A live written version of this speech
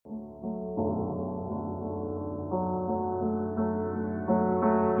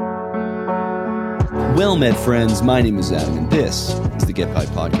Well met friends, my name is Adam, and this is the Get Pipe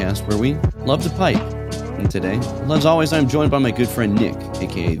Podcast, where we love to pipe. And today, well, as always, I'm joined by my good friend Nick,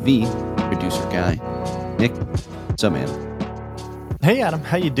 aka the producer guy. Nick, what's up, man? Hey Adam,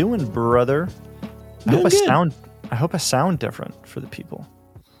 how you doing, brother? I hope I sound different for the people.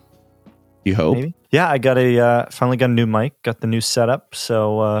 You hope? Maybe? Yeah, I got finally got a new mic, got the new setup.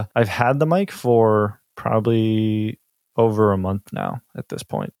 So I've had the mic for probably over a month now at this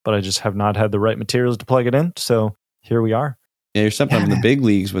point, but I just have not had the right materials to plug it in. So here we are. Yeah, you're stepping up in the big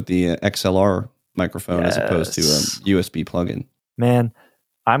leagues with the XLR microphone as opposed to a USB plug-in. Man,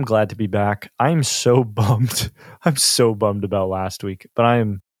 I'm glad to be back. I'm so bummed. I'm so bummed about last week, but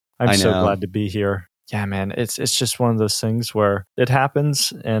I'm so glad to be here. Yeah, man, it's just one of those things where it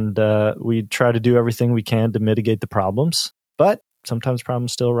happens, and we try to do everything we can to mitigate the problems, but sometimes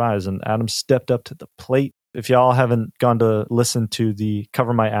problems still arise, and Adam stepped up to the plate. If y'all haven't gone to listen to the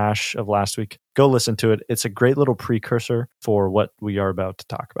Cover My Ash of last week, go listen to it. It's a great little precursor for what we are about to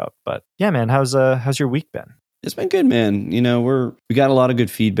talk about. But yeah, man, how's your week been? It's been good, man. You know, we got a lot of good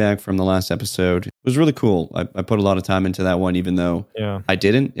feedback from the last episode. It was really cool. I put a lot of time into that one, even though I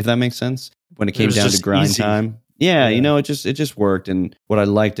didn't, if that makes sense. When it came down to grind time. Yeah, you know, it just worked. And what I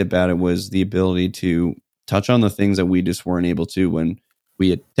liked about it was the ability to touch on the things that we just weren't able to when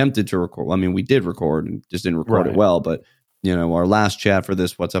we attempted to record. Well, I mean, we did record and just didn't record it well. But, you know, our last chat for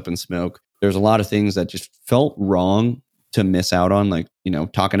this What's Up in Smoke, there's a lot of things that just felt wrong to miss out on, like, you know,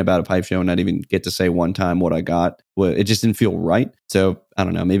 talking about a pipe show and not even get to say one time what I got. Well, it just didn't feel right. So I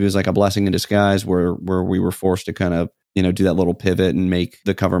don't know, maybe it was like a blessing in disguise where we were forced to kind of, you know, do that little pivot and make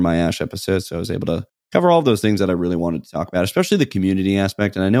the Cover My Ash episode. So I was able to cover all of those things that I really wanted to talk about, especially the community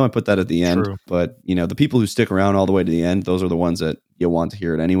aspect. And I know I put that at the end, but, you know, the people who stick around all the way to the end, those are the ones that you want to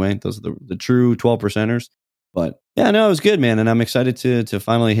hear it anyway. Those are the true 12%ers. But yeah, no, it was good, man. And I'm excited to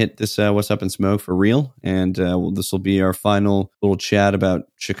finally hit this What's Up in Smoke for real. And this will be our final little chat about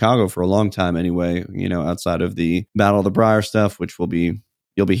Chicago for a long time anyway, you know, outside of the Battle of the Briar stuff, which you'll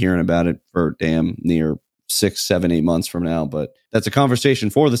be hearing about it for damn near 6, 7, 8 months from now. But that's a conversation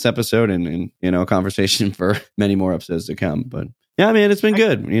for this episode and you know, a conversation for many more episodes to come. But yeah, man, it's been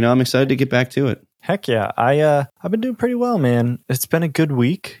good. You know, I'm excited to get back to it. Heck yeah. I've been doing pretty well, man. It's been a good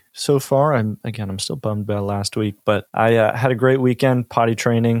week so far. I'm still bummed about last week, but I had a great weekend potty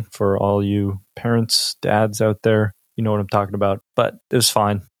training for all you parents, dads out there. You know what I'm talking about, but it was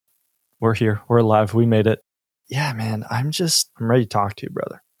fine. We're here. We're alive. We made it. Yeah, man. I'm ready to talk to you,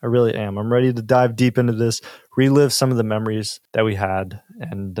 brother. I really am. I'm ready to dive deep into this, relive some of the memories that we had.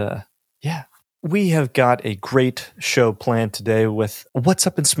 And yeah, we have got a great show planned today with What's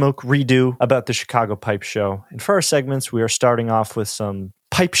Up in Smoke redo about the Chicago Pipe Show. And for our segments, we are starting off with some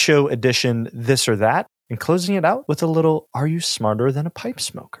Pipe Show edition this or that, and closing it out with a little Are You Smarter Than a Pipe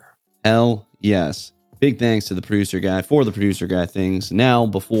Smoker? Hell yes. Big thanks to the producer guy for the producer guy things. Now,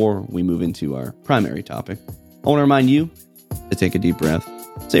 before we move into our primary topic, I want to remind you to take a deep breath.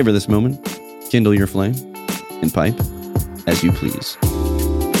 Savor this moment, kindle your flame, and pipe as you please.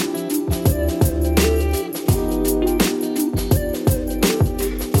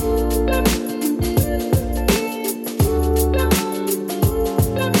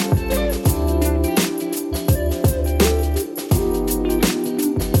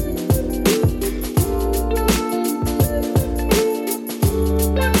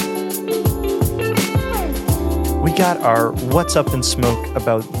 We got our What's Up in Smoke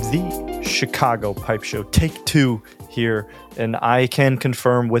about the Chicago Pipe Show, take 2 here, and I can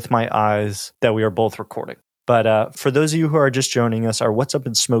confirm with my eyes that we are both recording. But for those of you who are just joining us, our What's Up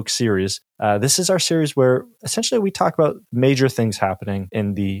in Smoke series, this is our series where essentially we talk about major things happening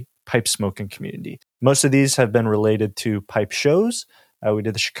in the pipe smoking community. Most of these have been related to pipe shows. We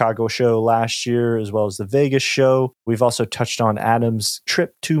did the Chicago show last year, as well as the Vegas show. We've also touched on Adam's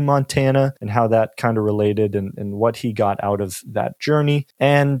trip to Montana and how that kind of related and what he got out of that journey.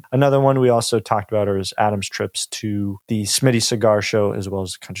 And another one we also talked about is Adam's trips to the Smitty Cigar Show, as well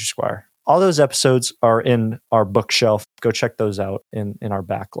as Country Squire. All those episodes are in our bookshelf. Go check those out in our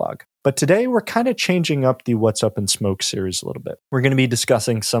backlog. But today we're kind of changing up the What's Up in Smoke series a little bit. We're going to be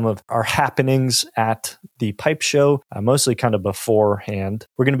discussing some of our happenings at the pipe show, mostly kind of beforehand.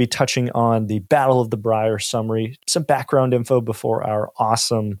 We're going to be touching on the Battle of the Briar summary, some background info before our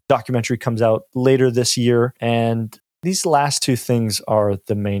awesome documentary comes out later this year. And these last 2 things are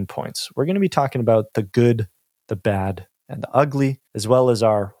the main points. We're going to be talking about the good, the bad, and the ugly, as well as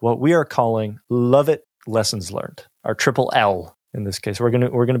our, what we are calling Love It Lessons Learned, our triple L. In this case, we're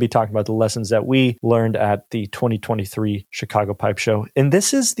going to be talking about the lessons that we learned at the 2023 Chicago Pipe Show, and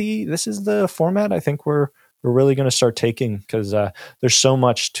this is the format I think we're we're really going to start taking, because there's so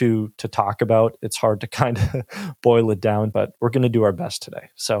much to talk about. It's hard to kind of boil it down, but we're going to do our best today.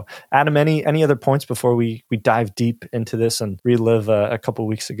 So Adam, any other points before we dive deep into this and relive a couple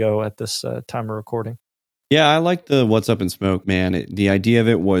weeks ago at this time of recording? Yeah, I like the What's Up in Smoke, man. The idea of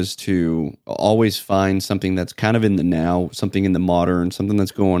it was to always find something that's kind of in the now, something in the modern, something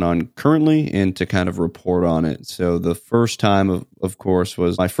that's going on currently, and to kind of report on it. So the first time, of course,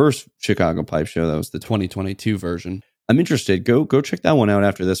 was my first Chicago Pipe Show. That was the 2022 version. I'm interested. Go check that one out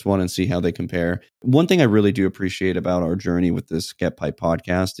after this one and see how they compare. One thing I really do appreciate about our journey with this Get Pipe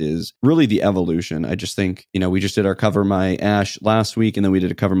podcast is really the evolution. I just think, we just did our Cover My Ash last week, and then we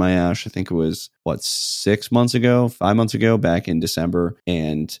did a Cover My Ash, I think it was, 5 months ago, back in December.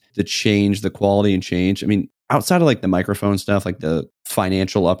 And the quality and change. I mean, outside of like the microphone stuff, like the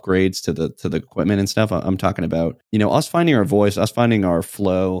financial upgrades to the equipment and stuff, I'm talking about, us finding our voice, us finding our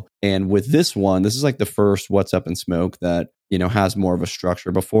flow. And with this one, this is like the first What's Up in Smoke that, has more of a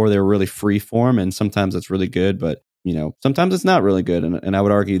structure. Before they were really free form, and sometimes it's really good, but sometimes it's not really good. And I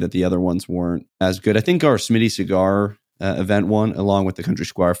would argue that the other ones weren't as good. I think our Smitty Cigar event one, along with the Country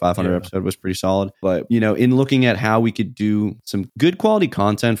Squire 500 episode, was pretty solid. But, in looking at how we could do some good quality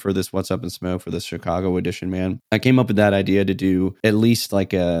content for this What's Up in Smoke for this Chicago edition, man, I came up with that idea to do at least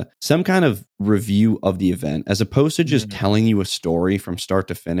like some kind of review of the event, as opposed to just telling you a story from start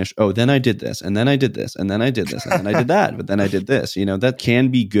to finish. Oh, then I did this, and then I did this, and then I did this, and then I did that, but then I did this. That can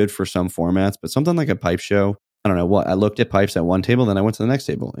be good for some formats, but something like a pipe show, I don't know what. I looked at pipes at one table, then I went to the next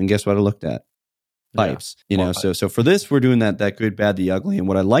table, and guess what I looked at? Pipes. So for this, we're doing that good, bad, the ugly. And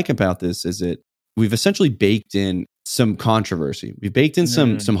what I like about this is that we've essentially baked in some controversy. We've baked in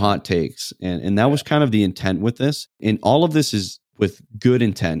some hot takes, and that was kind of the intent with this. And all of this is with good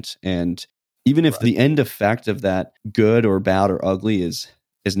intent. And even if the end effect of that good or bad or ugly is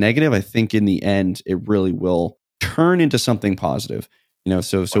negative, I think in the end it really will turn into something positive.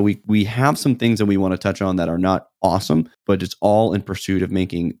 So we have some things that we want to touch on that are not awesome, but it's all in pursuit of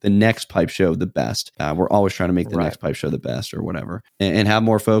making the next pipe show the best. We're always trying to make the next pipe show the best or whatever, and have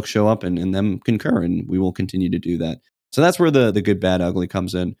more folks show up and them concur, and we will continue to do that. So that's where the good, bad, ugly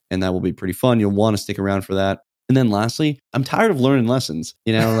comes in, and that will be pretty fun. You'll want to stick around for that. And then lastly, I'm tired of learning lessons.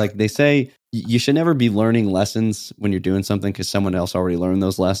 Like they say, you should never be learning lessons when you're doing something because someone else already learned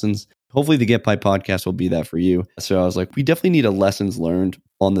those lessons. Hopefully the Get Pipe podcast will be that for you. So I was like, we definitely need a lessons learned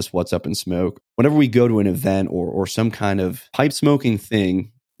on this What's Up in Smoke. Whenever we go to an event or some kind of pipe smoking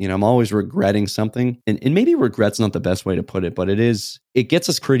thing, I'm always regretting something. And maybe regret's not the best way to put it, but it gets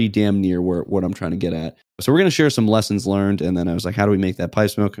us pretty damn near what I'm trying to get at. So we're going to share some lessons learned. And then I was like, how do we make that pipe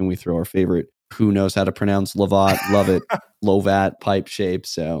smoke? And we throw our favorite, who knows how to pronounce Lovat, love it, Lovat pipe shape.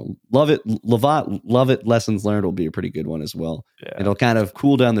 So love it, Lovat, love it. Lessons learned will be a pretty good one as well. Yeah. It'll kind of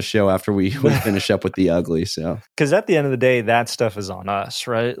cool down the show after we finish up with the ugly. So, because at the end of the day, that stuff is on us,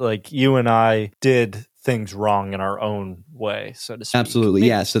 right? Like you and I did things wrong in our own way, so to speak. Absolutely.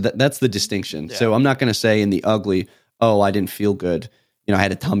 Yeah. So that's the distinction. Yeah. So I'm not going to say in the ugly, oh, I didn't feel good. I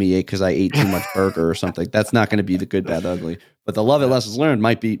had a tummy ache because I ate too much burger or something. That's not going to be the good, bad, ugly. But the love it lessons learned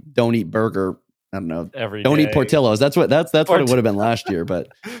might be don't eat burger. I don't know. Don't eat Portillo's. That's what it would have been last year. But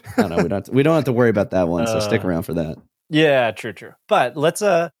I don't know. We don't have to worry about that one. So stick around for that. Yeah, true. But let's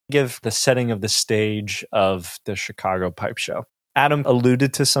give the setting of the stage of the Chicago Pipe Show. Adam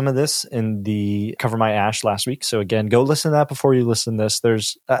alluded to some of this in the Cover My Ash last week. So again, go listen to that before you listen to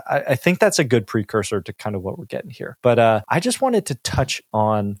this. I think that's a good precursor to kind of what we're getting here. But I just wanted to touch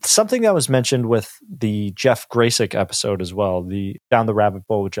on something that was mentioned with the Jeff Graysick episode as well, the Down the Rabbit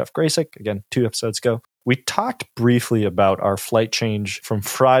Hole with Jeff Graysick, again, 2 episodes ago. We talked briefly about our flight change from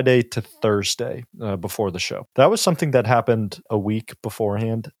Friday to Thursday before the show. That was something that happened a week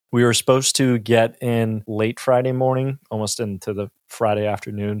beforehand. We were supposed to get in late Friday morning, almost into the Friday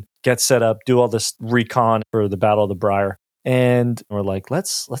afternoon, get set up, do all this recon for the Battle of the Briar. And we're like,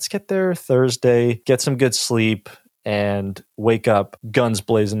 let's get there Thursday, get some good sleep, and wake up guns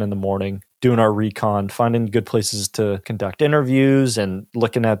blazing in the morning, doing our recon, finding good places to conduct interviews and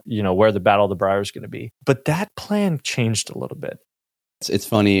looking at, where the Battle of the Briar is going to be. But that plan changed a little bit. It's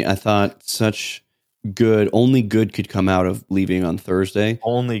funny. I thought only good could come out of leaving on Thursday.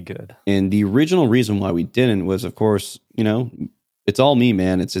 Only good. And the original reason why we didn't was, of course, it's all me,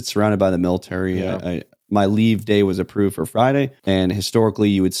 man. It's surrounded by the military. Yeah. My leave day was approved for Friday, and historically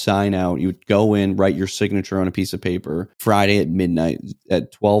you would sign out, you would go in, write your signature on a piece of paper Friday at midnight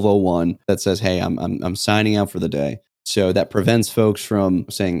at 12:01 that says, hey, I'm signing out for the day. So that prevents folks from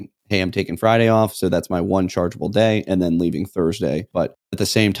saying, hey, I'm taking Friday off, so that's my one chargeable day, and then leaving Thursday. But at the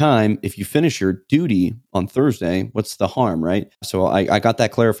same time, if you finish your duty on Thursday, what's the harm, right? So I got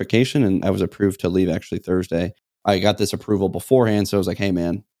that clarification, and I was approved to leave actually Thursday. I got this approval beforehand, so I was like, hey,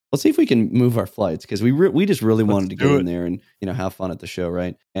 man, let's see if we can move our flights, because we just really wanted to get in there and have fun at the show,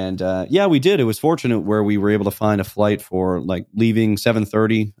 right? And yeah, we did. It was fortunate where we were able to find a flight for like leaving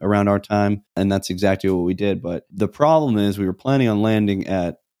 7:30 around our time, and that's exactly what we did. But the problem is we were planning on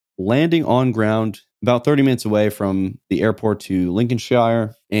landing on ground about 30 minutes away from the airport to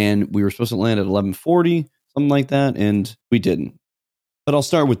Lincolnshire, and we were supposed to land at 11:40, something like that, and we didn't. But I'll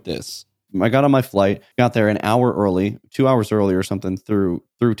start with this. I got on my flight, got there an hour early, 2 hours early or something through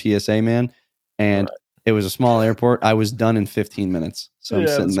TSA, man. And It was a small airport. I was done in 15 minutes. So I'm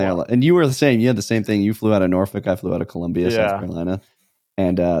sitting there. And you were the same. You had the same thing. You flew out of Norfolk. I flew out of Columbia, South Carolina.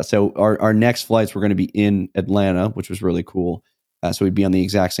 And so our next flights were going to be in Atlanta, which was really cool. So we'd be on the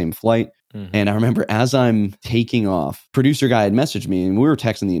exact same flight. Mm-hmm. And I remember as I'm taking off, producer guy had messaged me, and we were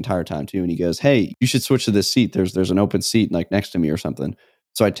texting the entire time too. And he goes, hey, you should switch to this seat. There's an open seat like next to me or something.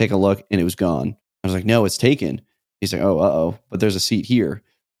 So I take a look and it was gone. I was like, no, it's taken. He's like, oh, but there's a seat here.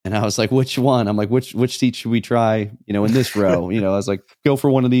 And I was like, which one? I'm like, which seat should we try, in this row? I was like, go for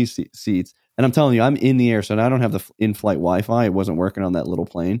one of these seats. And I'm telling you, I'm in the air, so I don't have the in-flight Wi-Fi. It wasn't working on that little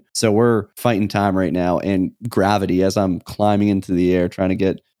plane. So we're fighting time right now, and gravity as I'm climbing into the air, trying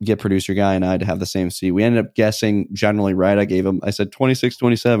to get producer guy and I to have the same seat. We ended up guessing generally right. I said 26,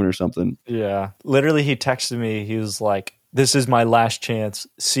 27 or something. Yeah. Literally, he texted me. He was like, this is my last chance.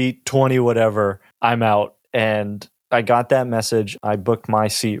 Seat 20, whatever. I'm out. And I got that message. I booked my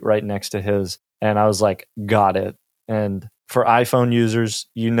seat right next to his. And I was like, got it. And for iPhone users,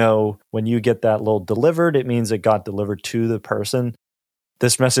 when you get that little delivered, it means it got delivered to the person.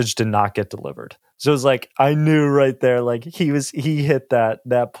 This message did not get delivered. So it was like, I knew right there, like he hit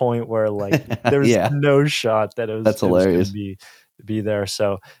that point where like there was no shot that it was hilarious. Going to be there.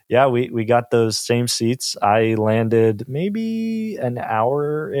 So yeah, we got those same seats. I landed maybe an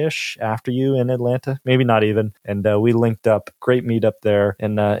hour-ish after you in Atlanta, maybe not even. And we linked up, great meetup there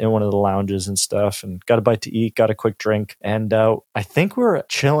in one of the lounges and stuff, and got a bite to eat, got a quick drink. And I think we were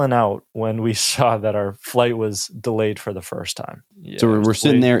chilling out when we saw that our flight was delayed for the first time. Yeah, so we're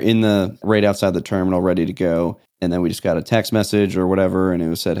sitting there right outside the terminal ready to go. And then we just got a text message or whatever. And it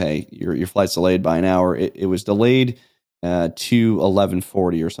was said, hey, your flight's delayed by an hour. It was delayed to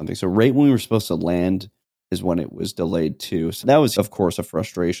 11:40 or something. So right when we were supposed to land is when it was delayed to. So that was, of course, a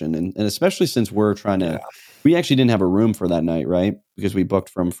frustration. And especially since we're trying to, we actually didn't have a room for that night, right? Because we booked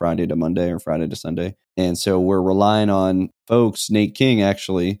from Friday to Monday or Friday to Sunday. And so we're relying on folks, Nate King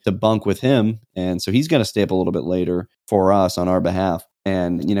actually, to bunk with him. And so he's going to stay up a little bit later for us on our behalf.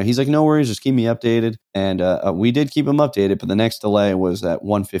 And, he's like, no worries, just keep me updated. And we did keep him updated, but the next delay was at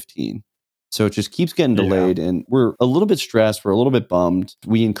 1:15. So it just keeps getting delayed, and we're a little bit stressed. We're a little bit bummed.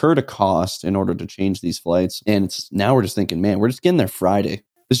 We incurred a cost in order to change these flights, and now we're just thinking, man, we're just getting there Friday.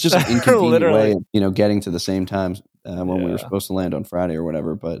 It's just an inconvenient way of, getting to the same time when we were supposed to land on Friday or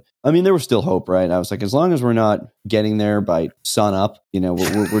whatever. But I mean, there was still hope, right? I was like, as long as we're not getting there by sun up,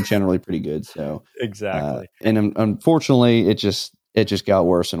 we're generally pretty good. So exactly. And unfortunately, it just got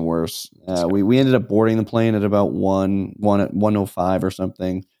worse and worse. We ended up boarding the plane at about 1:05 or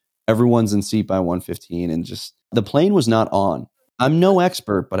something. Everyone's in seat by 1:15, and just the plane was not on. I'm no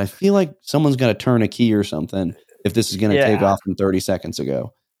expert, but I feel like someone's got to turn a key or something if this is going to take off from 30 seconds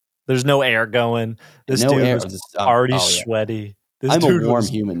ago. There's no air going. This dude was already sweaty. I'm a warm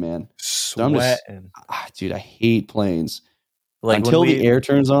human, man. Sweating. Dude, I hate planes. Like until the air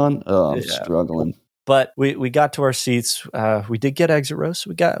turns on, I'm struggling. But we got to our seats. We did get exit row, so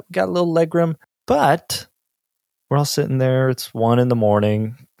we got a little leg room. But we're all sitting there. It's 1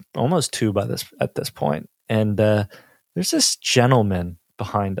 a.m, almost 2 at this point. And there's this gentleman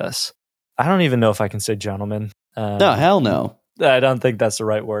behind us. I don't even know if I can say gentleman. No, hell no. I don't think that's the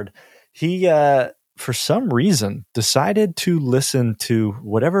right word. He, for some reason, decided to listen to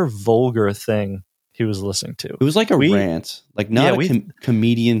whatever vulgar thing he was listening to. It was like a rant, like not a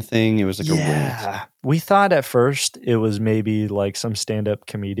comedian thing. It was like a rant. We thought at first it was maybe like some stand-up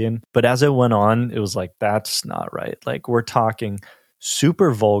comedian, but as it went on, it was like, that's not right. Like we're talking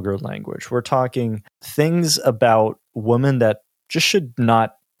super vulgar language. We're talking things about women that just should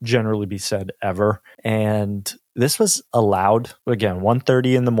not generally be said ever. And this was allowed, again,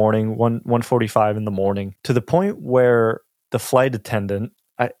 1:30 in the morning, 1:45 in the morning, to the point where the flight attendant,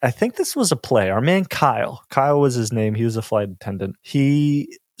 I think this was a play. Our man Kyle was his name. He was a flight attendant.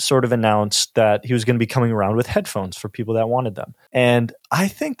 He sort of announced that he was going to be coming around with headphones for people that wanted them. And I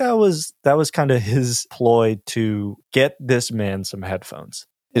think that was kind of his ploy to get this man some headphones.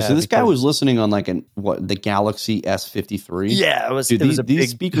 Yeah, so this guy was listening on like the Galaxy S53. Yeah, it was. Dude, it was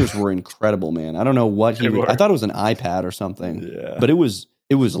these speakers were incredible, man. I don't know what I thought it was an iPad or something. Yeah, but it was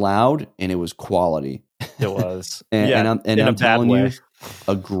loud and it was quality. It was. and I'm telling you,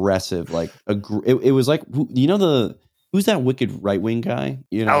 aggressive. Like it was like, you know, who's that wicked right wing guy?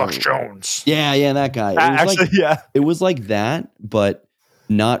 You know, Alex Jones. Yeah, that guy. It was like that, but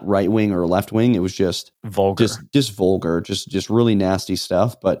not right wing or left wing. It was just vulgar, just vulgar, just really nasty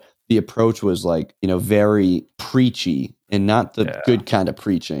stuff. But the approach was like, you know, very preachy and not the good kind of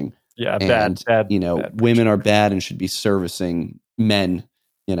preaching. Yeah, and, bad. You know, bad women are bad and should be servicing men,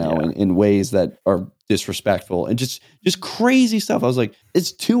 you know, in ways that are disrespectful and just crazy stuff. I was like,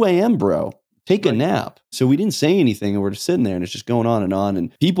 it's 2 a.m., bro. Take a nap. So we didn't say anything and we're just sitting there and it's just going on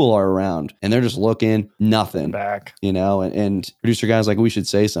and people are around and they're just looking, nothing back, you know, and producer guy's like, we should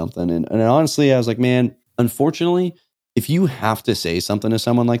say something. And honestly, I was like, man, unfortunately, if you have to say something to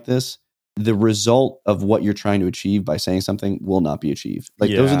someone like this, the result of what you're trying to achieve by saying something will not be achieved.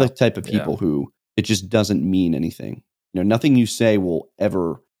 Like those are the type of people who it just doesn't mean anything. You know, nothing you say will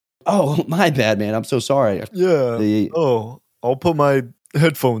ever, oh, my bad, man. I'm so sorry. Yeah. I'll put my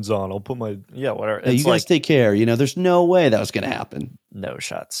headphones on. I'll put my whatever. You guys take care. You know, there's no way that was going to happen. No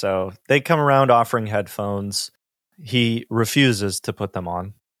shot. So they come around offering headphones. He refuses to put them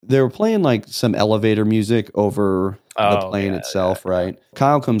on. They were playing like some elevator music over the plane itself, right?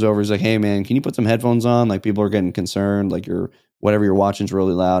 Kyle comes over. He's like, "Hey, man, can you put some headphones on? Like, people are getting concerned. Like, whatever you're watching is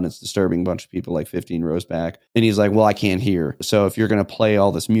really loud and it's disturbing a bunch of people like 15 rows back." And he's like, "Well, I can't hear. So if you're going to play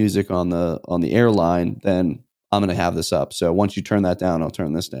all this music on the airline, then I'm going to have this up. So once you turn that down, I'll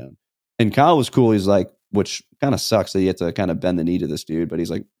turn this down." And Kyle was cool. He's like, which kind of sucks that you have to kind of bend the knee to this dude. But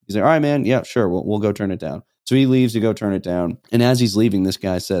he's like, all right, man. Yeah, sure. We'll go turn it down. So he leaves to go turn it down. And as he's leaving, this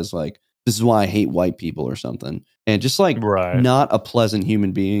guy says like, "This is why I hate white people," or something. And just like not a pleasant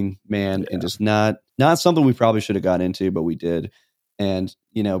human being, man. And just not something we probably should have got into, but we did. And,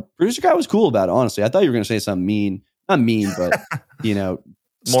 you know, producer guy was cool about it, honestly. I thought you were going to say something mean. Not mean, but, you know,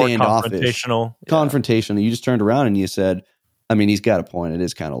 more standoffish. Confrontational. You just turned around and you said, I mean, he's got a point. It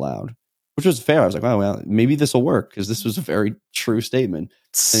is kind of loud, which was fair. I was like, oh, well, maybe this will work because this was a very true statement.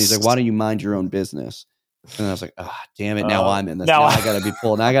 And he's like, "Why don't you mind your own business?" And I was like, oh, damn it. Now I'm in this. Now I got to be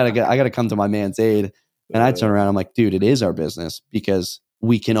pulled. I got to come to my man's aid. And I turn around. I'm like, dude, it is our business because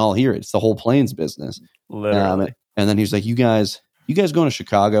we can all hear it. It's the whole plane's business. Literally. And then he's like, you guys going to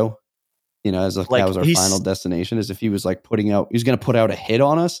Chicago? You know, as like that was our final destination, as if he was like he was going to put out a hit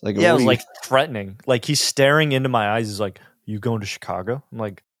on us. Like, it was like threatening. Like he's staring into my eyes. He's like, "You going to Chicago?" I'm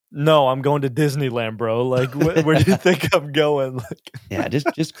like, "No, I'm going to Disneyland, bro. Like, where do you think I'm going?" Like, yeah,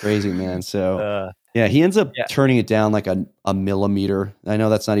 just crazy, man. So yeah, he ends up turning it down like a millimeter. I know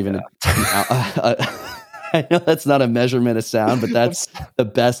that's not even I know that's not a measurement of sound, but that's the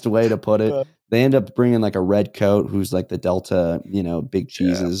best way to put it. They end up bringing like a red coat who's like the Delta, you know, big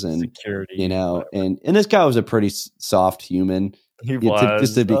cheeses and security, you know, and this guy was a pretty soft human. He was.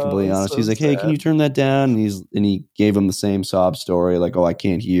 Just to be completely honest, he's like, "Hey, can you turn that down?" And he gave him the same sob story, like, "Oh, I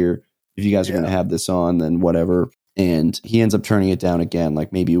can't hear. If you guys are going to have this on, then whatever." And he ends up turning it down again,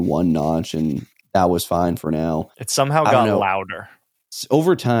 like maybe one notch, and that was fine for now. It somehow got louder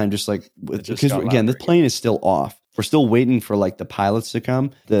over time, just like because again, the plane is still off. We're still waiting for like the pilots to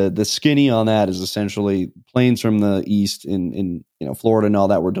come. The skinny on that is essentially planes from the east in you know Florida and all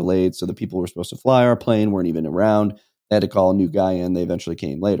that were delayed, so the people who were supposed to fly our plane weren't even around. They had to call a new guy in. They eventually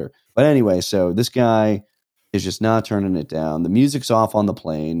came later. But anyway, so this guy is just not turning it down. The music's off on the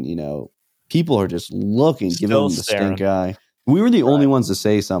plane. You know, people are just looking, giving him the stink eye. We were the only ones to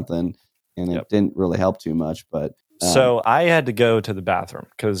say something, and it didn't really help too much. But so I had to go to the bathroom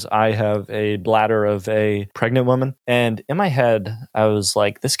because I have a bladder of a pregnant woman. And in my head, I was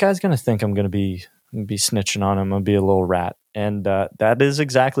like, this guy's going to think I'm going to be snitching on him. I'm going to be a little rat. And that is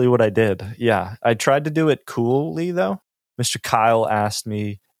exactly what I did. Yeah. I tried to do it coolly, though. Mr. Kyle asked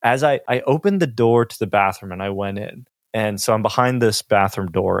me, as I opened the door to the bathroom and I went in. And so I'm behind this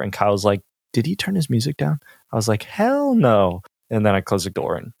bathroom door. And Kyle's like, "Did he turn his music down?" I was like, "Hell no." And then I close the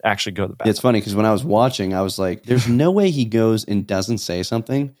door and actually go to the bathroom. It's funny because when I was watching, I was like, there's no way he goes and doesn't say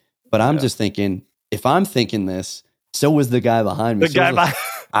something. But I'm just thinking, if I'm thinking this, so was the guy behind me.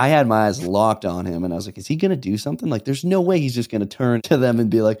 I had my eyes locked on him and I was like, is he going to do something? Like, there's no way he's just going to turn to them and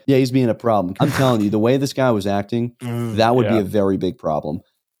be like, yeah, he's being a problem. I'm telling you, the way this guy was acting, that would be a very big problem.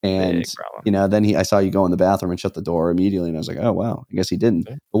 And, you know, then I saw you go in the bathroom and shut the door immediately. And I was like, oh, wow, I guess he didn't.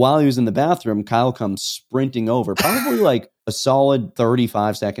 Okay. But while he was in the bathroom, Kyle comes sprinting over, probably like a solid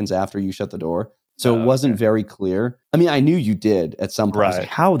 35 seconds after you shut the door. So it wasn't very clear. I mean, I knew you did at some point. I was like,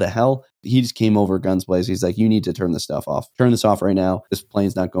 how the hell? He just came over guns blazing. He's like, you need to turn this stuff off. Turn this off right now. This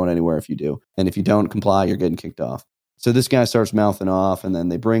plane's not going anywhere if you do. And if you don't comply, you're getting kicked off. So this guy starts mouthing off, and then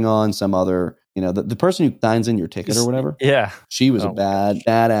they bring on some other, the person who signs in your ticket or whatever. Yeah. She was a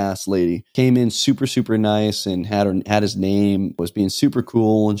badass lady. Came in super, super nice and had his name, was being super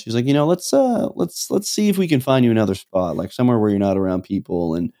cool. And she's like, let's see if we can find you another spot, like somewhere where you're not around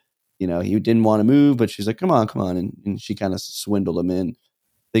people. And, he didn't want to move, but she's like, come on. And she kind of swindled him in.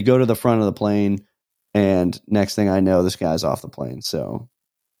 They go to the front of the plane, and next thing I know, this guy's off the plane. So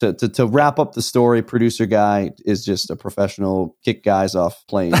to wrap up the story, producer guy is just a professional kick guys off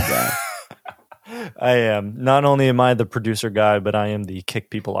plane guy. I am. Not only am I the producer guy, but I am the kick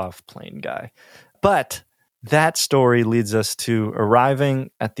people off plane guy. But that story leads us to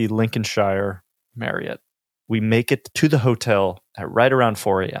arriving at the Lincolnshire Marriott. We make it to the hotel at right around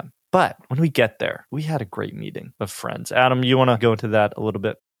 4 a.m. But when we get there, we had a great meeting of friends. Adam, you want to go into that a little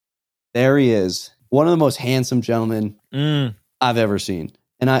bit? There he is. One of the most handsome gentlemen I've ever seen.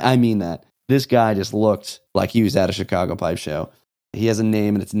 And I mean that. This guy just looked like he was at a Chicago pipe show. He has a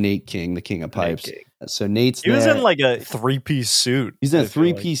name, and it's Nate King, the king of pipes. So Nate's He was in like a three-piece suit. He's in a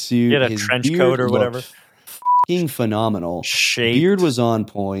three-piece suit. He had a trench coat or whatever. Fucking phenomenal. Shaped. Beard was on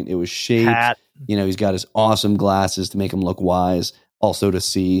point. It was shaped. Hat. He's got his awesome glasses to make him look wise. Also to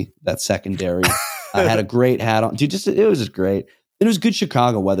see that secondary. I had a great hat on. Dude, it was just great. And it was good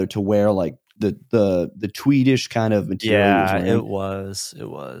Chicago weather to wear like the tweedish kind of material. Yeah, it was.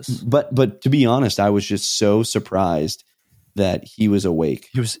 But to be honest, I was just so surprised that he was awake.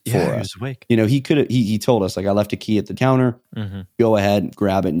 He was awake. He told us, like, I left a key at the counter. Mm-hmm. Go ahead,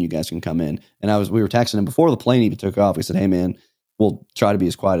 grab it, and you guys can come in. And we were texting him before the plane even took off. We said, hey man, we'll try to be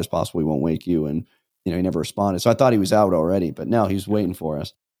as quiet as possible. We won't wake you. And he never responded. So I thought he was out already, but no, he was waiting for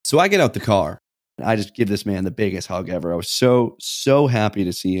us. So I get out the car. I just give this man the biggest hug ever. I was so happy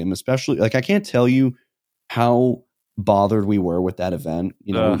to see him, especially like I can't tell you how bothered we were with that event.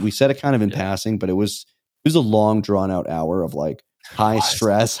 We said it kind of in passing, but it was a long drawn out hour of like high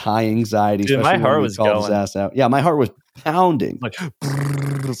stress, high anxiety. Dude, my heart was going. His ass out. Yeah, my heart was pounding.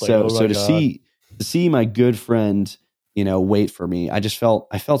 So to see my good friend, wait for me, I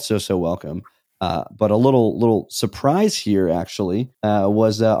felt so welcome. But a little surprise here actually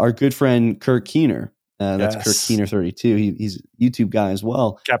was our good friend Kirk Keener. That's Kirk Keener 32. He's a YouTube guy as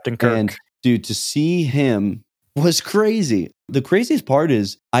well. Captain Kirk. And dude, to see him was crazy. The craziest part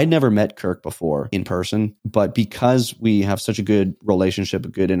is I'd never met Kirk before in person, but because we have such a good relationship, a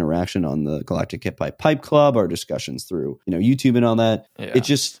good interaction on the Galactic Hip Pipe Club, our discussions through YouTube and all that, it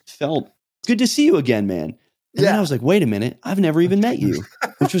just felt good to see you again, man. And then I was like, wait a minute, I've never even met you,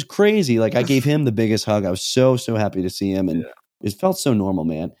 which was crazy. Like I gave him the biggest hug. I was so happy to see him, and it felt so normal,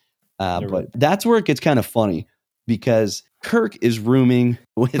 man. But that's where it gets kind of funny because Kirk is rooming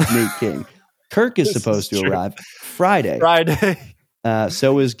with Nate King. Kirk is supposed to arrive Friday.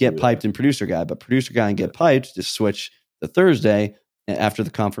 So is Get Piped and Producer Guy, but Producer Guy and Get Piped just switch to Thursday after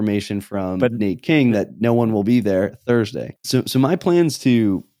the confirmation from Nate King that no one will be there Thursday. So my plan's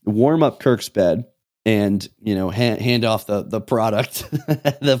to warm up Kirk's bed and hand off the product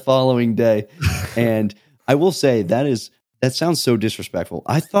the following day. And I will say that sounds so disrespectful.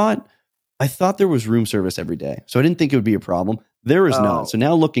 I thought there was room service every day, so I didn't think it would be a problem. There is not. So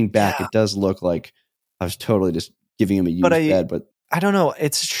now looking back, it does look like I was totally just giving him a used bed. But I don't know.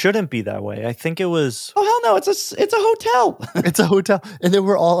 It shouldn't be that way. I think it was. Oh hell no! It's a hotel. It's a hotel, and they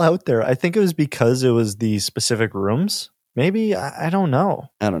were all out there. I think it was because it was the specific rooms. Maybe I don't know.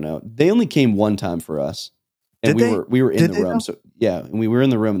 I don't know. They only came one time for us, and we were in the room. So and we were in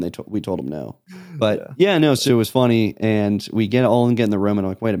the room, and we told them no. But so it was funny, and we get in the room, and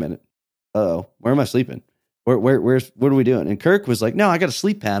I'm like, wait a minute, where am I sleeping? What are we doing? And Kirk was like, no, I got a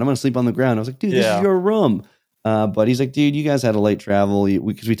sleep pad. I'm going to sleep on the ground. I was like, dude, this is your room. But he's like, dude, you guys had a late travel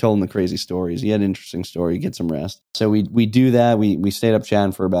because we told him the crazy stories. He had an interesting story. Get some rest. So we do that. We stayed up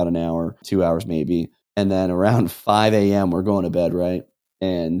chatting for about an hour, 2 hours maybe. And then around 5 a.m., we're going to bed, right?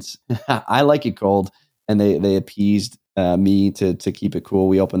 And I like it cold. And they appeased me to keep it cool.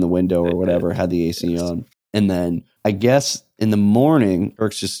 We opened the window or whatever, had the AC on. And then I guess in the morning,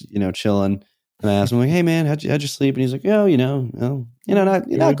 Kirk's just, chilling. And I asked him, like, hey, man, how'd you sleep? And he's like,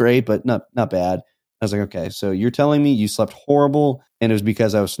 not great, but not bad. I was like, okay, so you're telling me you slept horrible and it was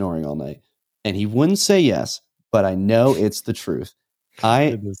because I was snoring all night. And he wouldn't say yes, but I know it's the truth.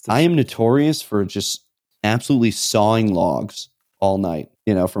 I am notorious for just absolutely sawing logs all night,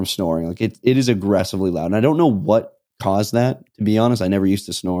 from snoring. Like it is aggressively loud. And I don't know what caused that, to be honest. I never used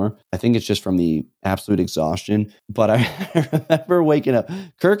to snore. I think it's just from the absolute exhaustion. But I remember waking up.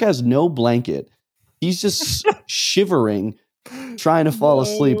 Kirk has no blanket He's just shivering, trying to fall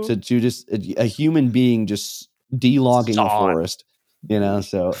asleep to just a human being just delogging the forest.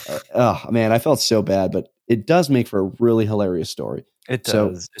 So oh man, I felt so bad, but it does make for a really hilarious story. It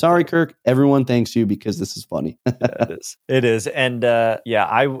does. So sorry, Kirk. Everyone thanks you because this is funny. It is. And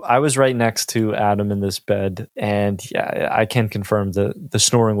I was right next to Adam in this bed, and I can confirm the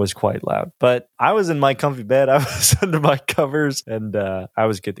snoring was quite loud. But I was in my comfy bed. I was under my covers, and I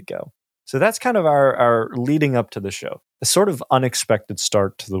was good to go. So that's kind of our leading up to the show. A sort of unexpected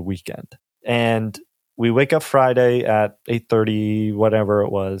start to the weekend. And we wake up Friday at 8:30, whatever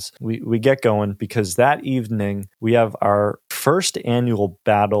it was. We get going because that evening we have our first annual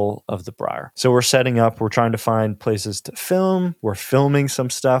Battle of the Briar. So we're setting up. We're trying to find places to film. We're filming some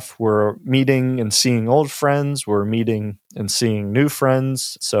stuff. We're meeting and seeing old friends. We're meeting and seeing new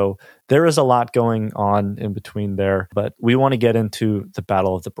friends. So there is a lot going on in between there. But we want to get into the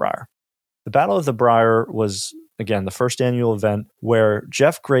Battle of the Briar. The Battle of the Briar was, again, the first annual event where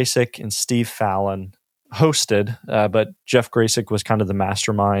Jeff Graysick and Steve Fallon hosted, but Jeff Graysick was kind of the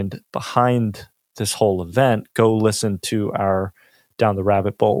mastermind behind this whole event. Go listen to our Down the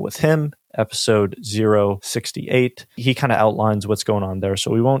Rabbit Bowl with him, episode 068. He kind of outlines what's going on there,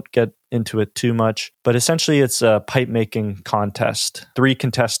 so we won't get into it too much. But essentially, it's a pipe making contest. 3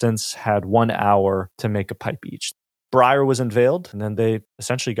 contestants had 1 hour to make a pipe each. Briar was unveiled, and then they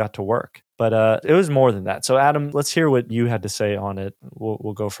essentially got to work. But it was more than that. So, Adam, let's hear what you had to say on it.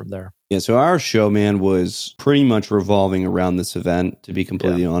 We'll go from there. Yeah, so our show, man, was pretty much revolving around this event, to be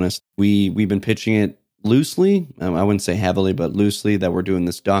completely honest. We've been pitching it loosely. I wouldn't say heavily, but loosely, that we're doing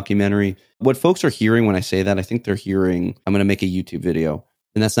this documentary. What folks are hearing when I say that, I think they're hearing, I'm going to make a YouTube video.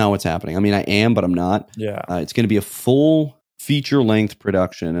 And that's not what's happening. I mean, I am, but I'm not. Yeah. It's going to be a full feature-length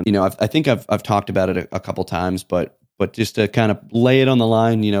production. And, I think I've talked about it a couple times, but just to kind of lay it on the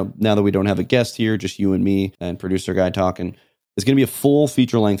line, now that we don't have a guest here, just you and me and producer guy talking, it's going to be a full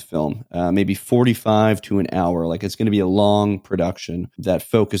feature-length film, maybe 45 to an hour. Like, it's going to be a long production that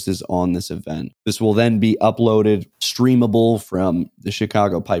focuses on this event. This will then be uploaded, streamable from the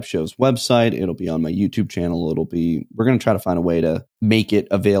Chicago Pipe Show's website. It'll be on my YouTube channel. We're going to try to find a way to make it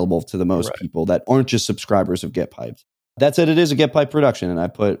available to the most people that aren't just subscribers of Get Piped. That said, it is a Get Pipe production, and I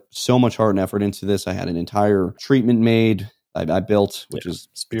put so much heart and effort into this. I had an entire treatment made I built, which is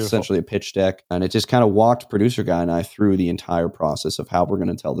essentially a pitch deck, and it just kind of walked producer guy and I through the entire process of how we're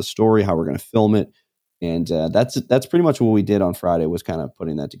going to tell the story, how we're going to film it, and that's pretty much what we did on Friday, was kind of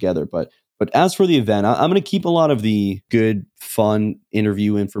putting that together. But as for the event, I'm going to keep a lot of the good, fun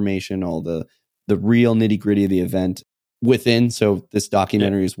interview information, all the real nitty gritty of the event within, so this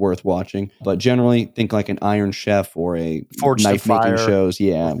documentary is worth watching. But generally, think like an Iron Chef or a knife making shows,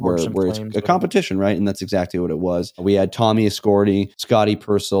 where it's a competition, right? And that's exactly what it was. We had Tommy Escorti, Scotty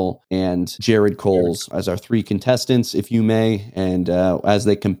Purcell, and Jared Coles as our 3 contestants, if you may, and as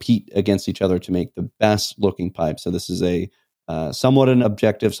they compete against each other to make the best looking pipe. So this is a somewhat an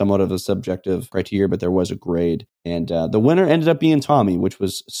objective, somewhat of a subjective criteria, but there was a grade. And the winner ended up being Tommy, which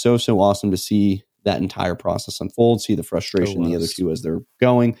was so awesome to see that entire process unfold, see the frustration the other two as they're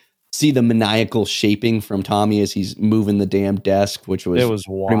going, see the maniacal shaping from Tommy as he's moving the damn desk, which was,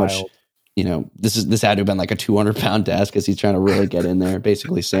 wild. Pretty much, this had to have been like a 200-pound desk as he's trying to really get in there,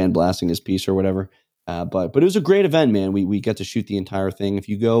 basically sandblasting his piece or whatever. But it was a great event, man. We got to shoot the entire thing. If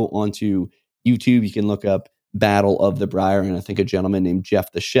you go onto YouTube, you can look up Battle of the Briar, and I think a gentleman named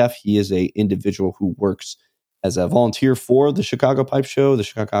Jeff the Chef, he is a individual who works as a volunteer for the Chicago Pipe Show, the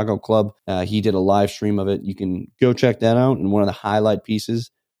Chicago Club. He did a live stream of it. You can go check that out. And one of the highlight pieces,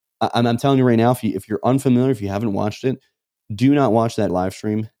 I'm telling you right now, if you're unfamiliar, if you haven't watched it, do not watch that live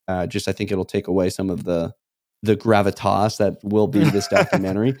stream. I think it'll take away some of the gravitas that will be this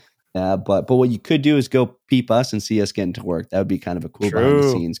documentary. But what you could do is go peep us and see us getting to work. That would be kind of a cool behind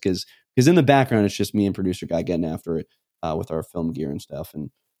the scenes, because in the background, it's just me and producer guy getting after it with our film gear and stuff. And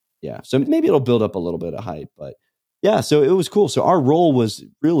so maybe it'll build up a little bit of hype, but so it was cool. So our role was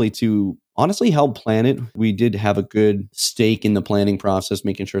really to honestly help plan it. We did have a good stake in the planning process,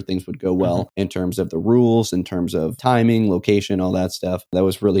 making sure things would go well in terms of the rules, in terms of timing, location, all that stuff. That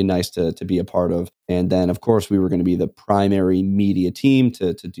was really nice to be a part of. And then, of course, we were going to be the primary media team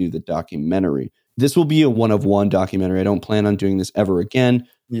to do the documentary. This will be a one-of-one documentary. I don't plan on doing this ever again.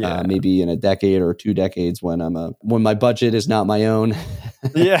 Maybe in a decade or 2 decades when my budget is not my own,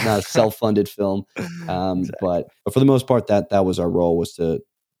 not a self-funded film. Exactly. But for the most part, that was our role,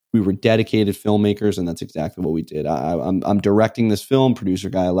 we were dedicated filmmakers, and that's exactly what we did. I'm directing this film. Producer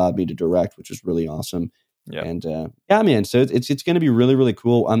guy allowed me to direct, which was really awesome. Yeah. And man, so it's going to be really, really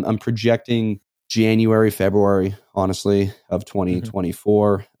cool. I'm projecting January, February, honestly, of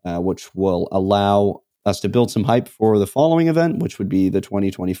 2024. which will allow us to build some hype for the following event, which would be the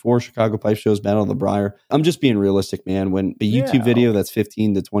 2024 Chicago Pipe Show's Battle of the Briar. I'm just being realistic, man. When a YouTube video that's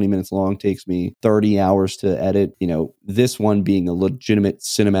 15 to 20 minutes long takes me 30 hours to edit, this one being a legitimate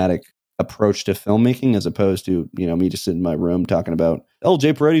cinematic approach to filmmaking as opposed to, me just sitting in my room talking about,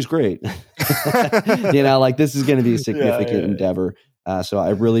 Jay Peretti's great. This is going to be a significant endeavor. So I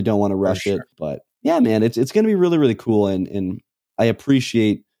really don't want to rush it. But yeah, man, it's going to be really, really cool. And I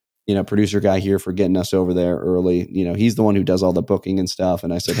appreciate producer guy here for getting us over there early. He's the one who does all the booking and stuff.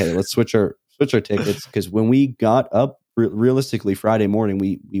 And I said, hey, let's switch our tickets. Because when we got up realistically Friday morning,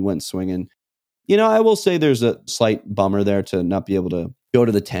 we went swinging. I will say there's a slight bummer there to not be able to go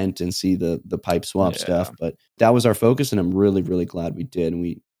to the tent and see the pipe swap stuff. But that was our focus. And I'm really, really glad we did.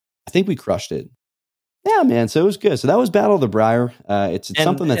 And I think we crushed it. Yeah, man. So it was good. So that was Battle of the Briar. It's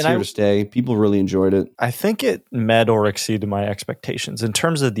something that's here to stay. People really enjoyed it. I think it met or exceeded my expectations in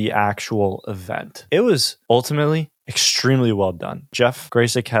terms of the actual event. It was ultimately extremely well done. Jeff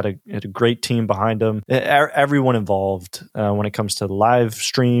Gracek had a great team behind him. Everyone involved when it comes to the live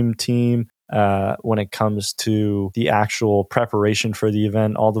stream team, when it comes to the actual preparation for the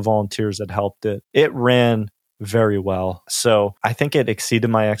event, all the volunteers that helped it. It ran very well. So I think it exceeded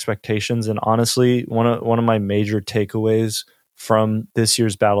my expectations. And honestly, one of my major takeaways from this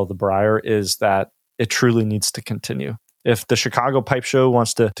year's Battle of the Briar is that it truly needs to continue. If the Chicago Pipe Show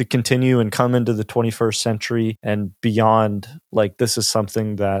wants to continue and come into the 21st century and beyond, this is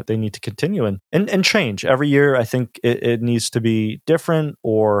something that they need to continue and change. Every year, I think it needs to be different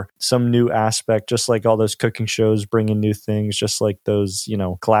or some new aspect, just like all those cooking shows bring in new things, just like those,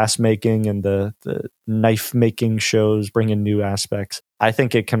 glass making and the knife making shows bring in new aspects. I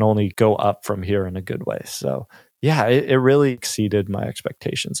think it can only go up from here in a good way. So yeah, it really exceeded my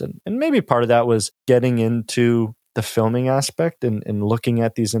expectations. And maybe part of that was getting into the filming aspect and looking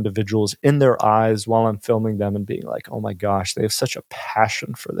at these individuals in their eyes while I'm filming them and being like, oh my gosh, they have such a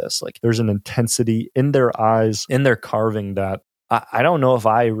passion for this. There's an intensity in their eyes, in their carving that I don't know if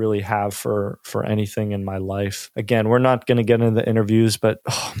I really have for anything in my life. Again, we're not going to get into the interviews, but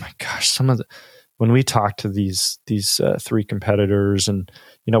oh my gosh, when we talk to these three competitors, and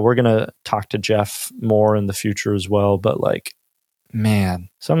we're going to talk to Jeff more in the future as well, but man,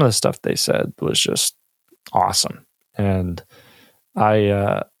 some of the stuff they said was just awesome. And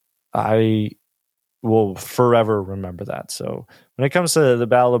I will forever remember that. So when it comes to the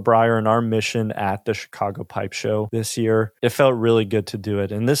Battle of Briar and our mission at the Chicago Pipe Show this year, it felt really good to do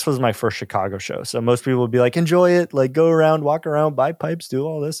it. And this was my first Chicago show. So most people would be like, enjoy it, go around, walk around, buy pipes, do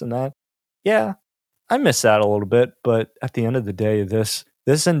all this and that. Yeah, I miss that a little bit. But at the end of the day, this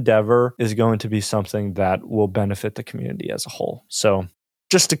endeavor is going to be something that will benefit the community as a whole. So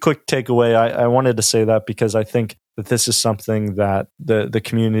just a quick takeaway. I wanted to say that because I think that this is something that the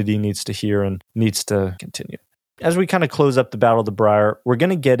community needs to hear and needs to continue. As we kind of close up the Battle of the Briar, we're going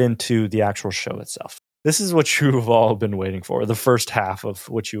to get into the actual show itself. This is what you've all been waiting for, the first half of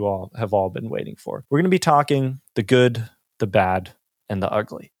what you all have been waiting for. We're going to be talking the good, the bad, and the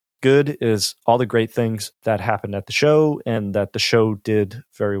ugly. Good is all the great things that happened at the show and that the show did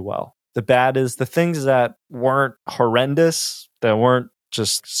very well. The bad is the things that weren't horrendous, that weren't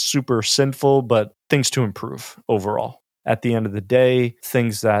just super sinful, but things to improve overall. At the end of the day,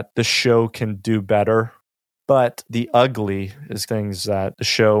 things that the show can do better. But the ugly is things that the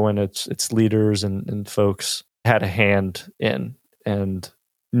show and its leaders and folks had a hand in and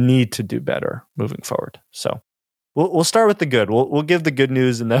need to do better moving forward. So we'll start with the good. We'll give the good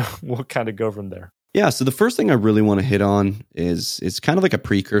news and then we'll kind of go from there. Yeah, so the first thing I really want to hit on is it's kind of like a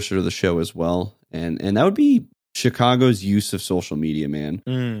precursor to the show as well. And that would be Chicago's use of social media,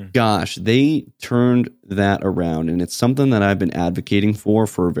 man. Gosh, they turned that around, and it's something that I've been advocating for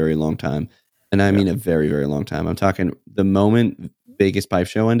a very long time. And I mean a very, very long time. I'm talking the moment Vegas Pipe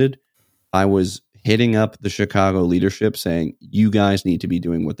Show ended, I was hitting up the Chicago leadership saying, you guys need to be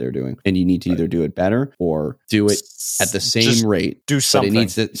doing what they're doing. And you need to either do it better or do it at the same rate. Do something.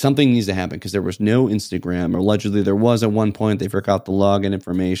 But something needs to happen because there was no Instagram. Or allegedly there was at one point. They forgot the login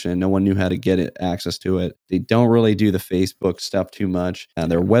information. No one knew how to get access to it. They don't really do the Facebook stuff too much.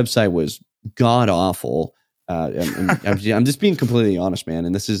 Their website was god awful. I'm just being completely honest, man.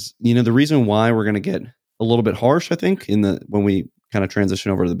 And this is, the reason why we're going to get a little bit harsh, I think, when we kind of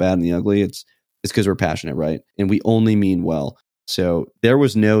transition over to the bad and the ugly. It's because we're passionate, right? And we only mean well. So there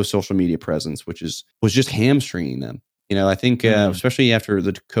was no social media presence, which was just hamstringing them. I think especially after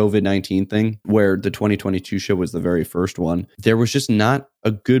the COVID-19 thing, where the 2022 show was the very first one, there was just not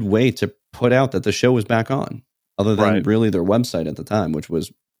a good way to put out that the show was back on, other than really their website at the time, which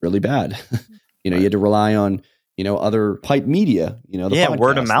was really bad. You had to rely on other pipe media, the podcasts,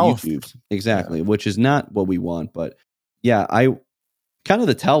 word of mouth. YouTubes. Exactly, which is not what we want. But yeah, I kind of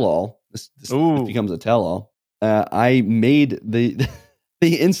the tell-all. This becomes a tell-all. I made the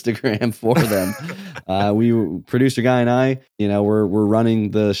Instagram for them. Producer guy and I, we're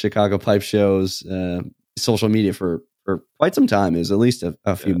running the Chicago Pipe Show's social media for quite some time. It was at least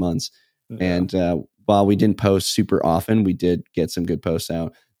a few months. Yeah. And while we didn't post super often, we did get some good posts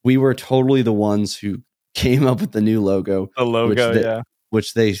out. We were totally the ones who came up with the new logo.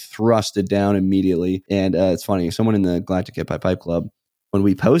 Which they thrusted down immediately. And it's funny, someone in the Galactic Hip Pipe Club, when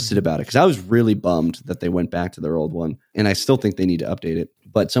we posted about it, because I was really bummed that they went back to their old one, and I still think they need to update it.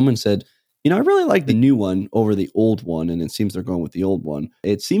 But someone said, I really like the new one over the old one, and it seems they're going with the old one.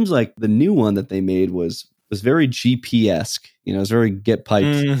 It seems like the new one that they made was very GP-esque. It was very Get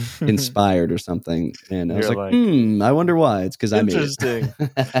Piped inspired or something. And I was like, I wonder why. It's because I made it. Interesting.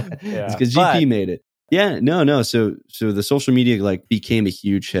 It's because GP made it. Yeah, no. So the social media became a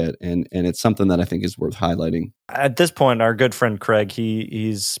huge hit, and it's something that I think is worth highlighting. At this point, our good friend Craig,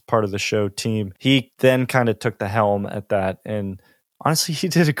 he's part of the show team. He then kind of took the helm at that, and honestly, he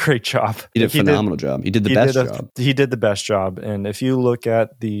did a great job. He did a phenomenal job. He did the best job. He did the best job. And if you look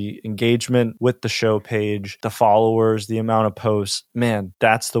at the engagement with the show page, the followers, the amount of posts, man,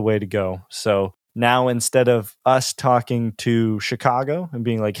 that's the way to go. So now instead of us talking to Chicago and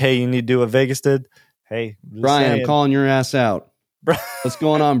being like, hey, you need to do what Vegas did. Hey, Brian, I'm calling your ass out. What's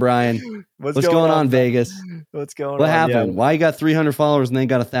going on, Brian? What's going on, Vegas? What's going on? What happened? Yeah. Why you got 300 followers and they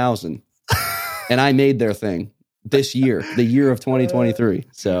got 1,000? And I made their thing this year, the year of 2023.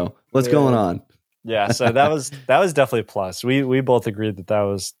 So what's going on? Yeah, so that was definitely a plus. We both agreed that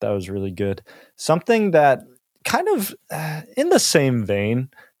was really good. Something that kind of in the same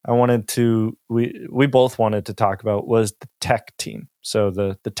vein, we both wanted to talk about was the tech team. So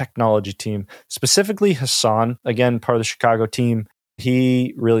the technology team, specifically Hassan, again, part of the Chicago team.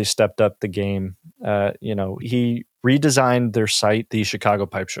 He really stepped up the game. He redesigned their site, the Chicago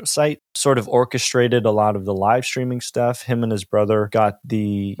Pipe Show site, sort of orchestrated a lot of the live streaming stuff. Him and his brother got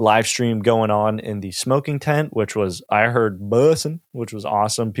the live stream going on in the smoking tent, which was, I heard bussin', which was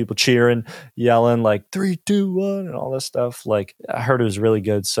awesome. People cheering, yelling like 3, 2, 1 and all this stuff. I heard it was really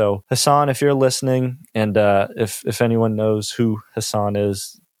good. So Hassan, if you're listening, and if anyone knows who Hassan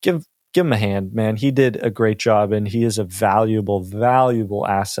is, give him a hand, man. He did a great job, and he is a valuable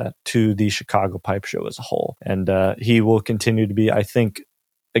asset to the Chicago Pipe Show as a whole. And he will continue to be, I think,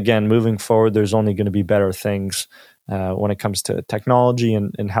 again, moving forward, there's only going to be better things when it comes to technology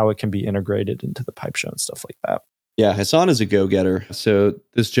and how it can be integrated into the pipe show and stuff like that. Yeah, Hassan is a go-getter. So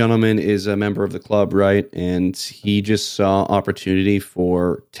this gentleman is a member of the club, right? And he just saw opportunity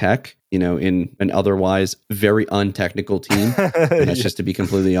for tech, in an otherwise very untechnical team. And that's just to be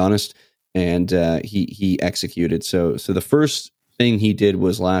completely honest. And he executed. So the first thing he did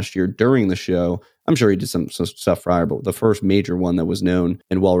was last year during the show. I'm sure he did some stuff prior, but the first major one that was known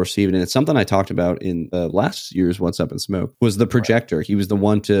and well received, and it's something I talked about in last year's What's Up in Smoke, was the projector. Right. He was the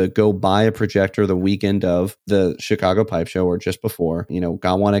one to go buy a projector the weekend of the Chicago Pipe Show, or just before,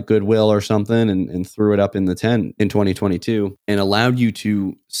 got one at Goodwill or something and threw it up in the tent in 2022 and allowed you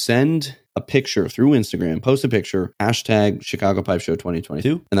to send a picture through Instagram, post a picture, hashtag Chicago Pipe Show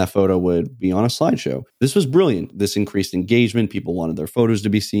 2022, and that photo would be on a slideshow. This was brilliant. This increased engagement. People wanted their photos to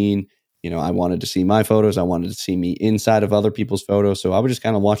be seen. I wanted to see my photos. I wanted to see me inside of other people's photos. So I would just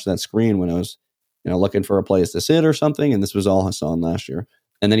kind of watch that screen when I was, looking for a place to sit or something. And this was all Hassan last year.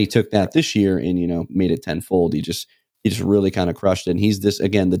 And then he took that this year and, made it tenfold. He just really kind of crushed it. And he's this,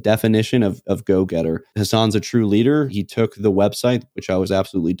 again, the definition of go-getter. Hassan's a true leader. He took the website, which I was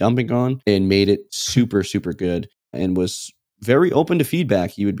absolutely dumping on, and made it super, super good, and was very open to feedback.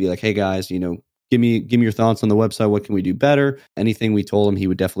 He would be like, hey guys, give me your thoughts on the website. What can we do better? Anything we told him, he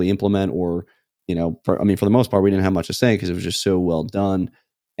would definitely implement. Or, for the most part, we didn't have much to say because it was just so well done.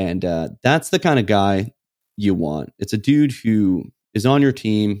 And that's the kind of guy you want. It's a dude who is on your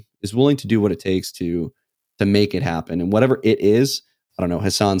team, is willing to do what it takes to make it happen. And whatever it is, I don't know,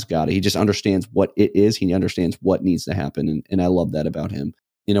 Hassan's got it. He just understands what it is. He understands what needs to happen. And I love that about him.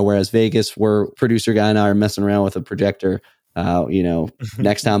 Whereas Vegas, where producer guy and I are messing around with a projector,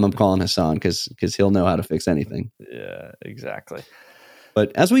 next time I'm calling Hassan because he'll know how to fix anything. Yeah, exactly.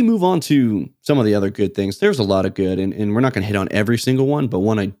 But as we move on to some of the other good things, there's a lot of good, and we're not going to hit on every single one, but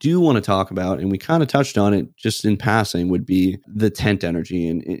one I do want to talk about, and we kind of touched on it just in passing, would be the tent energy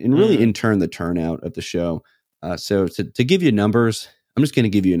and really in turn the turnout of the show. So to give you numbers, I'm just going to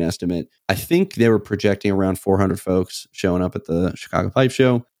give you an estimate. I think they were projecting around 400 folks showing up at the Chicago Pipe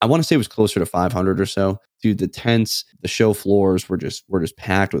Show. I want to say it was closer to 500 or so. Dude, the tents, the show floors were just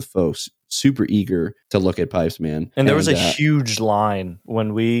packed with folks. super eager to look at pipes, man. And there was a huge line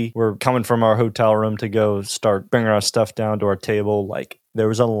when we were coming from our hotel room to go start bringing our stuff down to our table. Like, there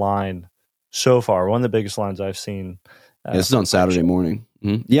was a line so far, one of the biggest lines I've seen. This is on Saturday morning.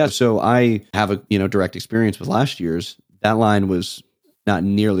 Mm-hmm. Yeah, so I have a direct experience with last year's. That line was not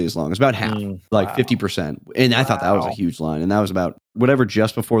nearly as long. It was about half, 50%. And I thought that was a huge line. And that was about whatever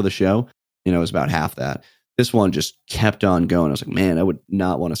just before the show, it was about half that. This one just kept on going. I was like, man, I would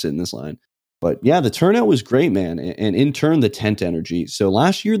not want to sit in this line. But yeah, the turnout was great, man. And in turn, the tent energy. So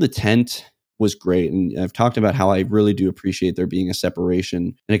last year, the tent was great. And I've talked about how I really do appreciate there being a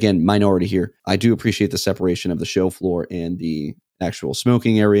separation. And again, minority here. I do appreciate the separation of the show floor and the actual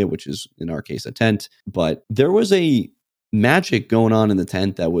smoking area, which is in our case, a tent. But there was a magic going on in the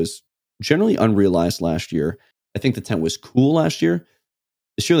tent that was generally unrealized last year. I think the tent was cool last year.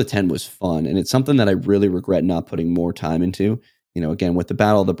 This year, the tent was fun. And it's something that I really regret not putting more time into. Again, with the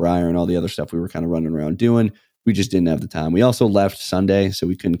Battle of the Briar and all the other stuff we were kind of running around doing, we just didn't have the time. We also left Sunday, so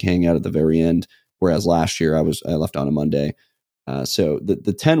we couldn't hang out at the very end. Whereas last year, I left on a Monday. So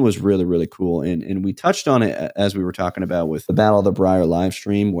the tent was really, really cool. And we touched on it as we were talking about with the Battle of the Briar live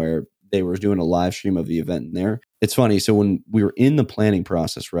stream, where they were doing a live stream of the event in there. It's funny. So when we were in the planning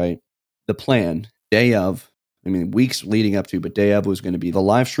process, right, the plan, day of, weeks leading up to, but day of was going to be the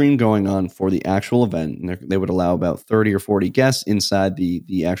live stream going on for the actual event. And they would allow about 30 or 40 guests inside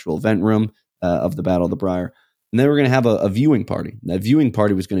the actual event room of the Battle of the Briar. And they were going to have a viewing party. That viewing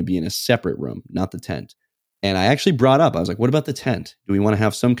party was going to be in a separate room, not the tent. And I actually brought up, I was like, what about the tent? Do we want to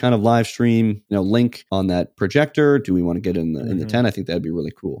have some kind of live stream, link on that projector? Do we want to get in the tent? I think that'd be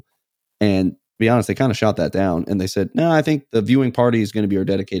really cool. And to be honest, they kind of shot that down and they said, no, I think the viewing party is going to be our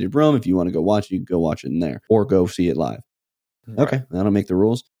dedicated room. If you want to go watch it, you can go watch it in there or go see it live. Right. Okay, that'll make the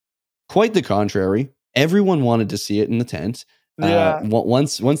rules. Quite the contrary. Everyone wanted to see it in the tent. Yeah.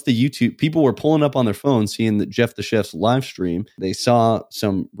 Once the YouTube people were pulling up on their phones, seeing the Jeff the Chef's live stream, they saw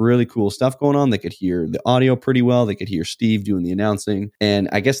some really cool stuff going on. They could hear the audio pretty well. They could hear Steve doing the announcing. And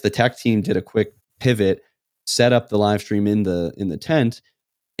I guess the tech team did a quick pivot, set up the live stream in the tent,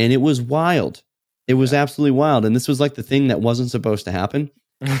 and it was wild. It was absolutely wild. And this was like the thing that wasn't supposed to happen.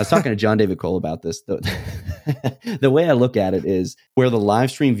 I was talking to John David Cole about this. The way I look at it is where the live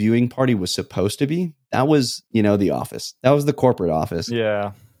stream viewing party was supposed to be. That was, the office. That was the corporate office.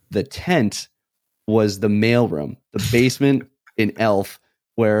 Yeah. The tent was the mailroom, the basement in Elf,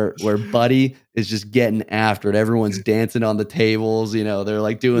 where Buddy is just getting after it. Everyone's dancing on the tables. They're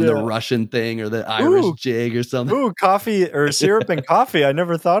like doing the Russian thing or the Irish jig or something. Ooh, coffee or syrup and coffee. I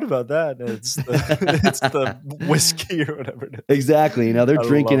never thought about that. It's the whiskey or whatever it is. Exactly. They're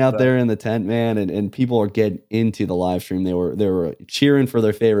drinking out there in the tent, man, and people are getting into the live stream. They were cheering for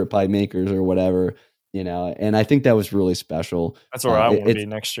their favorite pipe makers or whatever. And I think that was really special. That's where I want to be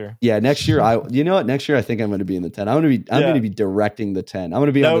next year. Yeah, next year next year I think I'm going to be in the tent. I'm going to be directing the tent. I'm going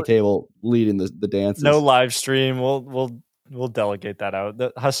to be on the table leading the dances. No live stream. We'll delegate that out.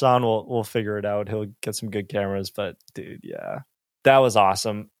 Hassan will figure it out. He'll get some good cameras. But dude, yeah, that was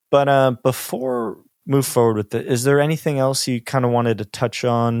awesome. But before move forward with it, is there anything else you kind of wanted to touch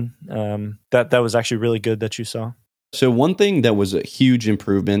on that was actually really good that you saw? So one thing that was a huge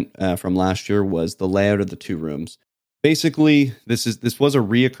improvement from last year was the layout of the two rooms. Basically, this was a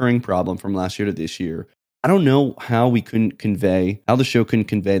reoccurring problem from last year to this year. I don't know how the show couldn't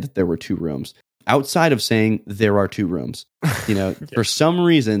convey that there were two rooms outside of saying there are two rooms. For some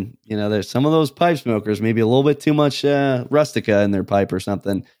reason, there's some of those pipe smokers, maybe a little bit too much rustica in their pipe or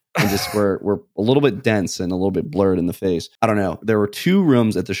something. And just were a little bit dense and a little bit blurred in the face. I don't know. There were two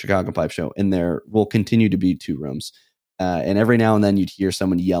rooms at the Chicago Pipe Show, and there will continue to be two rooms. And every now and then you'd hear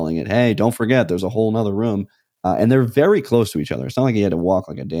someone yelling at, hey, don't forget, there's a whole nother room. And they're very close to each other. It's not like you had to walk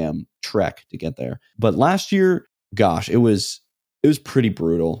like a damn trek to get there. But last year, gosh, it was pretty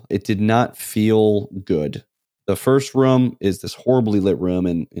brutal. It did not feel good. The first room is this horribly lit room,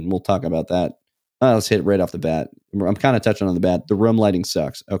 and we'll talk about that. Let's hit it right off the bat. I'm kind of touching on the bat. The room lighting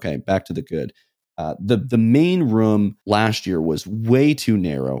sucks. Okay, back to the good. The main room last year was way too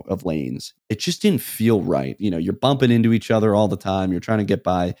narrow of lanes. It just didn't feel right. You're bumping into each other all the time. You're trying to get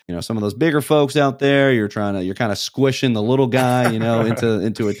by, some of those bigger folks out there. You're kind of squishing the little guy,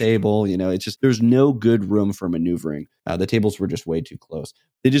 into a table. It's just, there's no good room for maneuvering. The tables were just way too close.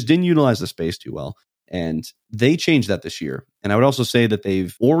 They just didn't utilize the space too well. And they changed that this year. And I would also say that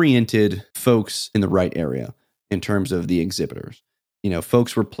they've oriented folks in the right area in terms of the exhibitors.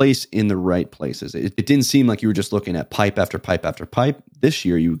 Folks were placed in the right places. It didn't seem like you were just looking at pipe after pipe after pipe. This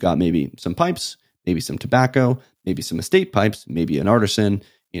year, you got maybe some pipes, maybe some tobacco, maybe some estate pipes, maybe an artisan,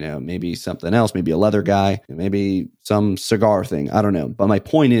 maybe something else, maybe a leather guy, maybe some cigar thing. I don't know. But my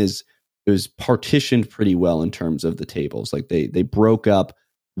point is, it was partitioned pretty well in terms of the tables. Like they broke up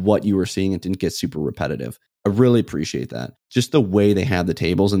what you were seeing and didn't get super repetitive. I really appreciate that. Just the way they had the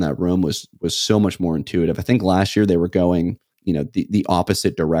tables in that room was so much more intuitive. I think last year they were going, the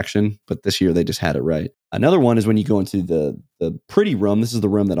opposite direction, but this year they just had it right. Another one is when you go into the pretty room. This is the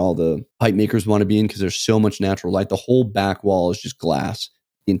room that all the pipe makers want to be in because there's so much natural light. The whole back wall is just glass.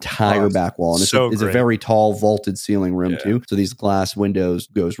 The entire back wall. And it's a very tall vaulted ceiling room too. So these glass windows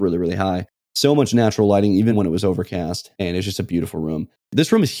goes really, really high. So much natural lighting, even when it was overcast. And it's just a beautiful room.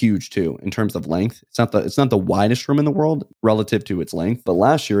 This room is huge too, in terms of length. It's not the widest room in the world relative to its length. But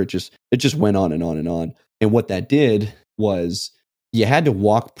last year it just went on and on and on. And what that did was you had to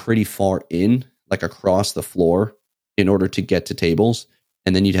walk pretty far in, like across the floor, in order to get to tables.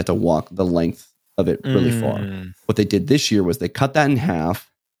 And then you'd have to walk the length of it really far. What they did this year was they cut that in half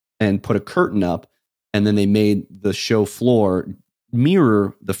and put a curtain up, and then they made the show floor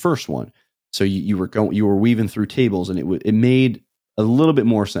mirror the first one. So you were weaving through tables, and it made a little bit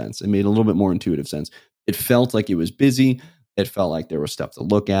more sense. It made a little bit more intuitive sense. It felt like it was busy. It felt like there was stuff to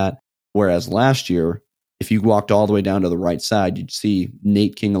look at. Whereas last year, if you walked all the way down to the right side, you'd see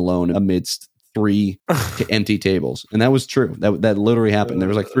Nate King alone amidst 3 empty tables, and that was true. That literally happened. There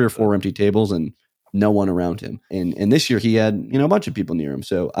was like 3 or 4 empty tables, and no one around him. And this year he had, a bunch of people near him.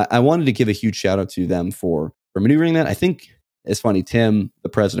 So I wanted to give a huge shout out to them for maneuvering that. I think it's funny. Tim, the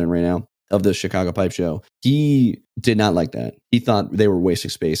president right now of the Chicago Pipe Show, he did not like that. He thought they were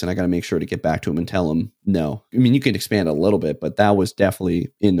wasting space, and I got to make sure to get back to him and tell him, no. I mean, you can expand a little bit, but that was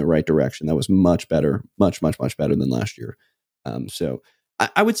definitely in the right direction. That was much better, much, much, much better than last year. So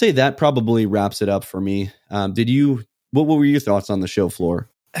I would say that probably wraps it up for me. What were your thoughts on the show floor?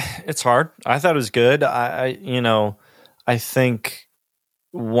 It's hard. I thought it was good. I think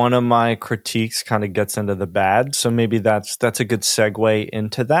one of my critiques kind of gets into the bad. So maybe that's a good segue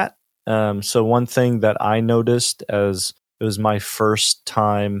into that. So one thing that I noticed as it was my first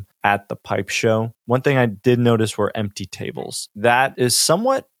time at the pipe show, one thing I did notice were empty tables. That is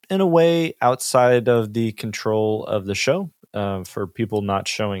somewhat, in a way, outside of the control of the show. For people not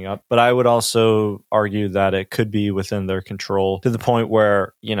showing up. But I would also argue that it could be within their control to the point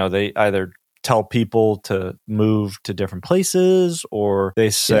where, they either tell people to move to different places, or they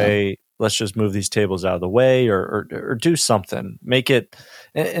say, let's just move these tables out of the way, or do something. Make it.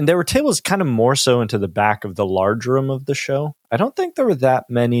 And there were tables kind of more so into the back of the large room of the show. I don't think there were that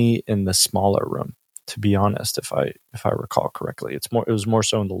many in the smaller room, to be honest, if I recall correctly. It was more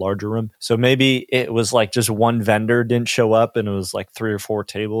so in the larger room. So maybe it was like just one vendor didn't show up, and it was like 3 or 4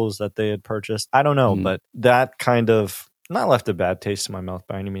 tables that they had purchased. I don't know, but that kind of not left a bad taste in my mouth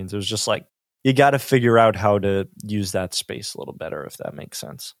by any means. It was just like, you got to figure out how to use that space a little better, if that makes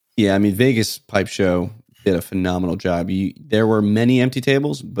sense. Yeah, I mean, Vegas Pipe Show did a phenomenal job. There were many empty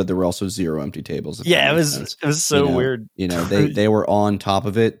tables, but there were also 0 empty tables. Yeah, it was so weird. They were on top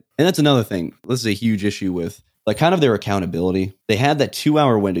of it. And that's another thing. This is a huge issue with like kind of their accountability. They had that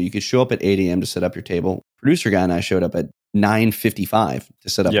 2-hour window. You could show up at 8 a.m. to set up your table. Producer guy and I showed up at 9:55 to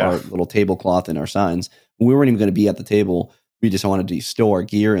set up our little tablecloth and our signs. We weren't even going to be at the table. We just wanted to stow our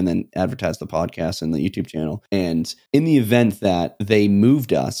gear and then advertise the podcast and the YouTube channel. And in the event that they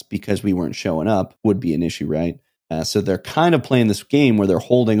moved us because we weren't showing up, would be an issue, right? So they're kind of playing this game where they're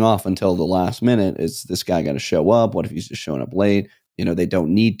holding off until the last minute. Is this guy got to show up? What if he's just showing up late? They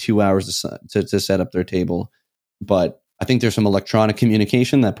don't need 2 hours to set up their table. But I think there's some electronic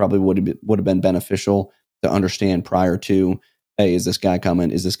communication that probably would have been beneficial to understand prior to, hey, is this guy coming?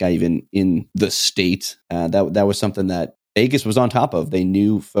 Is this guy even in the state? That was something that Vegas was on top of. They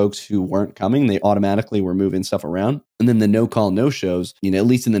knew folks who weren't coming. They automatically were moving stuff around. And then the no call, no shows, at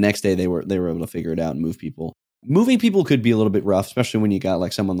least in the next day, they were able to figure it out and move people. Moving people could be a little bit rough, especially when you got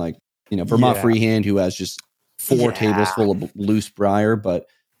like someone like, Vermont Freehand, who has just 4 tables full of loose briar. But,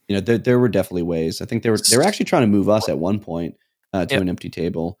 there were definitely ways. I think they were actually trying to move us at one point to an empty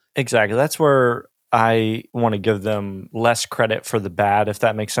table. Exactly. That's where I want to give them less credit for the bad, if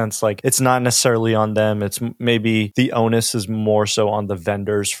that makes sense. Like, it's not necessarily on them. It's maybe the onus is more so on the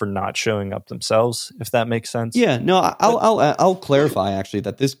vendors for not showing up themselves, if that makes sense. Yeah, no, I'll clarify actually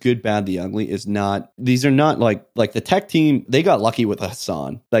that this good, bad, the ugly is not. These are not like the tech team. They got lucky with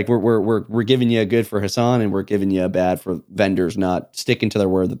Hassan. Like we're giving you a good for Hassan, and we're giving you a bad for vendors not sticking to their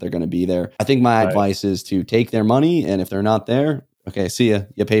word that they're going to be there. I think my advice is to take their money, and if they're not there, okay, see ya.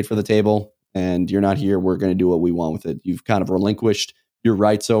 You paid for the table. And you're not here, we're going to do what we want with it. You've kind of relinquished your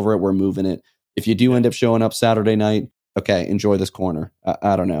rights over it. We're moving it. If you do end up showing up Saturday night, okay, enjoy this corner.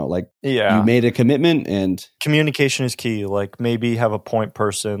 I don't know. Like, yeah, you made a commitment, and communication is key. Like, maybe have a point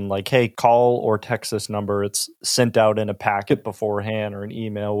person, like, hey, call or text this number. It's sent out in a packet beforehand or an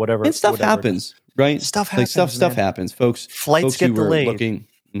email, whatever. And stuff happens, right? Stuff happens. Like stuff happens, folks. Flights get delayed.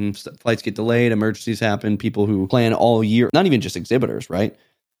 Flights get delayed. Emergencies happen. People who plan all year, not even just exhibitors, right?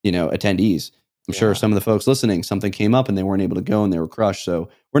 Attendees. I'm sure some of the folks listening, something came up and they weren't able to go and they were crushed. So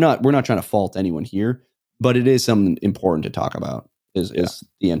we're not trying to fault anyone here, but it is something important to talk about is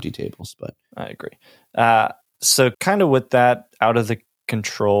the empty tables. But I agree. So kind of with that out of the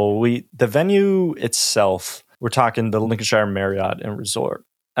control, the venue itself, we're talking the Lincolnshire Marriott and Resort.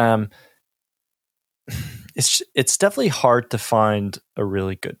 It's definitely hard to find a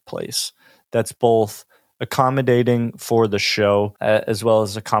really good place that's both accommodating for the show as well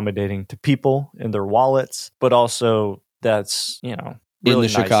as accommodating to people in their wallets, but also that's really in the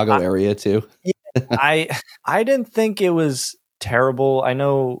nice. Chicago area too. I didn't think it was terrible. I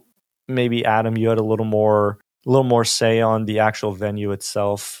know maybe Adam, you had a little more say on the actual venue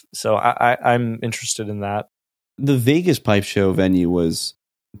itself, so I'm interested in that. The Vegas Pipe Show venue was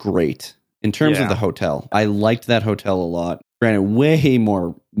great in terms of the hotel. I liked that hotel a lot. Granted, way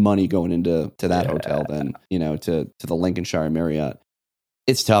more money going into that hotel than to the Lincolnshire Marriott.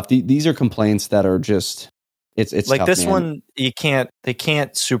 It's tough. These are complaints that are just it's like tough, this man. one. They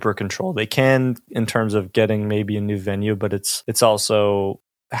can't super control. They can in terms of getting maybe a new venue, but it's also,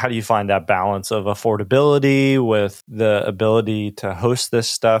 how do you find that balance of affordability with the ability to host this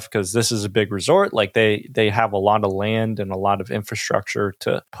stuff? Because this is a big resort. Like they have a lot of land and a lot of infrastructure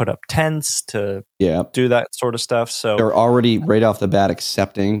to put up tents, to do that sort of stuff. So they're already right off the bat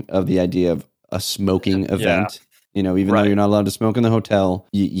accepting of the idea of a smoking event. Even though you're not allowed to smoke in the hotel,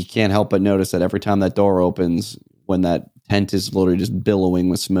 you can't help but notice that every time that door opens, when that tent is literally just billowing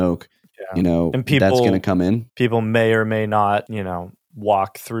with smoke, and people, that's going to come in. People may or may not,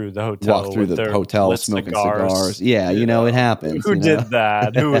 walk through the hotel. Smoking cigars. Yeah, it happens. Who did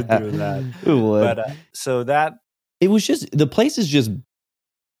that? Who would do that? Who would? But so that it was just, the place is just,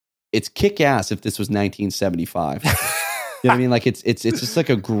 it's kick ass if this was 1975. You know what I mean? Like it's just like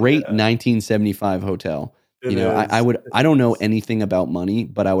a great 1975 hotel. I don't know anything about money,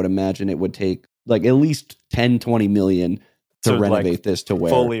 but I would imagine it would take like at least 10, 20 million to renovate this to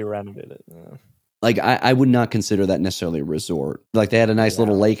where fully renovate it. Yeah. Like I would not consider that necessarily a resort. Like they had a nice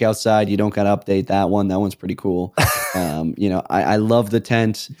little lake outside. You don't got to update that one. That one's pretty cool. I love the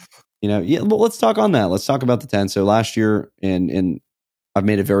tent. But let's talk on that. Let's talk about the tent. So last year, and I've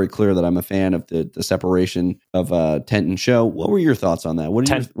made it very clear that I'm a fan of the separation of tent and show. What were your thoughts on that? What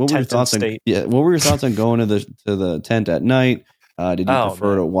were your thoughts on? Yeah, what were your thoughts on going to the tent at night? Did you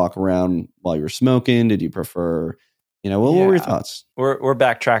prefer to walk around while you were smoking? Did you prefer? What were your thoughts? We're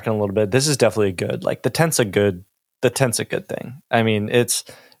backtracking a little bit. This is definitely good. Like the tent's a good thing. I mean, it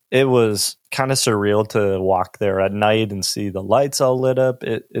was kind of surreal to walk there at night and see the lights all lit up.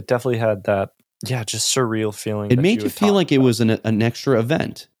 It definitely had that, just surreal feeling. It made you feel like it was an extra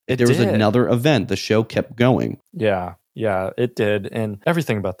event. There was another event. The show kept going. Yeah, it did. And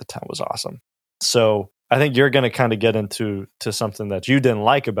everything about the tent was awesome. So I think you're going to kind of get into something that you didn't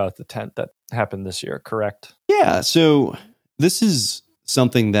like about the tent that happened this year, correct? Yeah. So this is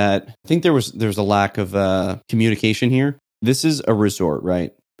something that I think there's a lack of communication here. This is a resort,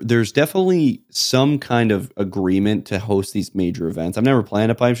 right? There's definitely some kind of agreement to host these major events. I've never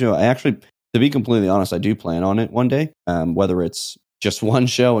planned a pipe show. I actually, to be completely honest, I do plan on it one day, whether it's just one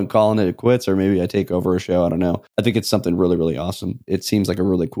show and calling it quits, or maybe I take over a show. I don't know. I think it's something really, really awesome. It seems like a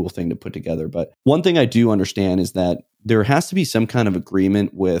really cool thing to put together. But one thing I do understand is that there has to be some kind of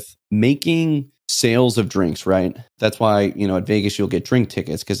agreement with making sales of drinks, right? That's why, at Vegas, you'll get drink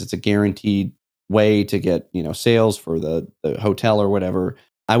tickets because it's a guaranteed way to get, sales for the hotel or whatever.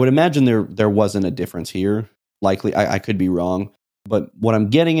 I would imagine there wasn't a difference here. Likely, I could be wrong. But what I'm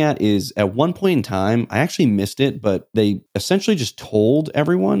getting at is at one point in time, I actually missed it, but they essentially just told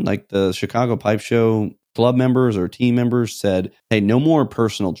everyone, like the Chicago Pipe Show club members or team members said, hey, no more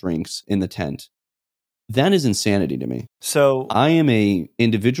personal drinks in the tent. That is insanity to me. So I am a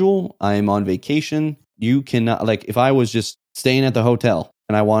individual. I am on vacation. You cannot, like, if I was just staying at the hotel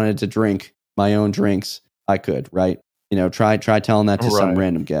and I wanted to drink my own drinks, I could, right? Try telling that to some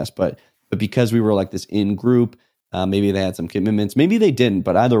random guest. But because we were like this in group, maybe they had some commitments. Maybe they didn't.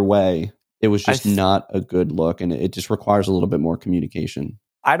 But either way, it was just not a good look. And it just requires a little bit more communication.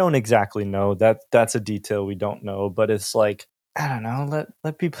 I don't exactly know. That's a detail we don't know. But it's like, I don't know.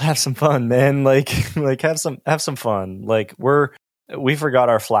 Let people have some fun, man. Like have some fun. Like we forgot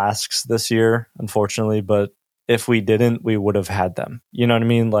our flasks this year, unfortunately. But if we didn't, we would have had them. You know what I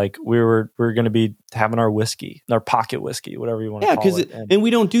mean? Like we were going to be having our whiskey, our pocket whiskey, whatever you want to call it. And we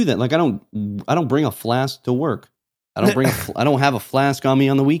don't do that. Like I don't bring a flask to work. I don't have a flask on me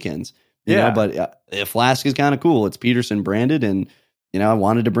on the weekends. You know, but a flask is kind of cool. It's Peterson branded, and I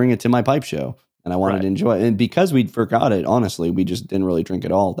wanted to bring it to my pipe show, and I wanted to enjoy it. And because we forgot it, honestly, we just didn't really drink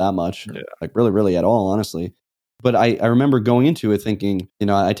it all that much, like really, really at all, honestly. But I remember going into it thinking,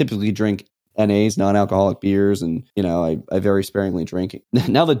 I typically drink NAs, non-alcoholic beers, and I very sparingly drink.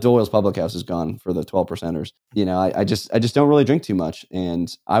 Now that Doyle's Public House is gone for the 12%ers, I just don't really drink too much,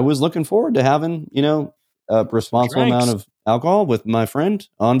 and I was looking forward to having a responsible amount of alcohol with my friend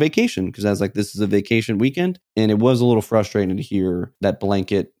on vacation, because I was like, this is a vacation weekend, and it was a little frustrating to hear that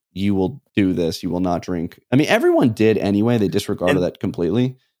blanket, you will do this, you will not drink. I mean, everyone did anyway. They disregarded that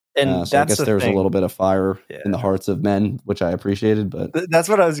completely. And so I guess there was a little bit of fire in the hearts of men, which I appreciated. But that's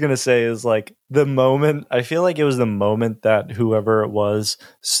what I was going to say is like the moment, I feel like it was the moment that whoever it was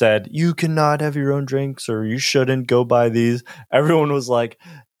said, you cannot have your own drinks or you shouldn't go buy these. Everyone was like,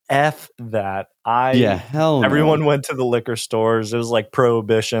 F that. Everyone went to the liquor stores. It was like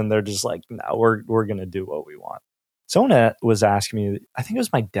prohibition. They're just like, no, we're going to do what we want. Someone was asking me, I think it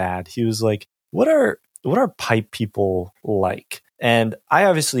was my dad. He was like, what are pipe people like? And I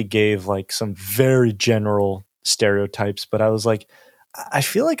obviously gave like some very general stereotypes, but I was like, I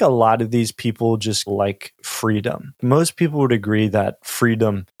feel like a lot of these people just like freedom. Most people would agree that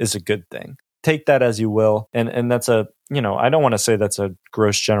freedom is a good thing. Take that as you will. And that's I don't want to say that's a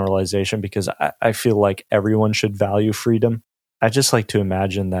gross generalization, because I feel like everyone should value freedom. I just like to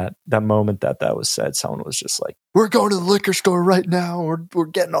imagine that moment that was said, someone was just like, we're going to the liquor store right now. We're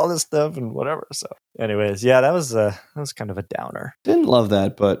getting all this stuff and whatever. So anyways, that was kind of a downer. Didn't love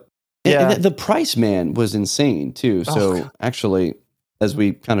that, but and the price, man, was insane too. So actually, as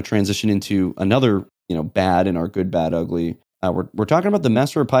we kind of transition into another, bad in our good, bad, ugly, we're talking about the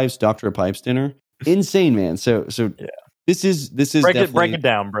Master of Pipes, Doctor of Pipes dinner. Insane, man. So this is break it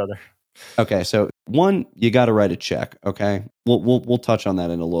down, brother. Okay, so one, you got to write a check. Okay, we'll touch on that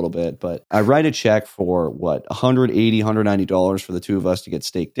in a little bit, but I write a check for what, $180, $190 for the two of us to get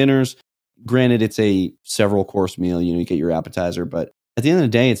steak dinners. Granted, it's a several course meal. You get your appetizer, but at the end of the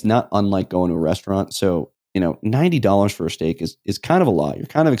day, it's not unlike going to a restaurant. So $90 for a steak is kind of a lot. You're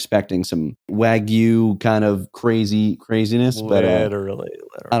kind of expecting some Wagyu kind of craziness, but literally.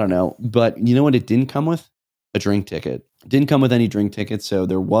 I don't know. But you know what? It didn't come with a drink ticket. Didn't come with any drink tickets, so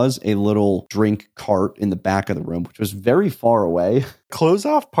there was a little drink cart in the back of the room, which was very far away. Close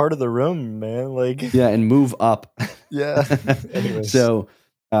off part of the room, man. And move up. Yeah. So,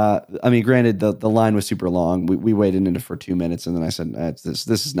 granted, the line was super long. We waited in it for 2 minutes, and then I said,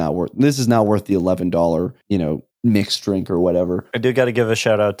 "This is not worth the $11, mixed drink or whatever." I do got to give a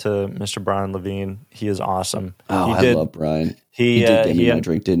shout out to Mr. Brian Levine. He is awesome. Oh, I love Brian. He did get me my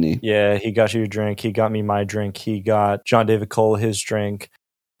drink, didn't he? Yeah, he got you your drink. He got me my drink. He got John David Cole his drink.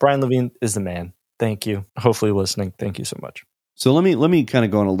 Brian Levine is the man. Thank you. Hopefully listening. Thank you so much. So let me kind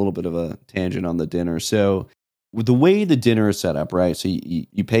of go on a little bit of a tangent on the dinner. So the way the dinner is set up, right? So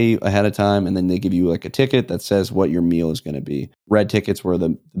you pay ahead of time, and then they give you like a ticket that says what your meal is going to be. Red tickets were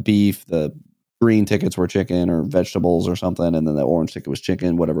the beef, the green tickets were chicken or vegetables or something, and then the orange ticket was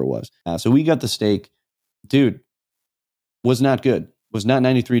chicken, whatever it was. So we got the steak. Dude, was not good. Was not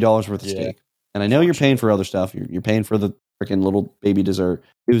 $93 worth of steak. And I know you're paying for other stuff. You're paying for the freaking little baby dessert.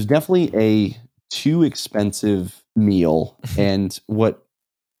 It was definitely a too expensive meal. And what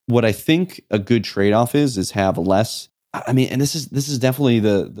I think a good trade-off is have less. I mean, and this is definitely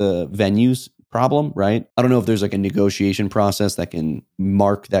the venue's problem, right? I don't know if there's like a negotiation process that can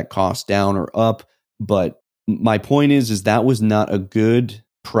mark that cost down or up, but my point is that was not a good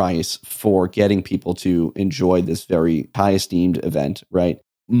price for getting people to enjoy this very high esteemed event, right?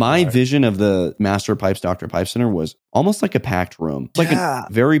 My vision of the Master of Pipes, Dr. Pipe Center was almost like a packed room. It's like a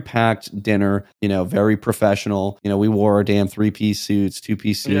very packed dinner, very professional. We wore our damn 3-piece suits,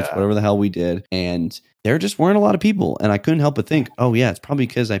 2-piece suits, whatever the hell we did. And there just weren't a lot of people. And I couldn't help but think, oh yeah, it's probably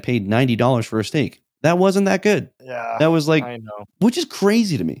because I paid $90 for a steak. That wasn't that good. Yeah. That was like, I know. Which is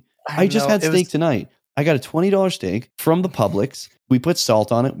crazy to me. I just had steak tonight. I got a $20 steak from the Publix. We put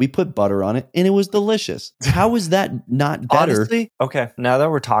salt on it. We put butter on it, and it was delicious. How is that not better? Honestly, okay, now that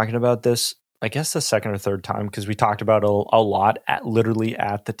we're talking about this, I guess the second or third time, because we talked about it a lot literally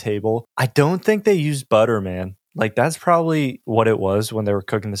at the table. I don't think they used butter, man. Like, that's probably what it was when they were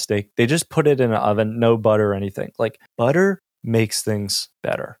cooking the steak. They just put it in an oven, no butter or anything. Like, butter makes things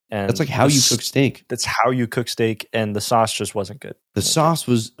better. And that's like how you cook steak. That's how you cook steak, and the sauce just wasn't good. The sauce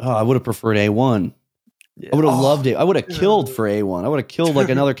was, I would have preferred A1. Yeah. I would have loved it. I would have killed for A1. I would have killed like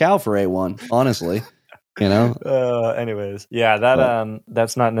another cow for A1, honestly. Anyways, yeah,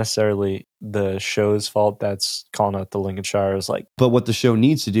 that's not necessarily the show's fault. That's calling out the Lincolnshires. But what the show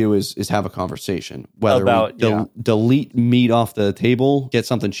needs to do is have a conversation, whether about delete meat off the table, get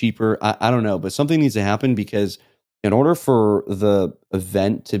something cheaper. I don't know, but something needs to happen, because in order for the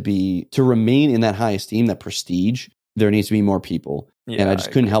event to remain in that high esteem, that prestige, there needs to be more people. And I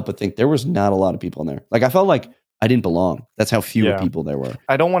just couldn't help but think there was not a lot of people in there. Like, I felt like I didn't belong. That's how few people there were.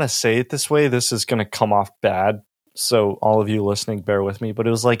 I don't want to say it this way. This is going to come off bad. So all of you listening, bear with me. But it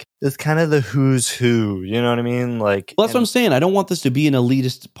was like, it's kind of the who's who. You know what I mean? Like, well, that's what I'm saying. I don't want this to be an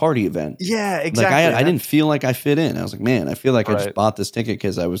elitist party event. Yeah, exactly. Like, I didn't feel like I fit in. I was like, man, I feel like I just bought this ticket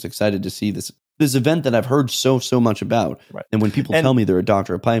because I was excited to see this event that I've heard so much about. Right. And when people tell me they're a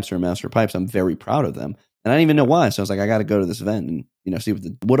doctor of pipes or a master of pipes, I'm very proud of them. And I didn't even know why. So I was like, I got to go to this event and, see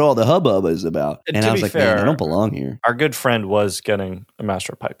what all the hubbub is about. And I was like, man, I don't belong here. Our good friend was getting a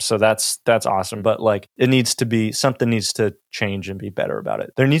master of pipes. So that's awesome. But like, something needs to change and be better about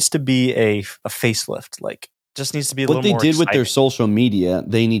it. There needs to be a facelift. Like, just needs to be a little more what they did exciting. With their social media,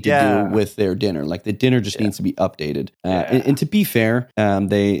 they need to do with their dinner. Like, the dinner just needs to be updated. And to be fair,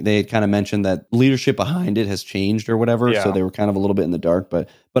 they had kind of mentioned that leadership behind it has changed or whatever. So they were kind of a little bit in the dark. But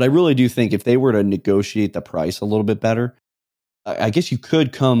I really do think if they were to negotiate the price a little bit better, I guess you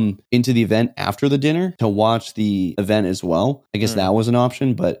could come into the event after the dinner to watch the event as well. I guess that was an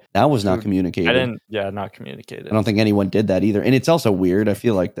option, but that was not communicated. Not communicated. I don't think anyone did that either. And it's also weird. I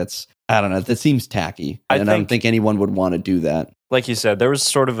feel like I don't know, that seems tacky. I don't think anyone would want to do that. Like you said, there was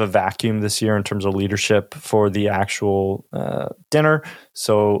sort of a vacuum this year in terms of leadership for the actual dinner.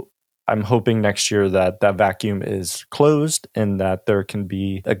 So I'm hoping next year that vacuum is closed and that there can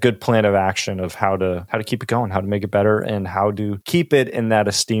be a good plan of action of how to keep it going, how to make it better, and how to keep it in that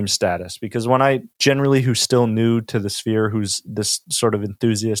esteemed status. Because when I generally, who's still new to the sphere, who's this sort of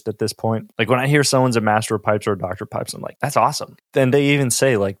enthusiast at this point, like when I hear someone's a master of pipes or a doctor of pipes, I'm like, that's awesome. Then they even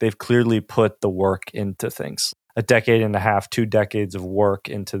say like they've clearly put the work into things. A decade and a half, 2 decades of work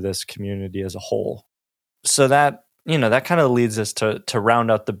into this community as a whole. So that kind of leads us to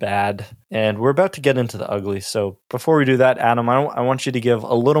round out the bad, and we're about to get into the ugly. So before we do that, Adam, I want you to give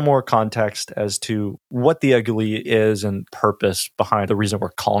a little more context as to what the ugly is and purpose behind the reason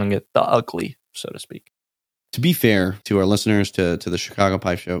we're calling it the ugly, so to speak. To be fair to our listeners, to the Chicago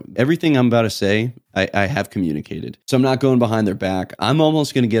Pipe Show, everything I'm about to say, I have communicated. So I'm not going behind their back. I'm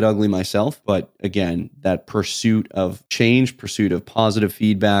almost going to get ugly myself. But again, that pursuit of change, pursuit of positive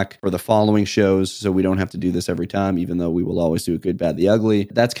feedback for the following shows, so we don't have to do this every time, even though we will always do a good, bad, the ugly.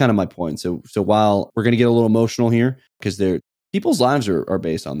 That's kind of my point. So while we're going to get a little emotional here, because people's lives are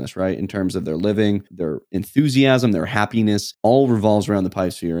based on this, right? In terms of their living, their enthusiasm, their happiness, all revolves around the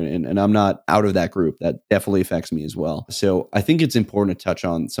pipe sphere. And I'm not out of that group. That definitely affects me as well. So I think it's important to touch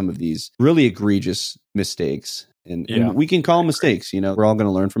on some of these really egregious mistakes. And we can call them mistakes. We're all going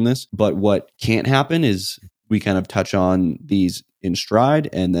to learn from this. But what can't happen is we kind of touch on these in stride,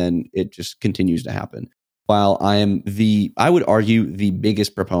 and then it just continues to happen. While I am I would argue, the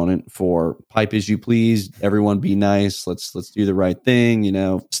biggest proponent for pipe as you please, everyone be nice, let's do the right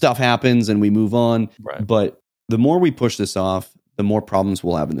thing, stuff happens and we move on. Right. But the more we push this off, the more problems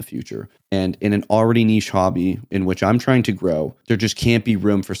we'll have in the future. And in an already niche hobby in which I'm trying to grow, there just can't be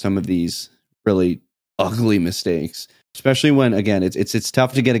room for some of these really ugly mistakes, especially when, again, it's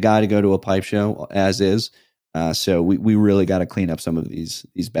tough to get a guy to go to a pipe show as is. So we really got to clean up some of these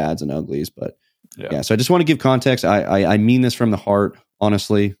bads and uglies. But yeah, so I just want to give context. I mean this from the heart,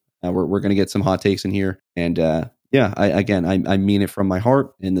 honestly. We're going to get some hot takes in here. And I mean it from my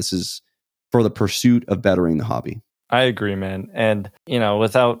heart. And this is for the pursuit of bettering the hobby. I agree, man. And,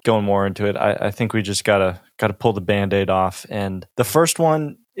 without going more into it, I think we just gotta pull the Band-Aid off. And the first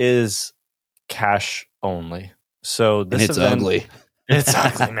one is cash only. So this it's ugly. It's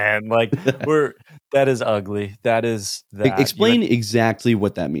ugly, man. Like that is ugly. That is that. Explain exactly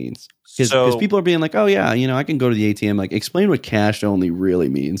what that means. Because people are being like, oh yeah, I can go to the ATM. Like, explain what cash only really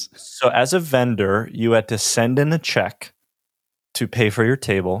means. So as a vendor, you had to send in a check to pay for your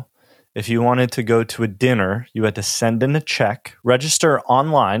table. If you wanted to go to a dinner, you had to send in a check, register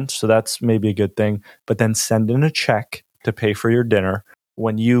online. So that's maybe a good thing, but then send in a check to pay for your dinner.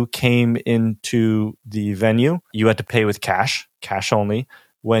 When you came into the venue, you had to pay with cash only.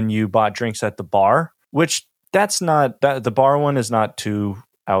 When you bought drinks at the bar, which the bar one is not too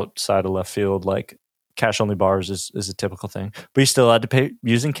outside of left field, like cash only bars is a typical thing, but you still had to pay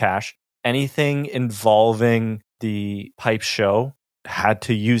using cash. Anything involving the pipe show had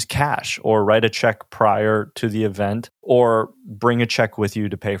to use cash or write a check prior to the event or bring a check with you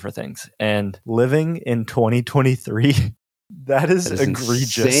to pay for things. And living in 2023, That is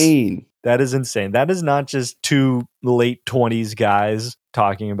egregious. Insane. That is insane. That is not just two late 20s guys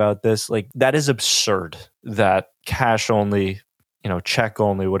talking about this. Like, that is absurd that cash only, check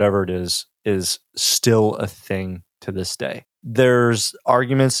only, whatever it is still a thing to this day. There's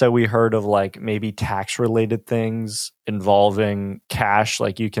arguments that we heard of like maybe tax related things involving cash.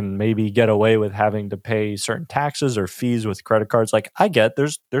 Like you can maybe get away with having to pay certain taxes or fees with credit cards. Like I get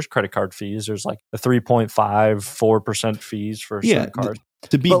there's credit card fees. There's like a 3.54% fees for certain cards.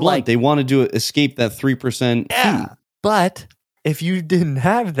 To be blunt, they wanted to escape that 3% fee. But if you didn't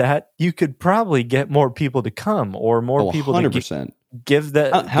have that, you could probably get more people to come or more people 100%. to give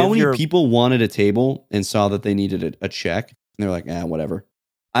that. How many people wanted a table and saw that they needed a check? And they're like, whatever.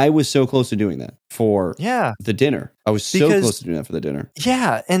 I was so close to doing that for the dinner. I was so close to doing that for the dinner.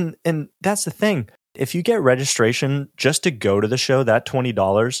 Yeah. And that's the thing. If you get registration just to go to the show, that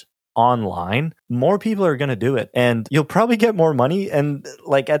 $20 online, more people are going to do it and you'll probably get more money. And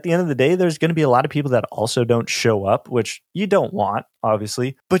like at the end of the day, there's going to be a lot of people that also don't show up, which you don't want,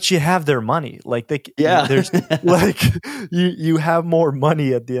 obviously, but you have their money. Like there's like you have more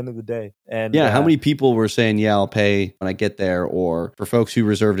money at the end of the day. And how many people were saying, I'll pay when I get there? Or for folks who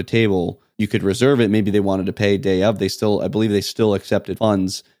reserved a table, you could reserve it. Maybe they wanted to pay day of. I believe they still accepted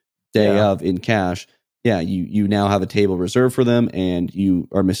funds day of in cash. Yeah, you now have a table reserved for them and you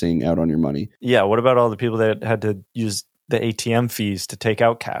are missing out on your money. Yeah, what about all the people that had to use the ATM fees to take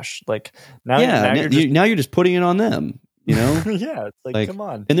out cash? Like now you're just putting it on them, Yeah, it's like come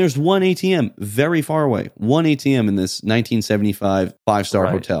on. And there's one ATM very far away. One ATM in this 1975 5-star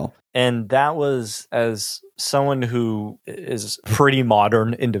hotel. And that was, as someone who is a pretty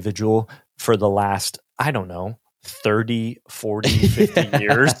modern individual for the last, I don't know, 30, 40, 50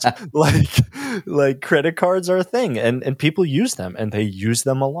 years, like credit cards are a thing and people use them and they use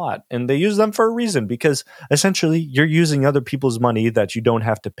them a lot and they use them for a reason because essentially you're using other people's money that you don't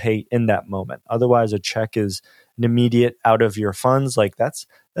have to pay in that moment. Otherwise a check is an immediate out of your funds. Like that's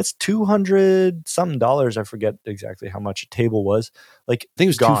 $200 something. I forget exactly how much a table was. Like I think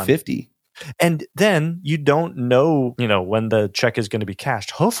it was $250. And then you don't know, when the check is going to be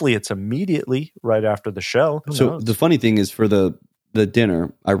cashed. Hopefully it's immediately right after the show. Who knows? The funny thing is for the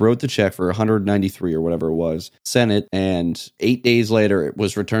dinner, I wrote the check for $193 or whatever it was, sent it, and 8 days later it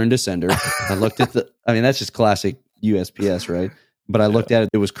was returned to sender. I looked at that's just classic USPS, right? But I looked at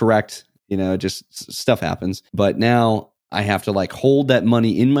it was correct. Just stuff happens. But now I have to hold that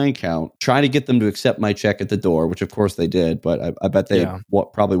money in my account, try to get them to accept my check at the door, which of course they did, but I bet they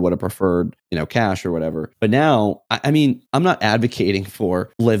probably would have preferred, cash or whatever. But now, I'm not advocating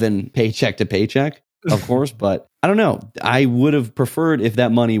for living paycheck to paycheck, of course, but I don't know. I would have preferred if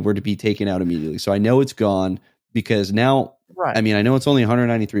that money were to be taken out immediately. So I know it's gone because now, I know it's only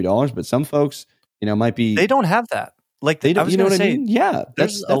 $193, but some folks, might be... They don't have that. Like they don't, you know what I mean? Yeah,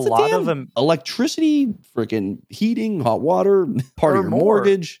 that's a lot of them. Electricity, freaking heating, hot water, part of your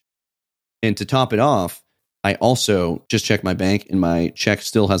mortgage. And to top it off, I also just checked my bank and my check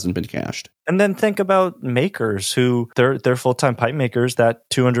still hasn't been cashed. And then think about makers who they're full-time pipe makers. That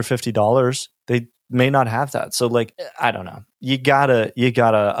 $250, they may not have that. So I don't know. You gotta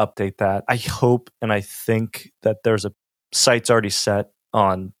update that. I hope and I think that there's a site's already set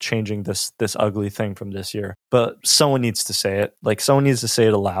on changing this ugly thing from this year. But someone needs to say it. Someone needs to say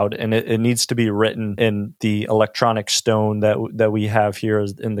it aloud, and it needs to be written in the electronic stone that we have here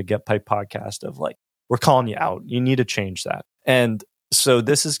in the Get Pipe podcast of we're calling you out. You need to change that. And so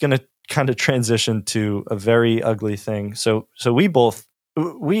this is going to kind of transition to a very ugly thing. So we both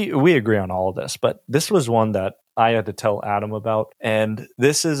we agree on all of this, but this was one that I had to tell Adam about, and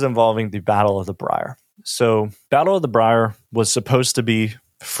this is involving the Battle of the Briar. So Battle of the Briar was supposed to be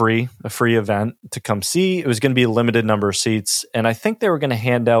a free event to come see. It was going to be a limited number of seats, and I think they were going to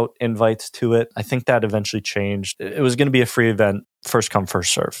hand out invites to it. I think that eventually changed. It was going to be a free event, first come,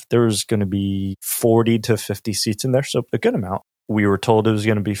 first serve. There was going to be 40 to 50 seats in there, so a good amount. We were told it was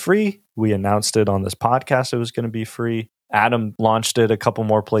going to be free. We announced it on this podcast it was going to be free. Adam launched it a couple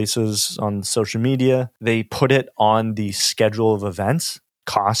more places on social media. They put it on the schedule of events,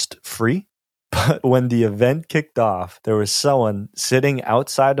 cost free. But when the event kicked off, there was someone sitting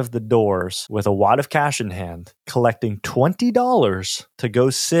outside of the doors with a wad of cash in hand, collecting $20 to go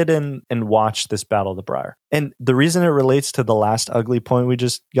sit in and watch this Battle of the Briar. And the reason it relates to the last ugly point we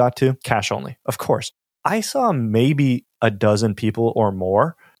just got to, cash only, of course. I saw maybe a dozen people or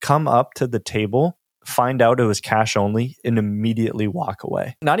more come up to the table, find out it was cash only, and immediately walk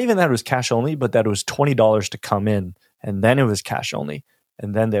away. Not even that it was cash only, but that it was $20 to come in, and then it was cash only,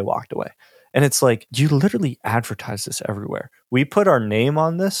 and then they walked away. And it's you literally advertise this everywhere. We put our name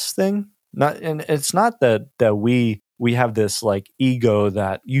on this thing, and it's not that we we have this like ego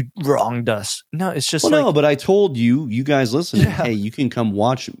that you wronged us. No, it's just no, but I told you guys listen, hey, you can come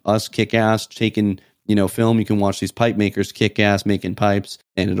watch us kick ass, taking, film. You can watch these pipe makers kick ass making pipes,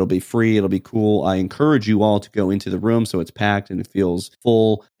 and it'll be free. It'll be cool. I encourage you all to go into the room so it's packed and it feels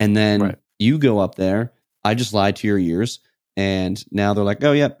full. And then you go up there. I just lied to your ears. And now they're like,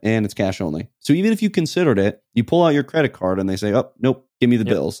 oh, yeah, and it's cash only. So even if you considered it, you pull out your credit card and they say, oh, nope, give me the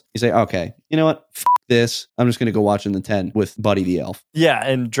bills. You say, okay, you know what? F this. I'm just going to go watch in the tent with Buddy the Elf. Yeah,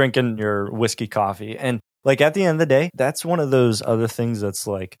 and drinking your whiskey coffee. And like at the end of the day, that's one of those other things that's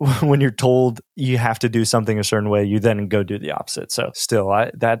like when you're told you have to do something a certain way, you then go do the opposite. So still,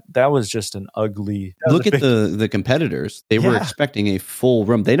 that was just an ugly. Look at the competitors. They were expecting a full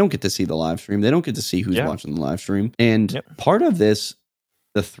room. They don't get to see the live stream. They don't get to see who's watching the live stream. And part of this,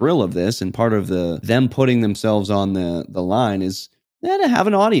 the thrill of this, and part of them putting themselves on the line is to have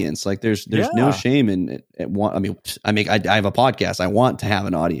an audience. Like there's no shame in it. I have a podcast. I want to have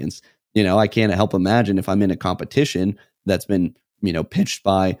an audience. I can't help imagine if I'm in a competition that's been, pitched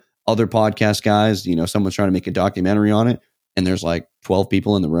by other podcast guys, someone's trying to make a documentary on it, and there's like 12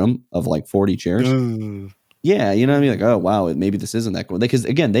 people in the room of like 40 chairs. Yeah, you know what I mean? Like, oh, wow, maybe this isn't that cool. Because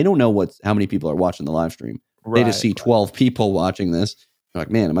again, they don't know how many people are watching the live stream. They just see 12 people watching this. They're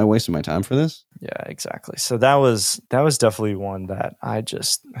like, man, am I wasting my time for this? Yeah, exactly. So that was definitely one that I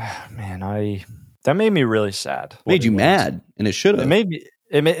just, that made me really sad. Made you mad, and it should have.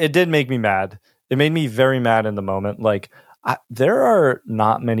 It did make me mad. It made me very mad in the moment. Like, there are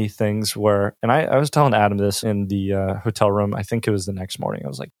not many things where, and I was telling Adam this in the hotel room, I think it was the next morning. I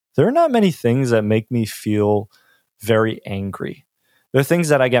was like, there are not many things that make me feel very angry. There are things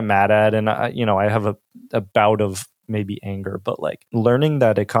that I get mad at, and I have a bout of maybe anger, but like learning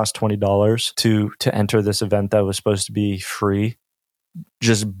that it cost $20 to enter this event that was supposed to be free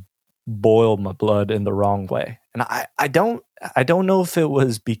just boiled my blood in the wrong way. And I don't know if it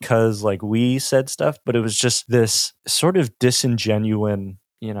was because like we said stuff, but it was just this sort of disingenuine,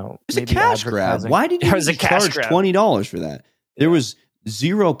 it's a cash grab. Why did you charge $20 for that? There was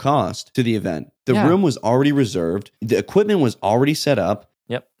zero cost to the event. The room was already reserved. The equipment was already set up.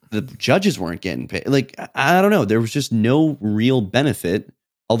 Yep. The judges weren't getting paid. Like, I don't know. There was just no real benefit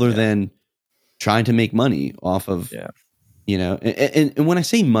other than trying to make money off of and when I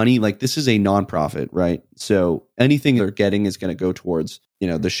say money, like this is a nonprofit, right? So anything they're getting is going to go towards,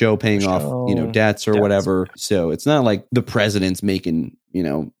 the show paying off, debts or whatever. So it's not like the president's making,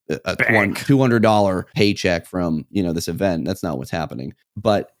 a $200 paycheck from, this event. That's not what's happening.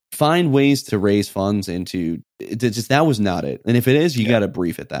 But find ways to raise funds that was not it. And if it is, you got to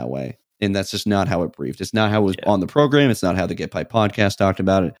brief it that way. And that's just not how it briefed. It's not how it was on the program. It's not how the Get Pipe podcast talked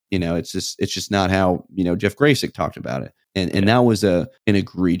about it. It's just not how, Jeff Grasick talked about it. And that was an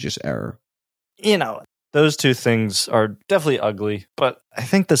egregious error. Those two things are definitely ugly. But I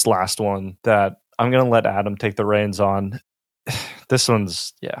think this last one that I'm going to let Adam take the reins on, this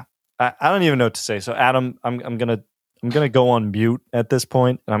one's, I don't even know what to say. So Adam, I'm going to go on mute at this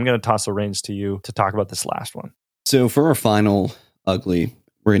point, and I'm going to toss the reins to you to talk about this last one. So for our final ugly,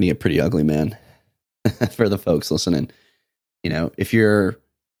 we're going to get pretty ugly, man. For the folks listening, if you're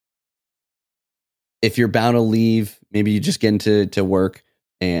about to leave, maybe you just get into work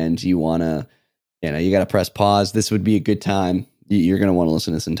and you want to, you got to press pause. This would be a good time. You're going to want to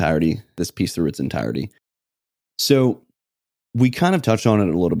listen to this piece through its entirety. So we kind of touched on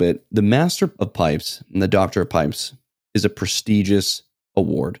it a little bit. The Master of Pipes and the Doctor of Pipes is a prestigious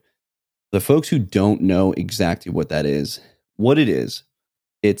award. The folks who don't know exactly what that is, what it is,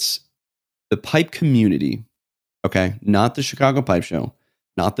 it's the pipe community, okay? Not the Chicago Pipe Show,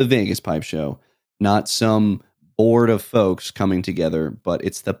 not the Vegas Pipe Show, not some board of folks coming together, but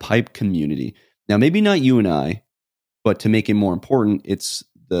it's the pipe community. Now, maybe not you and I, but to make it more important, it's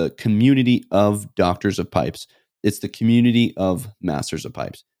the community of Doctors of Pipes. It's the community of Masters of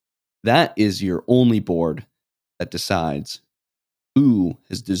Pipes. That is your only board that decides who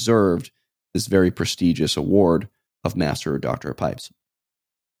has deserved this very prestigious award of Master or Doctor of Pipes.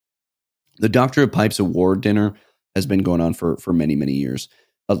 The Doctor of Pipes award dinner has been going on for many, many years,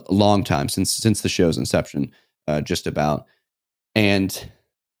 a long time, since the show's inception, just about. And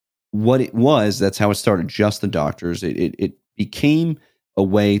what it was, that's how it started, just the doctors. It became a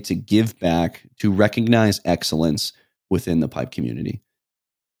way to give back, to recognize excellence within the pipe community.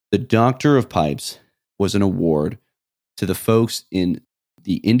 The Doctor of Pipes was an award to the folks in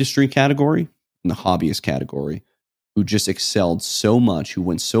the industry category and the hobbyist category who just excelled so much, who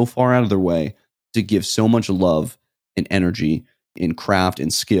went so far out of their way to give so much love and energy and craft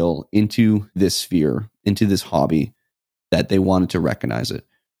and skill into this sphere, into this hobby, that they wanted to recognize it.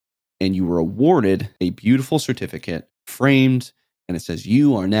 And you were awarded a beautiful certificate framed, and it says,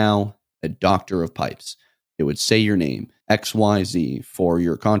 "You are now a doctor of pipes." It would say your name, XYZ, for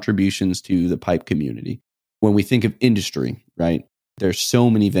your contributions to the pipe community. When we think of industry, right, there's so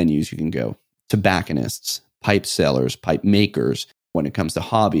many venues you can go. Tobacconists, pipe sellers, pipe makers. When it comes to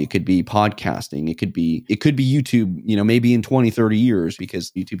hobby, it could be podcasting. It could be YouTube, maybe in 20, 30 years,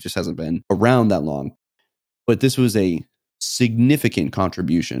 because YouTube just hasn't been around that long. But this was a significant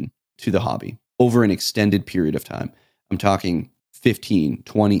contribution to the hobby over an extended period of time. I'm talking 15,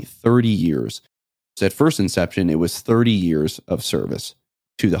 20, 30 years. So at first inception, it was 30 years of service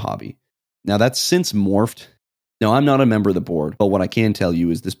to the hobby. Now that's since morphed. Now, I'm not a member of the board, but what I can tell you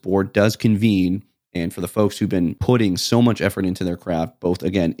is this board does convene. And for the folks who've been putting so much effort into their craft, both,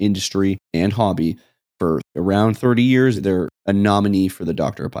 again, industry and hobby, for around 30 years, they're a nominee for the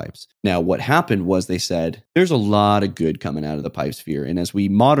Doctor of Pipes. Now, what happened was they said, there's a lot of good coming out of the pipe sphere. And as we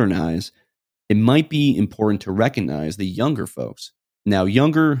modernize, it might be important to recognize the younger folks. Now,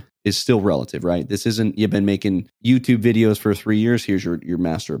 younger is still relative, right? This isn't, you've been making YouTube videos for 3 years, here's your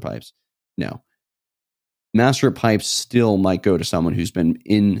Master of Pipes. No. Master of Pipes still might go to someone who's been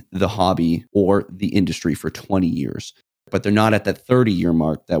in the hobby or the industry for 20 years, but they're not at that 30-year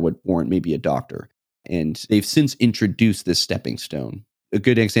mark that would warrant maybe a doctor. And they've since introduced this stepping stone. A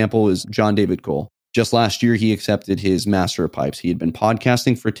good example is John David Cole. Just last year, he accepted his Master of Pipes. He had been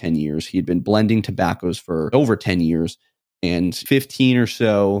podcasting for 10 years. He had been blending tobaccos for over 10 years. And 15 or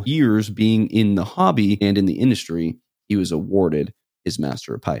so years being in the hobby and in the industry, he was awarded his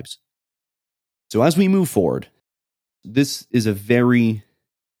Master of Pipes. So as we move forward, this is a very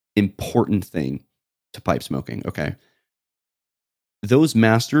important thing to pipe smoking, okay? Those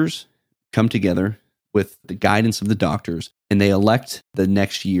masters come together with the guidance of the doctors, and they elect the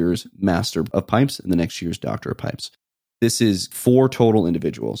next year's Master of Pipes and the next year's Doctor of Pipes. This is 4 total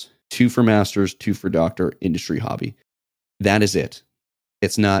individuals, 2 for masters, 2 for doctor, industry, hobby. That is it.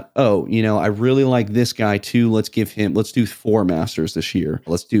 It's not, I really like this guy too. Let's do 4 masters this year.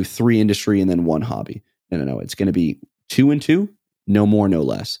 Let's do 3 industry and then 1 hobby. No. It's going to be 2 and 2, no more, no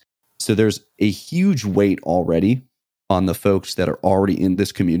less. So there's a huge weight already on the folks that are already in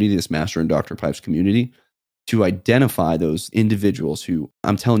this community, this Master and Doctor Pipes community, to identify those individuals who,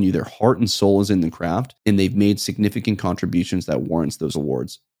 I'm telling you, their heart and soul is in the craft, and they've made significant contributions that warrants those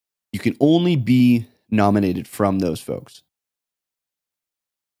awards. You can only be nominated from those folks.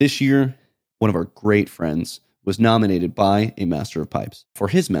 This year, one of our great friends was nominated by a Master of Pipes for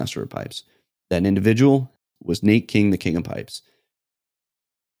his Master of Pipes. That individual was Nate King, the King of Pipes.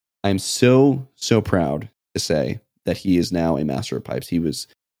 I'm so, so proud to say that he is now a Master of Pipes.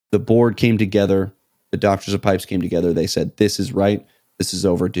 The board came together, the Doctors of Pipes came together. They said, this is right, this is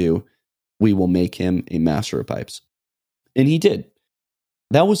overdue. We will make him a Master of Pipes. And he did.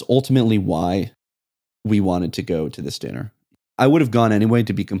 That was ultimately why we wanted to go to this dinner. I would have gone anyway,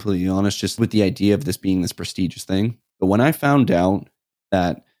 to be completely honest, just with the idea of this being this prestigious thing. But when I found out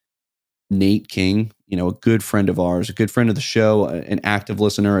that Nate King, a good friend of ours, a good friend of the show, an active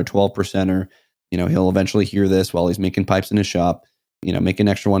listener, a 12%er, he'll eventually hear this while he's making pipes in his shop, make an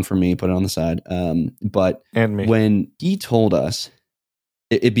extra one for me, put it on the side. But when he told us,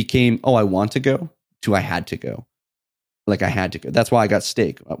 it became, I want to go, to I had to go. Like I had to go. That's why I got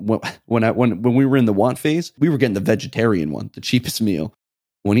steak. When we were in the want phase, we were getting the vegetarian one, the cheapest meal.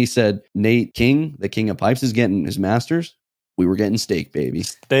 When he said Nate King, the King of Pipes, is getting his masters, we were getting steak, baby.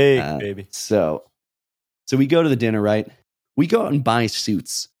 Baby. So we go to the dinner, right? We go out and buy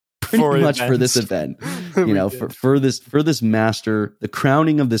suits pretty much for this event. for this master, the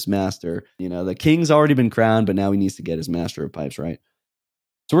crowning of this master. The king's already been crowned, but now he needs to get his Master of Pipes, right?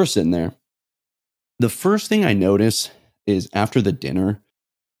 So we're sitting there. The first thing I notice is after the dinner,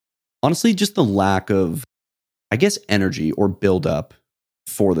 honestly, just the lack of, I guess, energy or build up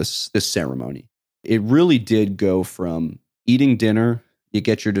for this ceremony. It really did go from eating dinner, you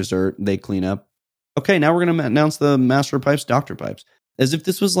get your dessert, they clean up. Okay, now we're going to announce the Master of Pipes, Doctor Pipes, as if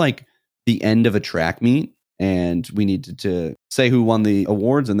this was like the end of a track meet and we needed to say who won the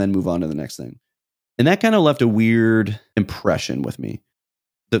awards and then move on to the next thing. And that kind of left a weird impression with me.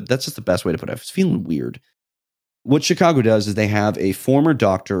 That's just the best way to put it. I was feeling weird. What Chicago does is they have a former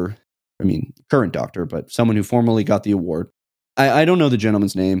doctor, current doctor, but someone who formerly got the award. I don't know the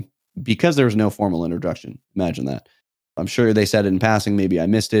gentleman's name because there was no formal introduction. Imagine that. I'm sure they said it in passing. Maybe I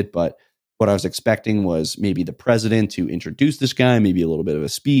missed it, but what I was expecting was maybe the president to introduce this guy, maybe a little bit of a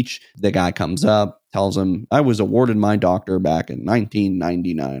speech. The guy comes up, tells him, I was awarded my doctor back in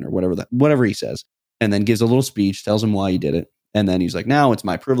 1999 or whatever he says, and then gives a little speech, tells him why he did it. And then he's like, now it's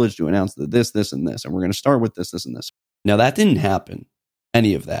my privilege to announce this, and this, and we're going to start with this, and this. Now, that didn't happen,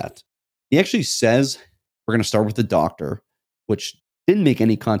 any of that. He actually says, We're going to start with the doctor, which didn't make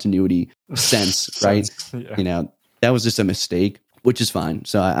any continuity sense, right? Yeah. That was just a mistake, which is fine.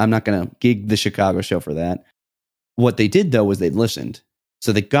 So I'm not going to gig the Chicago show for that. What they did, though, was they listened.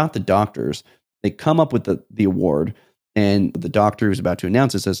 So they got the doctors. They come up with the award, and the doctor who's about to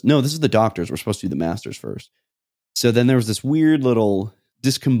announce it says, no, this is the doctors. We're supposed to do the masters first. So then there was this weird little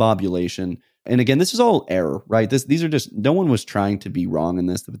discombobulation. And again, this is all error, right? These are just, no one was trying to be wrong in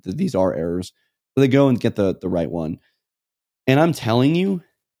this. These are errors. So they go and get the right one. And I'm telling you,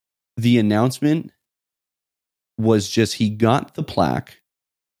 the announcement was just, he got the plaque.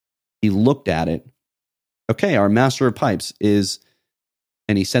 He looked at it. Okay, our master of pipes is,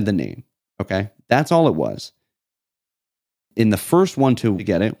 and he said the name. Okay, that's all it was. And the first one to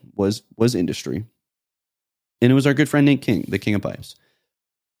get it was Industry. And it was our good friend Nate King, the King of Pipes.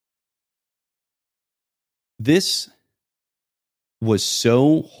 This was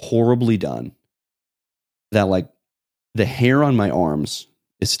so horribly done that like the hair on my arms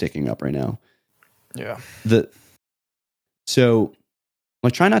is sticking up right now. Yeah. So I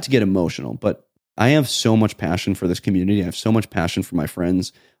try not to get emotional, but I have so much passion for this community. I have so much passion for my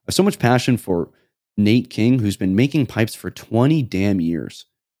friends. I have so much passion for Nate King, who's been making pipes for 20 damn years.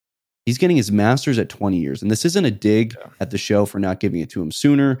 He's getting his master's at 20 years. And this isn't a dig at the show for not giving it to him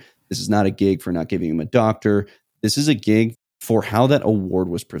sooner. This is not a gig for not giving him a doctor. This is a gig for how that award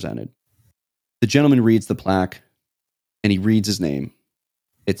was presented. The gentleman reads the plaque and he reads his name.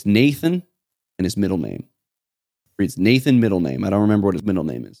 It's Nathan and his middle name. Reads Nathan, middle name. I don't remember what his middle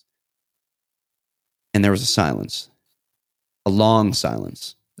name is. And there was a silence. A long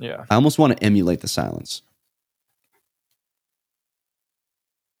silence. Yeah. I almost want to emulate the silence.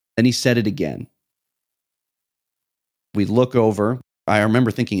 Then he said it again. We look over. I remember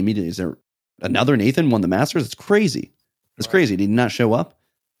thinking immediately, is there another Nathan won the Masters? It's crazy. It's crazy. Did he not show up?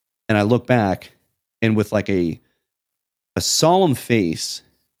 And I look back, and with like a solemn face,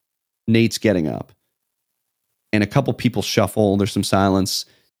 Nate's getting up. And a couple people shuffle. There's some silence.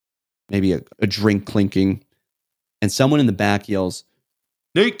 Maybe a drink clinking. And someone in the back yells,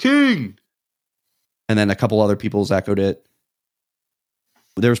 Nate King! And then a couple other people echoed it.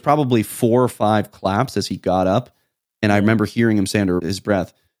 There was probably 4 or 5 claps as he got up. And I remember hearing him say under his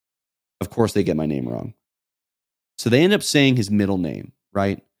breath, of course they get my name wrong. So they end up saying his middle name,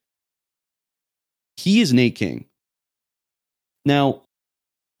 right? He is Nate King. Now,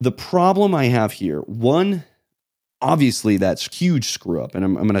 the problem I have here, one, obviously that's huge screw up. And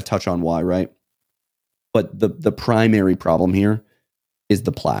I'm going to touch on why, right? But the primary problem here is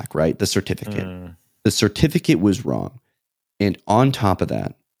the plaque, right? The certificate. The certificate was wrong. And on top of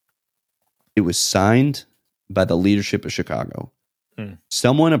that, it was signed by the leadership of Chicago.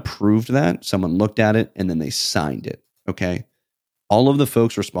 Someone approved that. Someone looked at it and then they signed it. Okay. All of the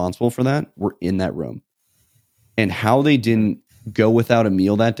folks responsible for that were in that room. And how they didn't go without a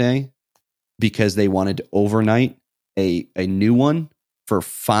meal that day because they wanted to overnight a new one for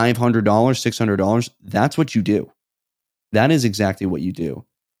 $500, $600. That's what you do. That is exactly what you do.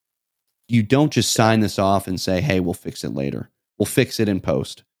 You don't just sign this off and say, hey, we'll fix it later. We'll fix it in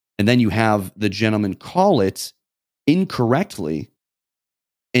post. And then you have the gentleman call it incorrectly.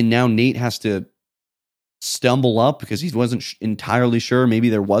 And now Nate has to stumble up because he wasn't entirely sure. Maybe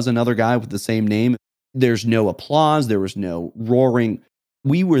there was another guy with the same name. There's no applause. There was no roaring.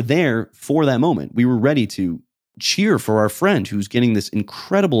 We were there for that moment. We were ready to cheer for our friend who's getting this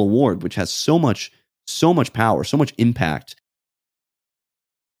incredible award, which has so much power, so much impact.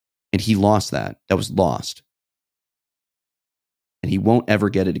 And he lost that. That was lost. And he won't ever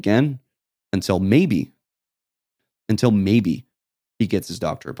get it again until maybe he gets his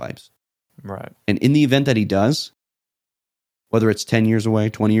Doctor of Pipes. Right. And in the event that he does, whether it's 10 years away,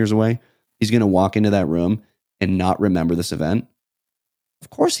 20 years away, he's going to walk into that room and not remember this event. Of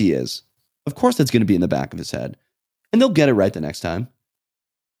course he is. Of course that's going to be in the back of his head. And they'll get it right the next time.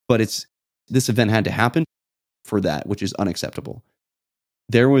 But this event had to happen for that, which is unacceptable.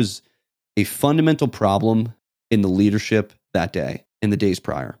 There was a fundamental problem in the leadership that day, in the days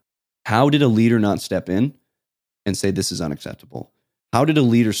prior. How did a leader not step in and say this is unacceptable? How did a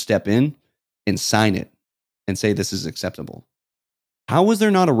leader step in and sign it and say this is acceptable? How was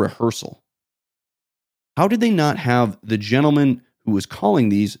there not a rehearsal? How did they not have the gentleman who was calling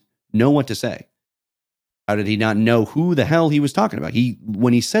these know what to say? How did he not know who the hell he was talking about?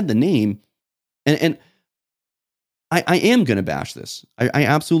 When he said the name, and I am going to bash this. I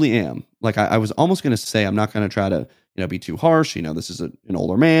absolutely am. Like I was almost going to say, I'm not going to try to, be too harsh. This is an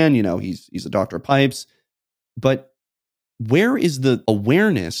older man, he's a Doctor of Pipes, but where is the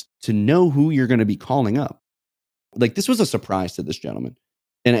awareness to know who you're going to be calling up? Like this was a surprise to this gentleman.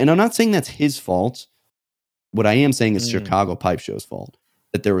 And I'm not saying that's his fault. What I am saying is Chicago Pipe Show's fault.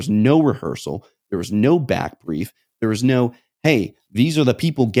 That there was no rehearsal, there was no back brief, there was no, hey, these are the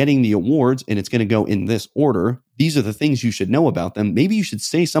people getting the awards and it's going to go in this order. These are the things you should know about them. Maybe you should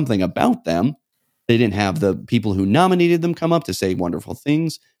say something about them. They didn't have the people who nominated them come up to say wonderful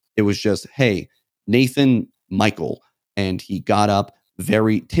things. It was just, hey, Nathan Michael. And he got up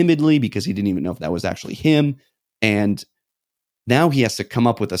very timidly because he didn't even know if that was actually him. And now he has to come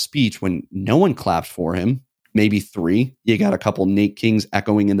up with a speech when no one clapped for him. Maybe 3. You got a couple Nate Kings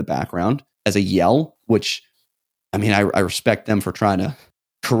echoing in the background as a yell, which, I mean, I respect them for trying to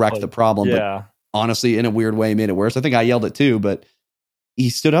correct the problem. But honestly, in a weird way, made it worse. I think I yelled it too, but he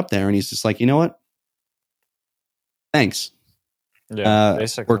stood up there and he's just like, you know what? Thanks. Yeah,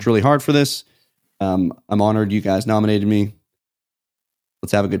 basically. Worked really hard for this. I'm honored you guys nominated me.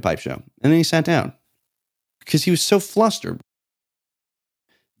 Let's have a good pipe show. And then he sat down because he was so flustered.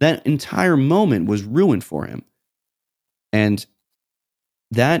 That entire moment was ruined for him. And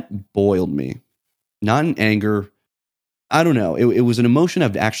that boiled me. Not in anger. I don't know. It was an emotion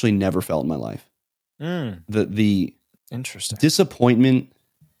I've actually never felt in my life. The interesting disappointment,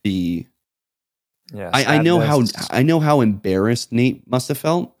 I know how embarrassed Nate must have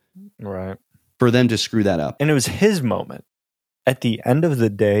felt. Right. For them to screw that up. And it was his moment. At the end of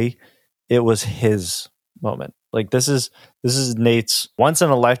the day, it was his moment. Like this is Nate's once in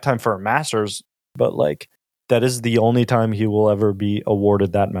a lifetime for a Masters, but like that is the only time he will ever be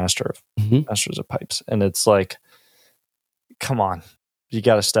awarded that Masters of Pipes. And it's like, come on, you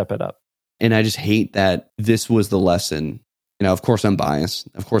got to step it up. And I just hate that this was the lesson. You know, of course I'm biased.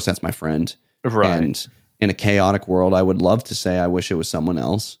 Of course that's my friend. Right. And in a chaotic world, I would love to say I wish it was someone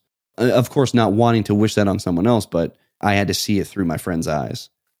else. Of course, not wanting to wish that on someone else, but I had to see it through my friend's eyes.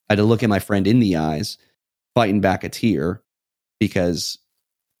 I had to look at my friend in the eyes, fighting back a tear because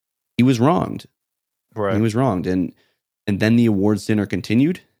he was wronged. Right. He was wronged. And then the awards dinner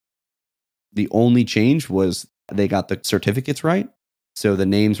continued. The only change was they got the certificates right. So the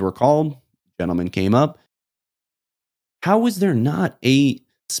names were called. Gentleman came up. How was there not a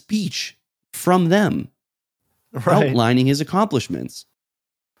speech from them outlining his accomplishments?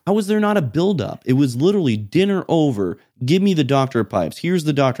 How was there not a build-up? It was literally dinner over. Give me the Dr. Pipes. Here's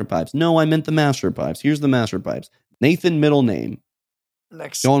the Dr. Pipes. No, I meant the Master Pipes. Here's the Master Pipes. Nathan, middle name.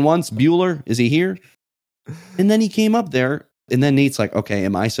 Next. Going once. Bueller, is he here? And then he came up there. And then Nate's like, okay,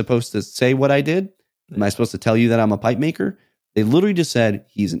 am I supposed to say what I did? Am I supposed to tell you that I'm a pipe maker? They literally just said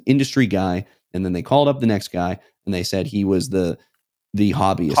he's an industry guy. And then they called up the next guy and they said he was the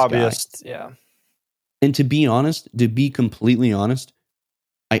hobbyist guy. Yeah. And to be completely honest,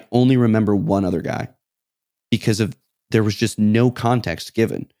 I only remember one other guy because there was just no context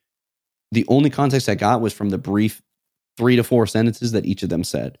given. The only context I got was from the brief 3 to 4 sentences that each of them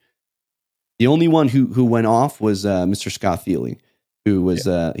said. The only one who went off was Mr. Scott Thiele, who was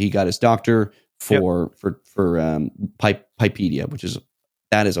he got his doctor for Pipepedia, which is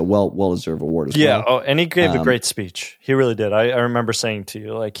a well deserved award as well. Yeah, and he gave a great speech. He really did. I remember saying to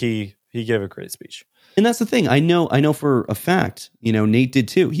you, like he gave a great speech. And that's the thing. I know for a fact, Nate did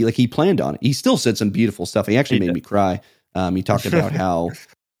too. He planned on it. He still said some beautiful stuff. He actually made me cry. He talked about how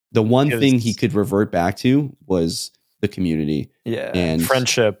the one thing he could revert back to was the community. Yeah. And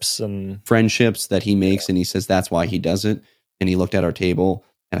friendships that he makes. And he says that's why he does it. And he looked at our table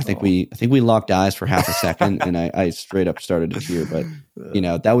and I think we locked eyes for half a second and I straight up started to tear.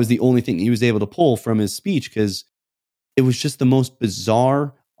 But that was the only thing he was able to pull from his speech because it was just the most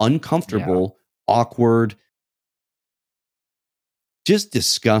bizarre, uncomfortable, awkward, just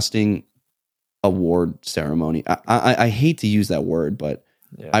disgusting award ceremony. I hate to use that word, but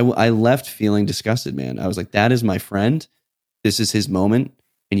I left feeling disgusted, man. I was like, that is my friend. This is his moment.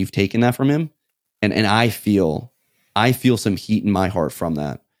 And you've taken that from him. And I feel some heat in my heart from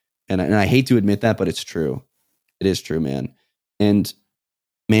that. And I hate to admit that, but it's true. It is true, man. And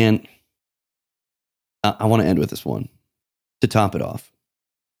man, I want to end with this one to top it off.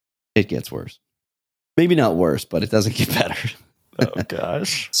 It gets worse. Maybe not worse, but it doesn't get better. Oh,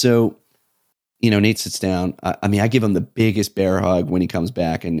 gosh. So, Nate sits down. I give him the biggest bear hug when he comes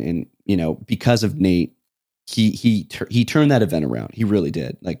back. And because of Nate, he turned that event around. He really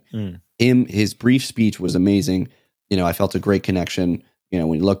did. Like his brief speech was amazing. I felt a great connection,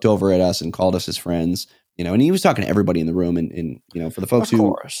 when he looked over at us and called us his friends, and he was talking to everybody in the room. And for the folks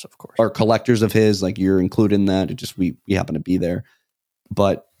who are collectors of his, like you're included in that. It just, we happen to be there.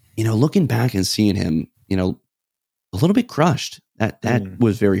 But, looking back and seeing him, a little bit crushed, that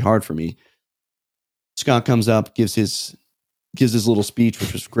was very hard for me. Scott comes up, gives his little speech,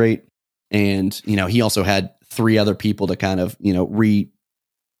 which was great. And, he also had 3 other people to kind of,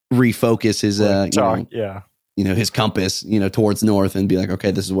 refocus his, his compass, towards north and be like,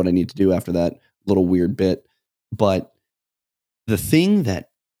 okay, this is what I need to do after that little weird bit. But the thing that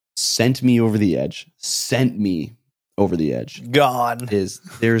sent me over the edge, God, is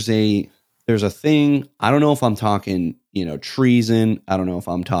there's a thing. I don't know if I'm talking, treason. I don't know if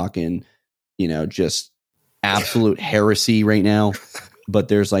I'm talking, just absolute heresy right now, but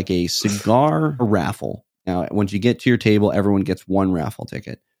there's like a cigar raffle. Now, once you get to your table, everyone gets one raffle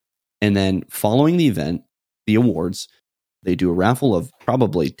ticket. And then following the event, the awards, they do a raffle of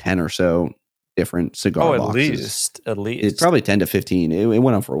probably 10 or so different cigar boxes. At least. It's probably 10 to 15. It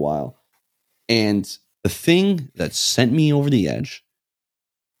went on for a while. And the thing that sent me over the edge,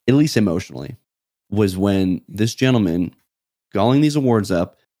 at least emotionally, was when this gentleman, calling these awards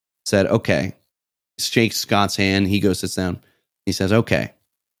up, said, okay, shakes Scott's hand. He goes, sits down. He says, okay,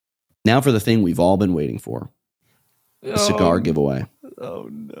 now for the thing we've all been waiting for, the cigar giveaway. Oh,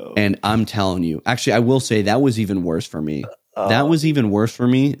 no. And I'm telling you, actually, I will say that was even worse for me. That was even worse for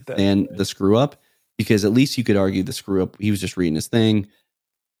me than the screw up, because at least you could argue the screw up, he was just reading his thing.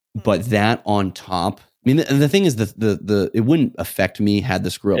 But that on top, I mean, the thing is, the it wouldn't affect me had the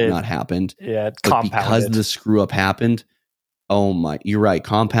screw up not happened. Yeah, it's but because the screw up happened, oh my, you're right,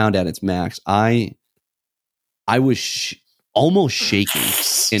 compound at its max. I was almost shaking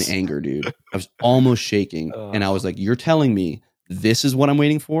in anger, dude. I was almost shaking, and I was like, "You're telling me this is what I'm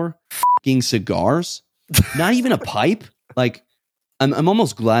waiting for? Fucking cigars? Not even a pipe? Like, I'm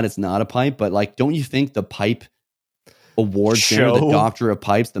almost glad it's not a pipe, but like, don't you think the pipe awards dinner, the doctor of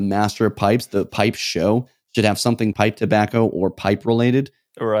pipes, the master of pipes, the pipe show should have something pipe tobacco or pipe related?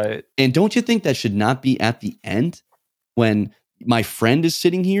 Right. And don't you think that should not be at the end when my friend is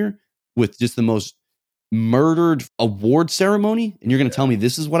sitting here with just the most murdered award ceremony, and you're going to tell me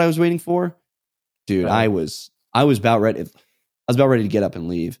this is what I was waiting for? Dude, I was about ready. I was about ready to get up and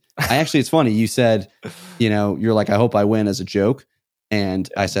leave. It's funny. You said, you're like, I hope I win, as a joke. And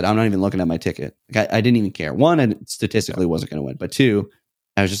I said, I'm not even looking at my ticket. Like, I didn't even care. One, I statistically wasn't going to win. But two,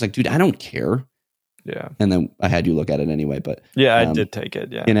 I was just like, dude, I don't care. Yeah. And then I had you look at it anyway. But yeah, I did take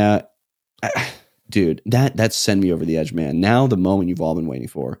it. Yeah. Dude, that sent me over the edge, man. Now the moment you've all been waiting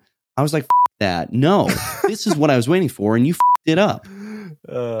for. I was like, that. No, this is what I was waiting for, and you it up.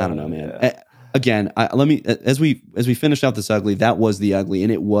 I don't know, man. Yeah. Again, let me, as we finish out this ugly, that was the ugly,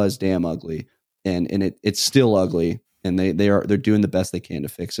 and it was damn ugly, and it's still ugly, and they're doing the best they can to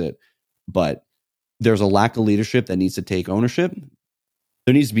fix it. But there's a lack of leadership that needs to take ownership.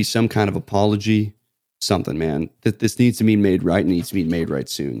 There needs to be some kind of apology, something, man. That this needs to be made right, and needs to be made right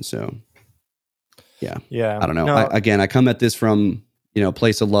soon. So, yeah. I don't know. No. I come at this from a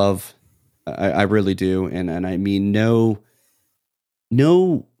place of love. I really do, and I mean no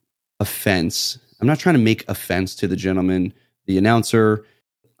offense. I'm not trying to make offense to the gentleman, the announcer.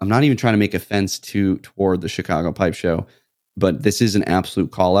 I'm not even trying to make offense toward the Chicago Pipe Show, but this is an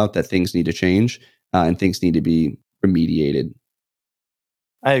absolute call out that things need to change and things need to be remediated.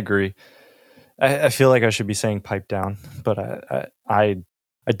 I agree. I feel like I should be saying pipe down, but I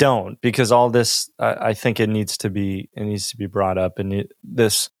don't, because all this, I think it needs to be brought up, and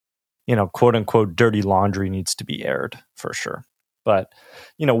this, quote unquote dirty laundry needs to be aired for sure. But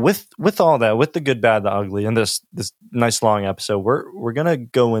with all that, with the good, bad, the ugly, and this nice long episode, we're gonna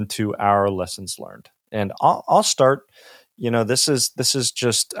go into our lessons learned, and I'll start. This is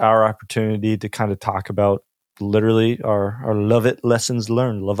just our opportunity to kind of talk about literally our Lovett lessons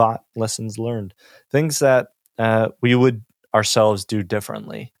learned, Lovat lessons learned, things that we would ourselves do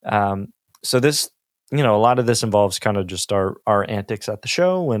differently. So this, a lot of this involves kind of just our antics at the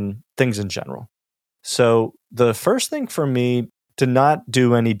show and things in general. So the first thing for me, to not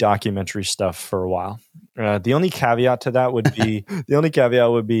do any documentary stuff for a while. The only caveat to that would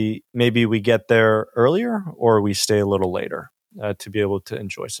be maybe we get there earlier or we stay a little later to be able to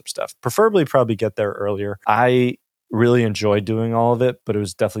enjoy some stuff. Preferably probably get there earlier. I really enjoyed doing all of it, but it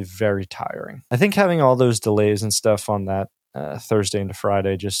was definitely very tiring. I think having all those delays and stuff on that Thursday into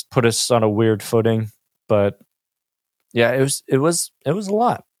Friday just put us on a weird footing. But yeah, it was a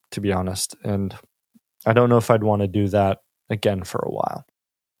lot, to be honest. And I don't know if I'd want to do that again for a while.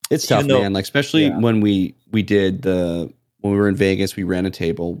 It's tough, man. Like, especially when we did when we were in Vegas, we ran a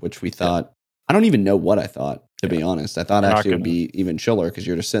table, which we thought, I don't even know what I thought, to be honest. I thought actually it would be even chiller because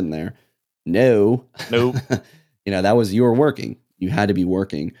you're just sitting there. Nope. That was, you were working. You had to be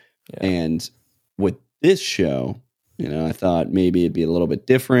working. Yeah. And with this show, I thought maybe it'd be a little bit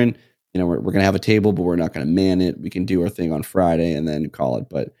different. We're going to have a table, but we're not going to man it. We can do our thing on Friday and then call it.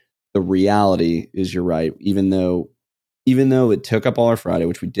 But the reality is, you're right. Even though it took up all our Friday,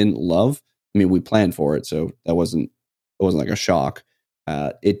 which we didn't love. I mean, we planned for it, so it wasn't like a shock.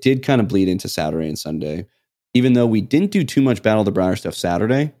 It did kind of bleed into Saturday and Sunday. even though we didn't do too much Battle of the Briar stuff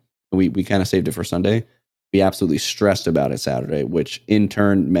Saturday, we kind of saved it for Sunday. We absolutely stressed about it Saturday, which in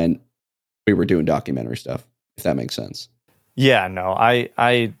turn meant we were doing documentary stuff, if that makes sense. Yeah, no,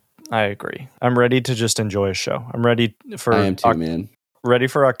 I agree. I'm ready to just enjoy a show. I'm ready for I am too, man. Ready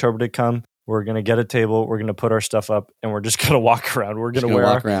for October to come. We're gonna get a table. We're gonna put our stuff up, and we're just gonna walk around. We're gonna wear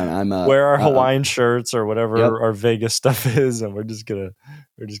our Hawaiian shirts or whatever our Vegas stuff is, and we're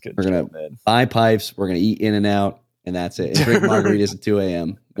gonna buy pipes. We're gonna eat In-N-Out, and that's it. And drink margaritas at 2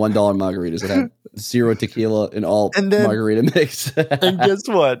 a.m. $1 margaritas that have 0 tequila in all margarita mix. And guess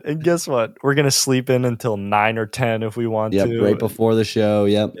what? We're gonna sleep in until 9 or 10 if we want to. Right before the show.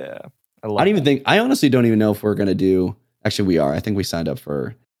 Yep. Yeah. I honestly don't even know if we're gonna do. Actually, we are. I think we signed up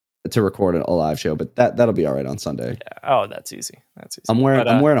to record a live show, but that'll be all right on Sunday. Yeah. Oh, that's easy. I'm wearing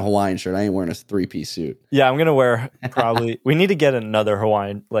a Hawaiian shirt. I ain't wearing a 3-piece suit. Yeah, I'm gonna wear probably. We need to get another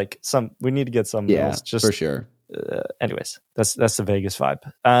Hawaiian, we need to get some. Yeah, else, just for sure. Anyways, that's the Vegas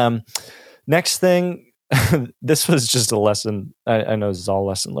vibe. Next thing, this was just a lesson. I know this is all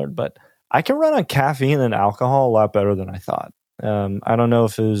lesson learned, but I can run on caffeine and alcohol a lot better than I thought. I don't know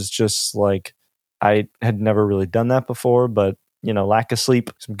if it was just like I had never really done that before, but lack of sleep,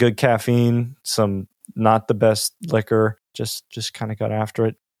 some good caffeine, some not the best liquor, just kind of got after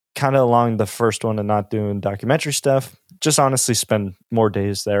it. Kind of along the first one and not doing documentary stuff. Just honestly spend more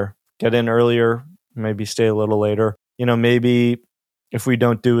days there. Get in earlier, maybe stay a little later. Maybe if we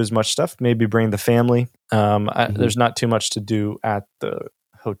don't do as much stuff, maybe bring the family. There's not too much to do at the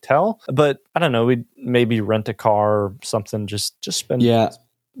hotel, but I don't know. We'd maybe rent a car or something. Just spend. Yeah,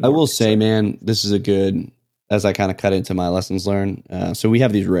 I will say, man, this is a good. As I kind of cut into my lessons learned. So we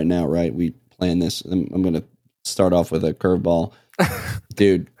have these written out, right? We plan this. I'm going to start off with a curveball.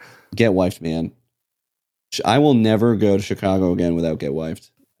 Dude, get wifed, man. I will never go to Chicago again without get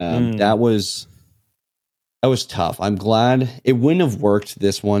wifed. That was tough. I'm glad it wouldn't have worked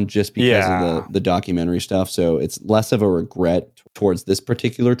this one just because of the documentary stuff. So it's less of a regret towards this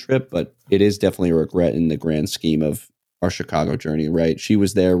particular trip, but it is definitely a regret in the grand scheme of our Chicago journey, right? She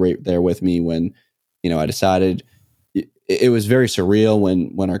was right there with me when, I decided it was very surreal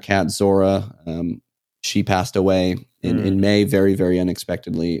when our cat Zora, she passed away in May, very, very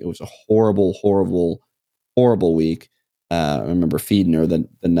unexpectedly. It was a horrible, horrible, horrible week. I remember feeding her the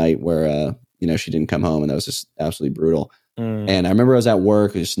night where, she didn't come home, and that was just absolutely brutal. And I remember I was at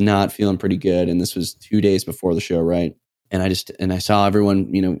work, just not feeling pretty good. And this was 2 days before the show, right? And I saw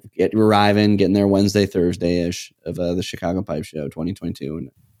everyone, arriving, getting there Wednesday, Thursday-ish of the Chicago Pipe Show 2022. And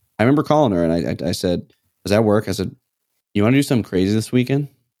I remember calling her, and I said, I was at work. I said, "You want to do something crazy this weekend?"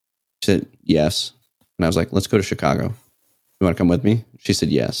 She said, "Yes." And I was like, "Let's go to Chicago. You want to come with me?" She said,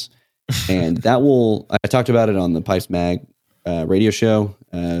 "Yes." And I talked about it on the Pipes Mag radio show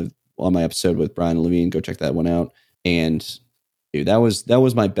on my episode with Brian and Levine. Go check that one out. And dude, that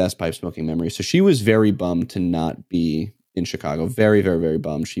was my best pipe smoking memory. So she was very bummed to not be in Chicago. Very, very, very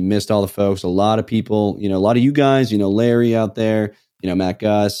bummed. She missed all the folks, a lot of people, a lot of you guys, Larry out there, Matt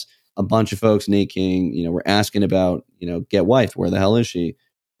Gus, a bunch of folks, Nate King, we're asking about, get wife. Where the hell is she?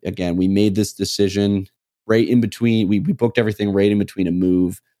 Again, we made this decision right in between. We booked everything right in between a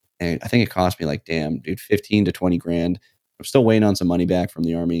move. And I think it cost me like, damn, dude, 15 to 20 grand. I'm still waiting on some money back from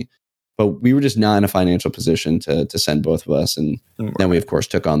the Army. But we were just not in a financial position to send both of us. And then we, of course,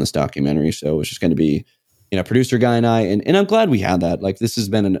 took on this documentary. So it was just going to be, producer guy and I. And I'm glad we had that. Like, this has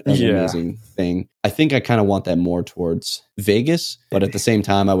been an amazing thing. I think I kind of want that more towards Vegas. But at the same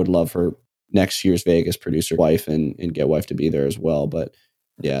time, I would love for next year's Vegas producer wife and get wife to be there as well. But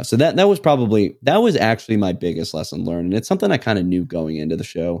yeah, so that was actually my biggest lesson learned. And it's something I kind of knew going into the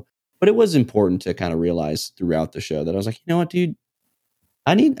show. But it was important to kind of realize throughout the show that I was like, you know what, dude?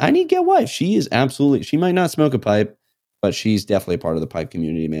 I need get wife. She might not smoke a pipe, but she's definitely a part of the pipe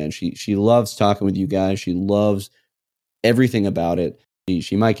community, man. She loves talking with you guys. She loves everything about it.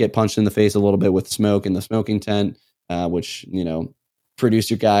 She might get punched in the face a little bit with smoke in the smoking tent, which,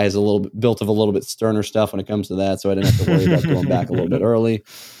 producer guy is built of a little bit sterner stuff when it comes to that. So I didn't have to worry about going back a little bit early.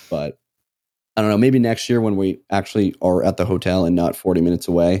 But I don't know, maybe next year when we actually are at the hotel and not 40 minutes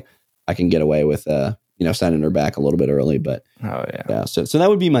away, I can get away with, sending her back a little bit early. But so that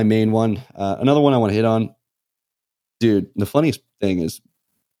would be my main one. Another one I want to hit on, dude. The funniest thing is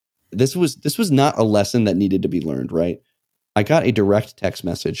this was not a lesson that needed to be learned, right? I got a direct text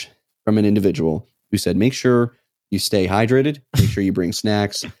message from an individual who said, make sure you stay hydrated, make sure you bring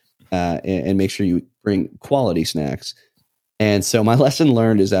snacks, and make sure you bring quality snacks. And so my lesson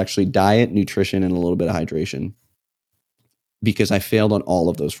learned is actually diet, nutrition, and a little bit of hydration. Because I failed on all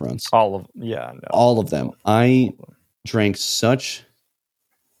of those fronts. All of them. I drank such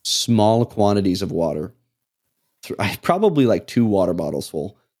small quantities of water probably like 2 water bottles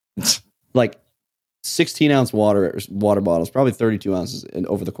full, like 16-ounce water bottles, probably 32 ounces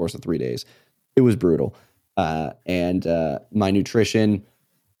over the course of 3 days. It was brutal. And my nutrition,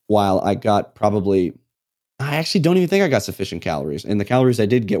 while I got I actually don't even think I got sufficient calories. And the calories I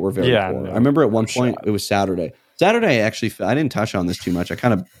did get were very poor. I remember at one point, it was Saturday. Actually, I didn't touch on this too much. I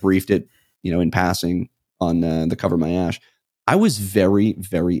kind of briefed it, in passing on the Cover My Ash. I was very,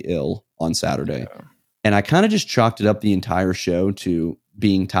 very ill on Saturday. Yeah. And I kind of just chalked it up the entire show to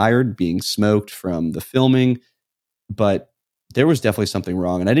being tired, being smoked from the filming. But there was definitely something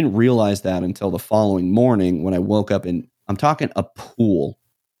wrong. And I didn't realize that until the following morning when I woke up and I'm talking a pool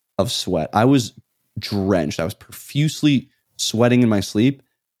of sweat. I was drenched. I was profusely sweating in my sleep.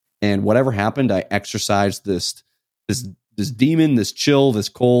 And whatever happened, I exercised this demon, this chill, this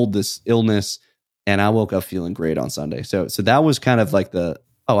cold, this illness. And I woke up feeling great on Sunday. So that was kind of like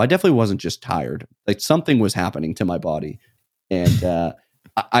I definitely wasn't just tired. Like something was happening to my body. And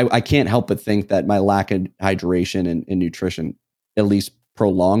I can't help but think that my lack of hydration and nutrition at least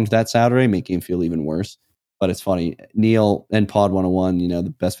prolonged that Saturday, making him feel even worse. But it's funny. Neil and Pod 101, the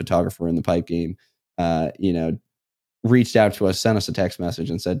best photographer in the pipe game, reached out to us, sent us a text message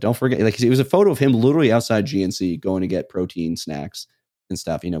and said, don't forget, like it was a photo of him literally outside GNC going to get protein snacks and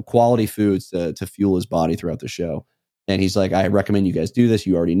stuff, quality foods to fuel his body throughout the show. And he's like, I recommend you guys do this.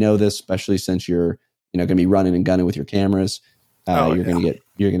 You already know this, especially since you're, going to be running and gunning with your cameras. You're going to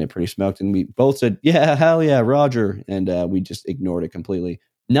get pretty smoked. And we both said, yeah, hell yeah, Roger. And we just ignored it completely.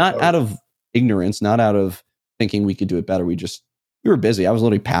 Not out of ignorance, not out of thinking we could do it better. We were busy. I was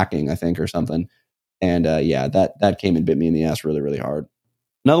literally packing, I think, or something. And that came and bit me in the ass really, really hard.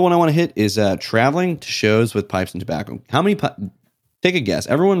 Another one I want to hit is traveling to shows with pipes and tobacco. How many take a guess.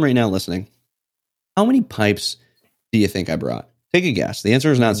 Everyone right now listening, how many pipes do you think I brought? Take a guess. The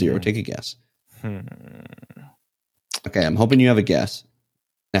answer is not 0. Take a guess. Okay, I'm hoping you have a guess.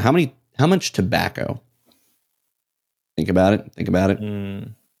 Now, how much tobacco? Think about it.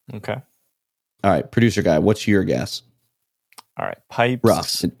 Okay. All right, producer guy, what's your guess? All right, pipes.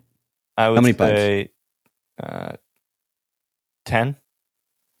 Rough. I would say 10.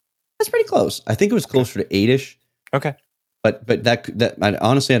 That's pretty close. I think it was closer to 8-ish. Okay. But that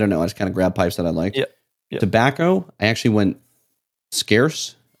honestly, I don't know. I just kind of grabbed pipes that I liked. Yep. Tobacco, I actually went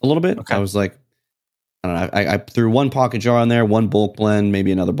scarce a little bit. Okay. I was like, I don't know. I threw one pocket jar on there, one bulk blend,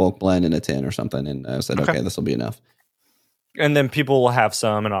 maybe another bulk blend in a tin or something. And I said, okay, this will be enough. And then people will have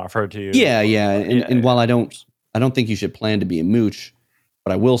some and offer it to you. Yeah. And while I don't think you should plan to be a mooch,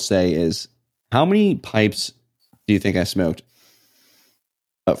 what I will say is, how many pipes do you think I smoked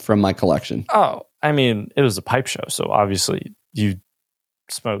from my collection? Oh, I mean, it was a pipe show. So obviously you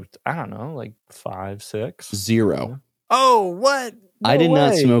smoked, I don't know, like 5, 6? 0. Oh, what? No I did way.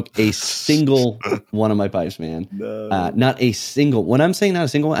 not smoke a single one of my pipes, man. No. Not a single. When I'm saying not a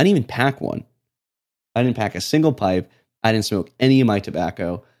single one, I didn't even pack one. I didn't pack a single pipe. I didn't smoke any of my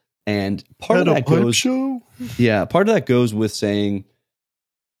tobacco. And part of that goes, yeah, part of that goes with saying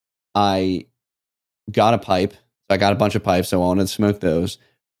I got a pipe. I got a bunch of pipes, so I wanted to smoke those.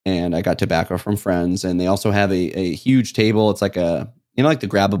 And I got tobacco from friends. And they also have a huge table. It's like like the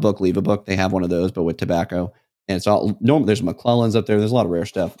grab a book, leave a book. They have one of those, but with tobacco. And it's all normal. There's McClellan's up there. There's a lot of rare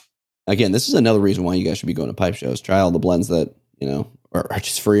stuff. Again, this is another reason why you guys should be going to pipe shows. Try all the blends that, are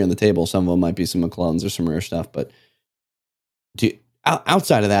just free on the table. Some of them might be some McClellan's or some rare stuff. But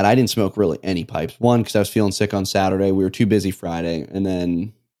outside of that, I didn't smoke really any pipes. One, because I was feeling sick on Saturday. We were too busy Friday. And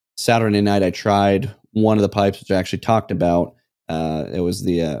then Saturday night, I tried one of the pipes, which I actually talked about. It was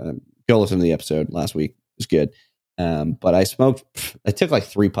go listen to the episode last week. It was good. But I took like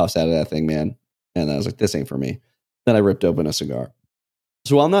 3 puffs out of that thing, man. And I was like, this ain't for me. Then I ripped open a cigar.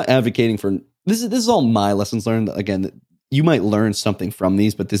 So while I'm not advocating for this is all my lessons learned. Again, you might learn something from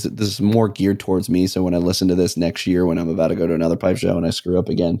these, but this is more geared towards me. So when I listen to this next year, when I'm about to go to another pipe show and I screw up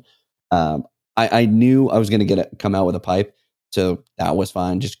again, I knew I was going to come out with a pipe. So that was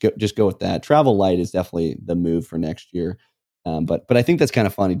fine. Just go with that. Travel light is definitely the move for next year. But I think that's kind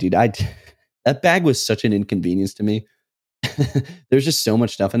of funny, dude. That bag was such an inconvenience to me. There's just so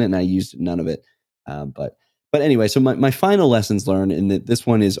much stuff in it, and I used none of it. But anyway, so my final lessons learned, and this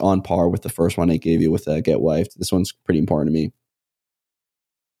one is on par with the first one I gave you with Get Wifed. This one's pretty important to me.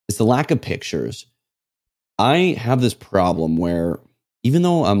 It's the lack of pictures. I have this problem where even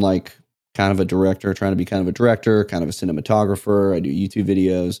though I'm like kind of a director, trying to be kind of a director, kind of a cinematographer, I do YouTube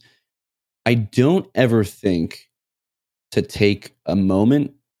videos, I don't ever think to take a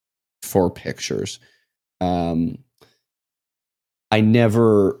moment for pictures. I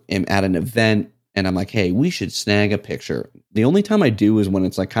never am at an event and I'm like, hey, we should snag a picture. The only time I do is when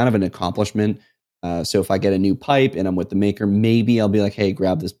it's like kind of an accomplishment So if I get a new pipe and I'm with the maker, maybe I'll be like, hey,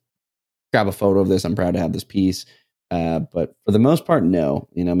 grab a photo of this. I'm proud to have this piece. But for the most part, no.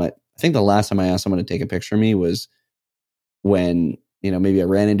 I think the last time I asked someone to take a picture of me was when, maybe I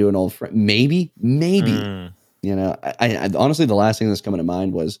ran into an old friend. Maybe. I honestly, the last thing that's coming to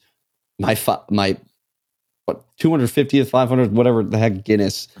mind was my 250th, 500th, whatever the heck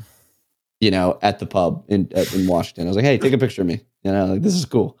Guinness, at the pub in Washington. I was like, hey, take a picture of me. This is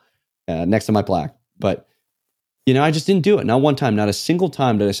cool. Next to my plaque. But, I just didn't do it. Not one time, not a single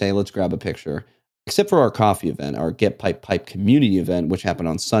time did I say, let's grab a picture, except for our coffee event, our Get Pipe community event, which happened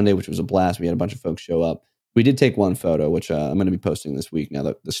on Sunday, which was a blast. We had a bunch of folks show up. We did take one photo, which I'm going to be posting this week now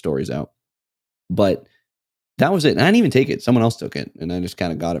that the story's out. But that was it. And I didn't even take it. Someone else took it. And I just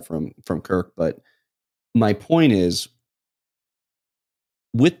kind of got it from Kirk. But my point is,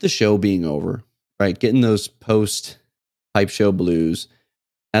 with the show being over, right, getting those post pipe show blues,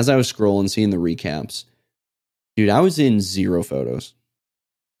 as I was scrolling, seeing the recaps, dude, I was in 0 photos.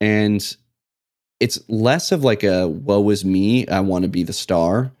 And it's less of like a woe is me, I want to be the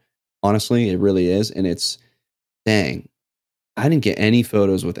star. Honestly, it really is. And it's, dang, I didn't get any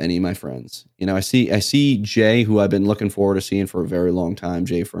photos with any of my friends. I see Jay, who I've been looking forward to seeing for a very long time,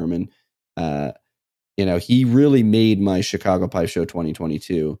 Jay Furman. He really made my Chicago Pipe Show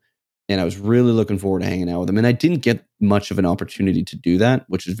 2022. And I was really looking forward to hanging out with him. And I didn't get much of an opportunity to do that,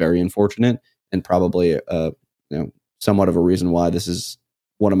 which is very unfortunate and probably, somewhat of a reason why this is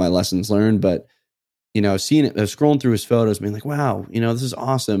one of my lessons learned. But, seeing it, scrolling through his photos, being like, wow, this is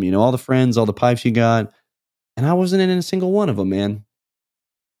awesome. All the friends, all the pipes you got. And I wasn't in a single one of them, man.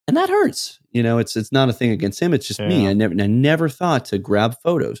 And that hurts. It's not a thing against him. It's just me. I never thought to grab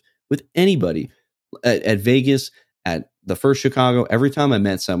photos with anybody at Vegas, at the first Chicago. Every time I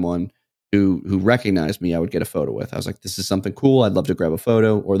met someone who recognized me, I would get a photo with. I was like, this is something cool. I'd love to grab a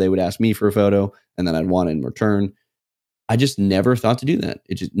photo. Or they would ask me for a photo and then I'd want it in return. I just never thought to do that.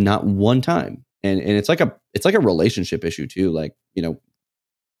 It just not one time. And it's like a relationship issue too. Like,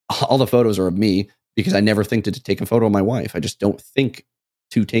 all the photos are of me because I never think to take a photo of my wife. I just don't think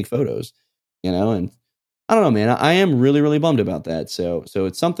to take photos, and I don't know, man, I am really, really bummed about that. So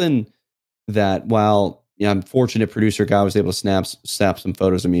it's something that while, I'm fortunate producer guy was able to snap some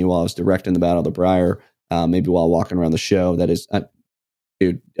photos of me while I was directing the Battle of the Briar, maybe while walking around the show. That is,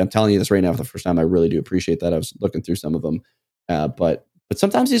 dude, I'm telling you this right now for the first time. I really do appreciate that. I was looking through some of them. But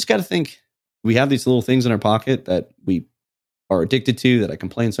sometimes you just got to think, we have these little things in our pocket that we are addicted to, that I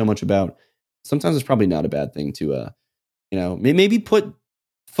complain so much about. Sometimes it's probably not a bad thing to, maybe put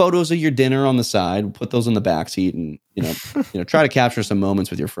photos of your dinner on the side, put those in the backseat, and try to capture some moments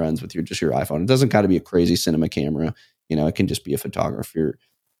with your friends with your iPhone. It doesn't got to be a crazy cinema camera. It can just be a photographer.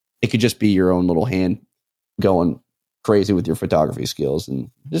 It could just be your own little hand going crazy with your photography skills, and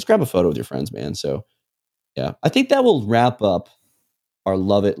just grab a photo with your friends, man. So, yeah, I think that will wrap up our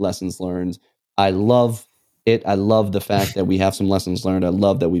Love It lessons learned. I love it. I love the fact that we have some lessons learned. I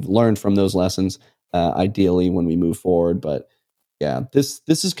love that we've learned from those lessons, ideally when we move forward. But yeah, this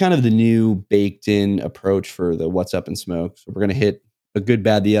is kind of the new baked in approach for the What's Up in Smoke. So we're going to hit a good,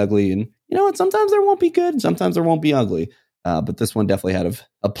 bad, the ugly. And you know what? Sometimes there won't be good. Sometimes there won't be ugly. But this one definitely had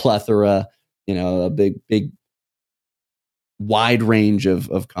a plethora, a big, wide range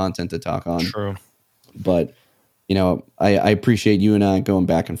of content to talk on. True. But, I appreciate you and I going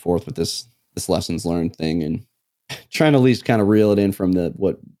back and forth with this lessons learned thing and trying to at least kind of reel it in from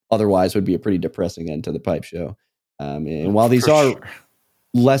what otherwise would be a pretty depressing end to the pipe show. And while these are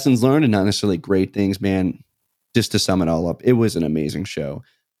lessons learned and not necessarily great things, man, just to sum it all up, it was an amazing show.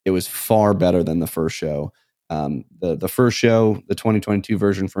 It was far better than the first show. The first show, the 2022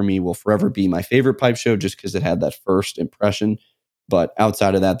 version for me will forever be my favorite pipe show just because it had that first impression. But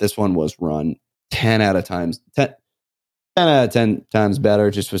outside of that, this one was run 10 out of 10 times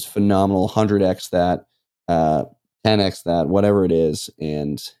better. Just was phenomenal. 100x that, 10x that, whatever it is.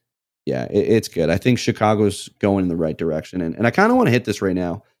 And yeah, it's good. I think Chicago's going in the right direction. And I kind of want to hit this right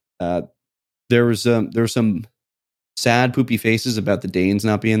now. There was some sad, poopy faces about the Danes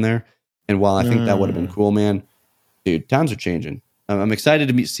not being there. And while I think that would have been cool, man, dude, times are changing. I'm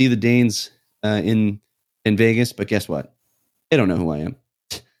excited to see the Danes in Vegas, but guess what? They don't know who I am.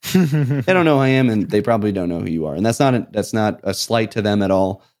 They don't know who I am, and they probably don't know who you are. And that's not a slight to them at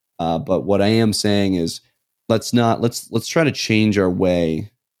all. But what I am saying is, let's try to change our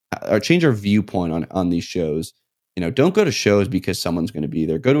way, or change our viewpoint on these shows. Don't go to shows because someone's going to be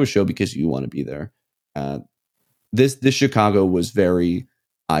there. Go to a show because you want to be there. This Chicago was very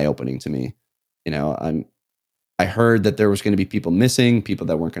eye-opening to me. I heard that there was going to be people missing, people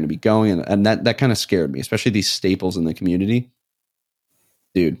that weren't going to be going, and that kind of scared me, especially these staples in the community.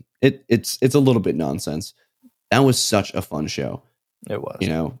 Dude, It's a little bit nonsense. That was such a fun show. It was. You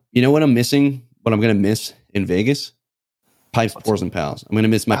know what I'm missing? What I'm gonna miss in Vegas? Pipes, Pours, and Pals. I'm gonna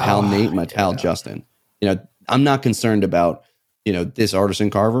miss my pal Nate and my pal Justin. I'm not concerned about this artisan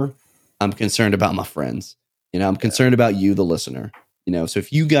carver. I'm concerned about my friends. I'm concerned about you, the listener. So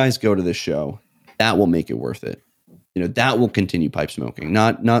if you guys go to this show, that will make it worth it. That will continue pipe smoking.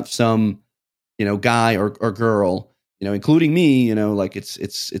 Not some guy or girl. Including me. Like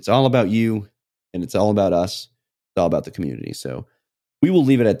it's all about you, and it's all about us. It's all about the community. So we will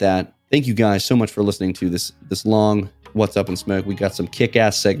leave it at that. Thank you guys so much for listening to this long What's Up in Smoke. We got some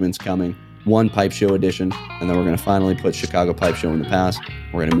kick-ass segments coming. One Pipe Show edition, and then we're going to finally put Chicago Pipe Show in the past.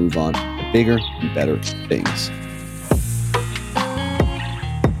 We're going to move on to bigger and better things.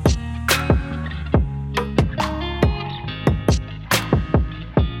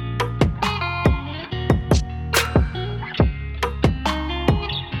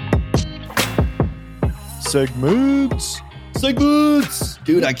 Segments.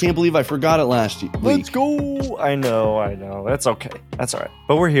 Dude, I can't believe I forgot it last week. Let's go. I know. That's okay. That's all right.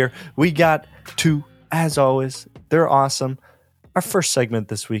 But we're here. We got two, as always. They're awesome. Our first segment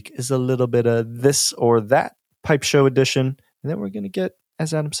this week is a little bit of this or that pipe show edition. And then we're going to get,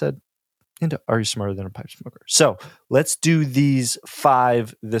 as Adam said, into Are You Smarter Than a Pipe Smoker? So let's do these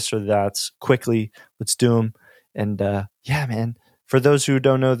 5 this or that's quickly. Let's do them. And yeah, man. For those who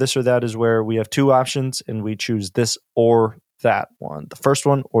don't know, this or that is where we have 2 options and we choose this or that one, the first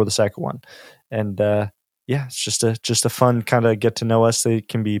one or the second one. And yeah, it's just a fun kind of get to know us. They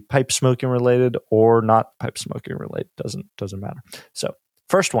can be pipe smoking related or not pipe smoking related. Doesn't matter. So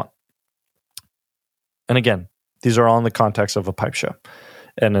first one. And again, these are all in the context of a pipe show.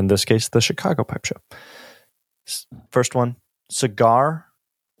 And in this case, the Chicago Pipe Show. First one, cigar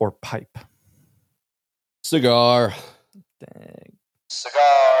or pipe? Cigar. Dang.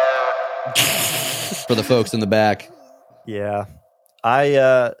 Cigar. For the folks in the back. Yeah.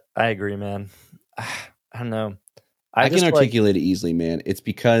 I agree, man. I don't know. I can articulate it easily, man. It's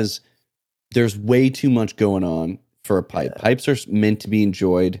because there's way too much going on for a pipe. Yeah. Pipes are meant to be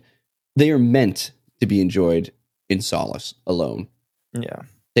enjoyed. They are meant to be enjoyed in solace alone. Yeah.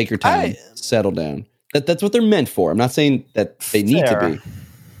 Take your time, settle down. That's what they're meant for. I'm not saying that they need to be.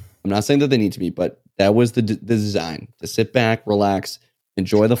 I'm not saying that they need to be, but that was the design, to sit back, relax,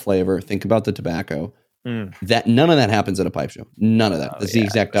 enjoy the flavor, think about the tobacco. That none of that happens at a pipe show. None of that. That's the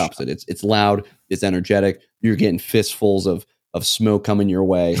exact opposite. It's loud, it's energetic. You're getting fistfuls of smoke coming your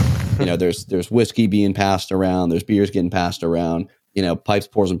way. There's whiskey being passed around, there's beers getting passed around. Pipes,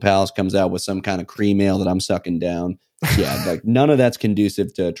 Pours, and Pals comes out with some kind of cream ale that I'm sucking down. Yeah, like none of that's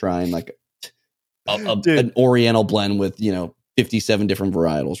conducive to trying like an Oriental blend with 57 different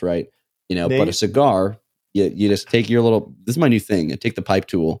varietals, right? But a cigar, you just take your little. This is my new thing. I take the pipe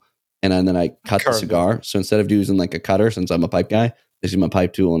tool and then I cut the cigar. So instead of using like a cutter, since I'm a pipe guy, I use my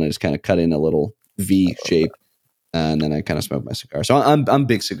pipe tool and I just kind of cut in a little V shape, and then I kind of smoke my cigar. So I'm a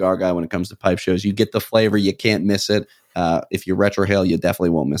big cigar guy when it comes to pipe shows. You get the flavor, you can't miss it. If you retrohale, you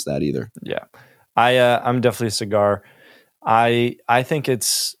definitely won't miss that either. Yeah, I'm definitely a cigar. I think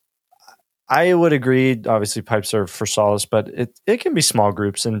it's. I would agree. Obviously, pipes are for solace, but it can be small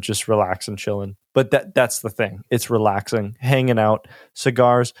groups and just relax and chilling. But that's the thing. It's relaxing, hanging out.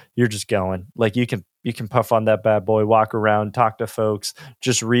 Cigars, you're just going. Like you can puff on that bad boy, walk around, talk to folks,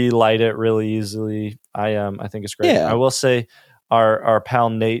 just relight it really easily. I think it's great. Yeah. I will say, our pal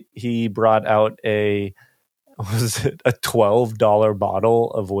Nate, he brought out a $12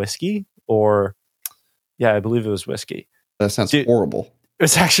 bottle of whiskey, or yeah, I believe it was whiskey. That sounds horrible.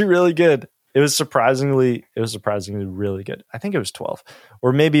 It's actually really good. It was surprisingly really good. I think it was 12,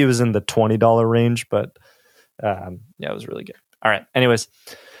 or maybe it was in the $20 range, but yeah, it was really good. All right. Anyways,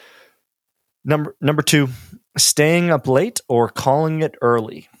 number 2, staying up late or calling it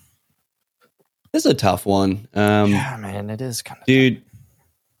early. This is a tough one. Yeah, man, it is kind of. Dude,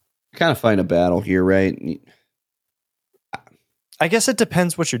 kind of find a battle here, right? I guess it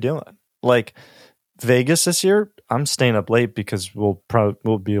depends what you're doing. Like Vegas this year, I'm staying up late because we'll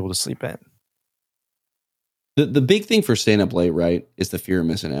be able to sleep in. The big thing for staying up late, right, is the fear of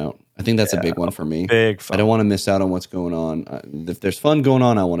missing out. I think that's a big one for me. Big fun. I don't want to miss out on what's going on. If there's fun going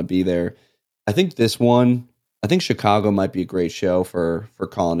on, I want to be there. I think Chicago might be a great show for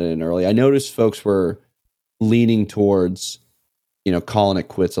calling it in early. I noticed folks were leaning towards, calling it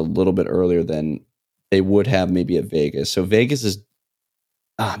quits a little bit earlier than they would have maybe at Vegas. So Vegas is,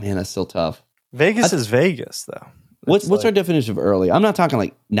 that's still tough. Vegas is Vegas, though. What's our definition of early? I'm not talking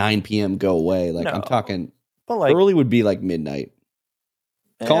like 9 p.m. go away. Like I'm talking, but like early would be like midnight.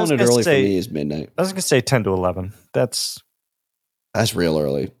 Calling it early for me is midnight. I was gonna say 10 to 11. That's real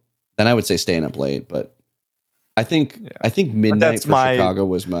early. then I would say staying up late. But I think midnight for Chicago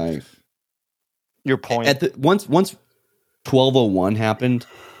was your point. Once 12:01 happened,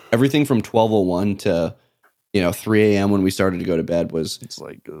 everything from 12:01 to 3 a.m. when we started to go to bed was it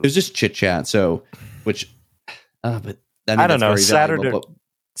was just chit chat. So, but I don't know.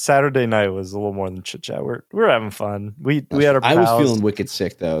 Saturday night was a little more than chit chat. We're having fun. We had our pals. I was feeling wicked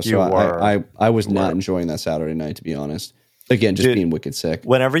sick though, so I was not enjoying that Saturday night, to be honest. Again, just being wicked sick.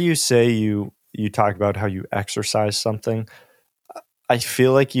 Whenever you say you talk about how you exercise something, I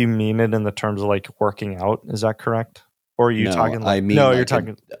feel like you mean it in the terms of like working out. Is that correct? Or are you talking? You're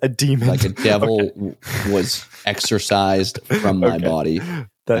talking a demon, like a devil was exorcised from my body.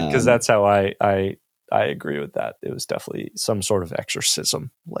 Because that's how I agree with that. It was definitely some sort of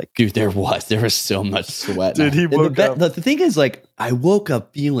exorcism. Like, dude, there was so much sweat. Dude, he woke up. The thing is, like, I woke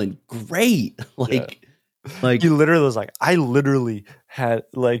up feeling great. Like he literally was like, I literally had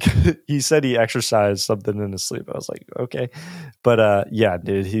like he said he exercised something in his sleep. I was like, okay, but yeah,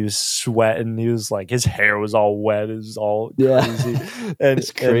 dude, he was sweating. He was like, his hair was all wet. It was all crazy. And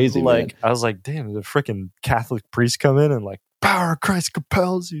it's crazy. And, like, man. I was like, damn, the freaking Catholic priest come in and like, power of Christ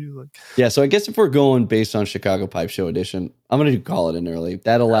compels you. Like, yeah. So I guess if we're going based on Chicago Pipe Show edition, I'm gonna call it in early.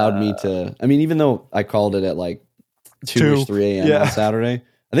 That allowed me to. I mean, even though I called it at like 2 or 3 a.m. on Saturday.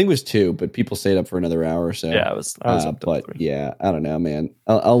 I think it was 2, but people stayed up for another hour or so. Yeah, I was up. But 3. Yeah, I don't know, man.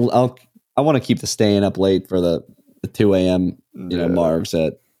 I want to keep the staying up late for the 2 a.m. Margs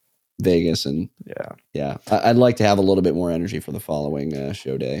at Vegas, and yeah. I'd like to have a little bit more energy for the following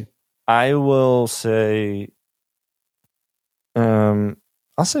show day. I will say, I'll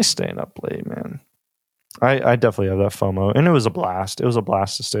say staying up late, man. I definitely have that FOMO, and it was a blast. It was a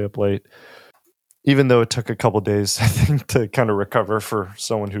blast to stay up late. Even though it took a couple days, I think, to kind of recover for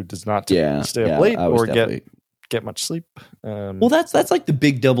someone who does not stay up late or get much sleep. Well, that's like the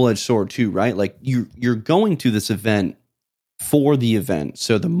big double-edged sword too, right? Like you're going to this event for the event,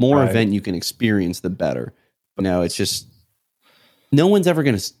 so the more event you can experience, the better. It's just no one's ever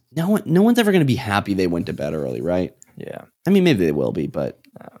gonna be happy they went to bed early, right? Yeah, I mean, maybe they will be, but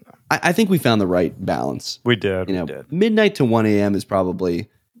I don't know. I think we found the right balance. We did. We did. Midnight to 1 a.m. is probably.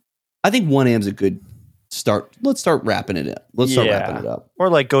 I think 1 a.m. is a good start. Let's start wrapping it up. Wrapping it up.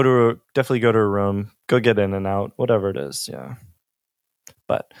 Or like definitely go to a room, go get in and out, whatever it is. Yeah.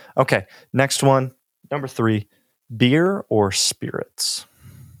 But okay. Next one, number 3, beer or spirits.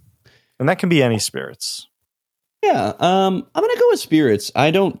 And that can be any spirits. Yeah. I'm going to go with spirits. I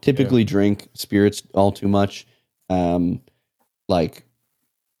don't typically drink spirits all too much. I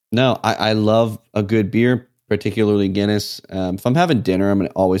love a good beer. Particularly Guinness. If I'm having dinner, I'm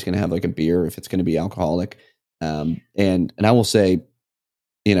always going to have like a beer if it's going to be alcoholic. And I will say,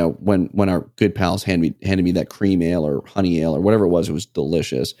 when our good pals handed me that cream ale or honey ale or whatever it was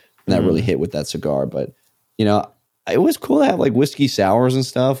delicious, and that really hit with that cigar. But it was cool to have like whiskey sours and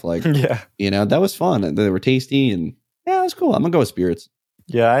stuff. Like, that was fun. They were tasty, and it was cool. I'm gonna go with spirits.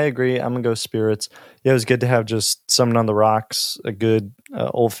 Yeah, I agree. I'm gonna go spirits. Yeah, it was good to have just something on the rocks, a good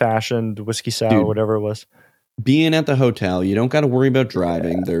old fashioned whiskey sour, or whatever it was. Being at the hotel, you don't got to worry about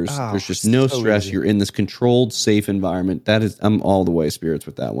driving. There's just no stress. Easy. You're in this controlled, safe environment. I'm all the way spirits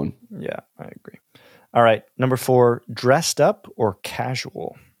with that one. Yeah, I agree. All right, number 4, dressed up or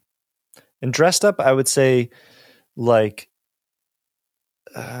casual. And dressed up, I would say, like,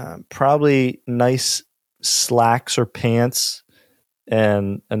 probably nice slacks or pants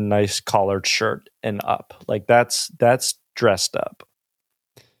and a nice collared shirt and up. Like that's dressed up.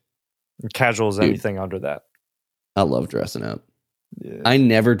 And casual is anything under that. I love dressing up. Yeah. I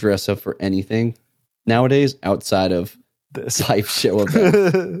never dress up for anything nowadays outside of this pipe show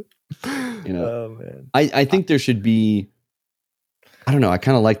event. Oh man. I think there should be. I don't know. I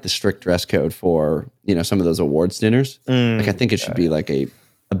kind of like the strict dress code for some of those awards dinners. Like I think it should be like a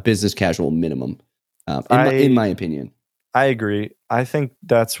business casual minimum. In my opinion, I agree. I think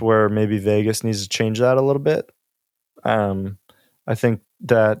that's where maybe Vegas needs to change that a little bit. I think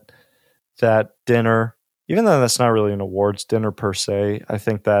that dinner. Even though that's not really an awards dinner per se, I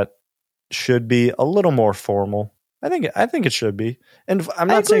think that should be a little more formal. I think it should be, and I'm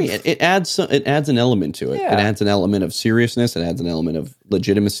not saying it adds an element to it. Yeah. It adds an element of seriousness. It adds an element of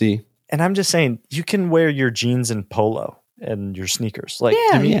legitimacy. And I'm just saying, you can wear your jeans and polo and your sneakers. Like,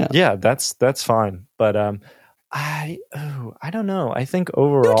 that's fine. But I don't know. I think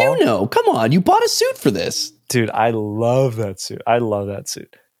overall, you do know. Come on, you bought a suit for this, dude. I love that suit.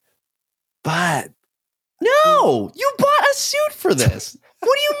 But. No, you bought a suit for this.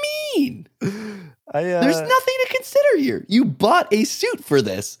 What do you mean? There's nothing to consider here. You bought a suit for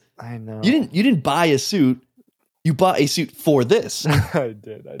this. I know. You didn't buy a suit You bought a suit for this. I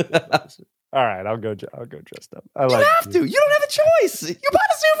did. All right, I'll go dressed up. You have to. You don't have a choice. You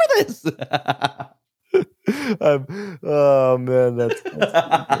bought a suit for this. Oh man,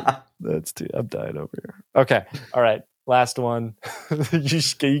 that's too. I'm dying over here. Okay, all right. Last one.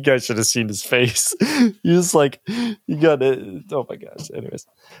 You guys should have seen his face. You just like you got it. Oh my gosh. Anyways,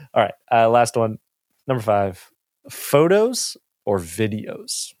 all right. Last one. Number 5. Photos or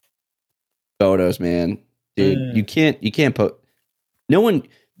videos? Photos, man. Dude, you can't put. No one.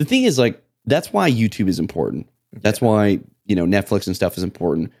 The thing is, like, that's why YouTube is important. That's why Netflix and stuff is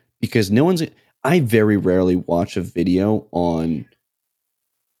important, because no one's. I very rarely watch a video on.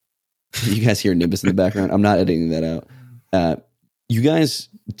 You guys hear Nimbus in the background? I'm not editing that out. You guys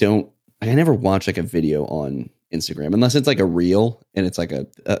don't. I never watch like a video on Instagram unless it's like a reel and it's like a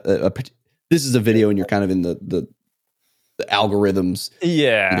this is a video and you're kind of in the algorithms.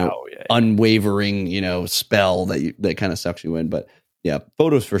 Yeah, unwavering spell that kind of sucks you in. But yeah,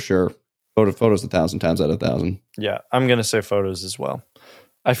 photos for sure. Photos 1,000 times out of 1,000. Yeah, I'm gonna say photos as well.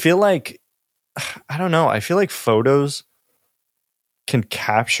 I feel like I don't know. I feel like photos can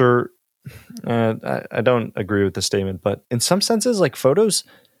capture. I don't agree with the statement, but in some senses, like photos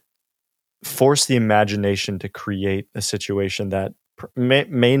force the imagination to create a situation that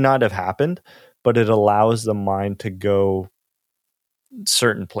may not have happened, but it allows the mind to go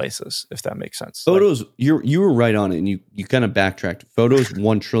certain places, if that makes sense. Photos, you were right on it, and you kind of backtracked. Photos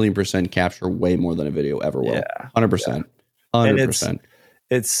 1,000,000,000% capture way more than a video ever will. Yeah, 100%. 100%.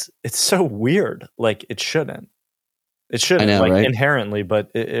 It's so weird. Like it shouldn't. It shouldn't, I know, right? Inherently,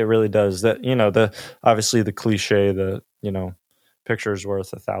 but it really does. That obviously the cliche, picture's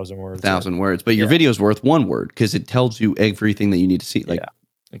worth 1,000 words. 1,000 words, but your video's worth 1 word because it tells you everything that you need to see. Like,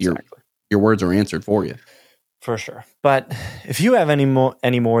 exactly. Your words are answered for you, for sure. But if you have any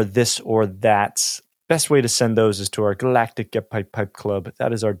more this or that, best way to send those is to our Galactic Get Pipe Club.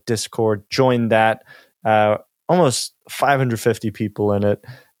 That is our Discord. Join that. Almost 550 people in it.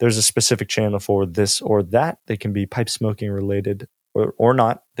 There's a specific channel for this or that. They can be pipe smoking related or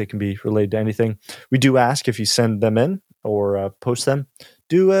not. They can be related to anything. We do ask if you send them in or post them,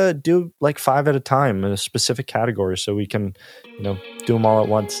 do like 5 at a time in a specific category so we can, do them all at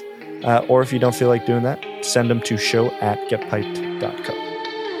once. Or if you don't feel like doing that, send them to show@getpiped.co.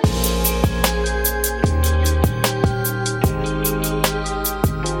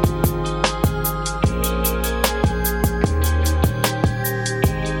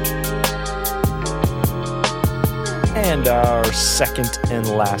 And our second and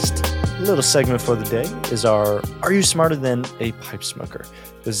last little segment for the day is our Are You Smarter Than a Pipe Smoker?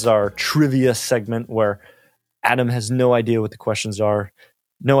 This is our trivia segment where Adam has no idea what the questions are,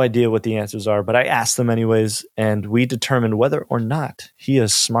 no idea what the answers are, but I ask them anyways, and we determine whether or not he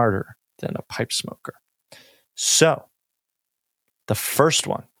is smarter than a pipe smoker. So, the first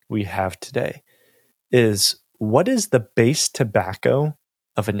one we have today is, what is the base tobacco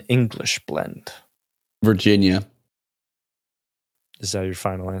of an English blend? Virginia. Is that your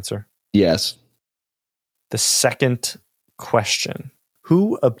final answer? Yes. The second question.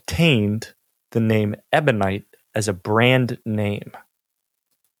 Who obtained the name Ebonite as a brand name?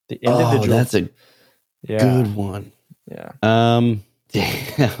 The individual. Oh, that's a good one. Yeah. That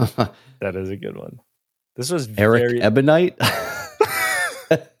is a good one. This was Eric Ebonite?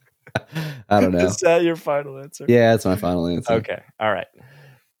 I don't know. Is that your final answer? Yeah, that's my final answer. Okay. All right.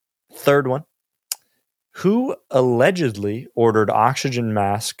 Third one. Who allegedly ordered oxygen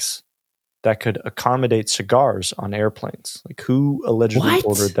masks that could accommodate cigars on airplanes? Like, who allegedly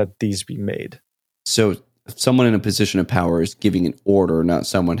ordered that these be made? So someone in a position of power is giving an order, not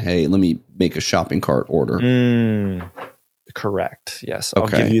someone, hey, let me make a shopping cart order. Correct. Yes.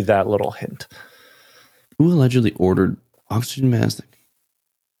 Okay. I'll give you that little hint. Who allegedly ordered oxygen masks?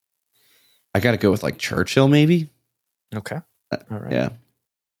 I got to go with like Churchill, maybe? Okay. All right. Yeah.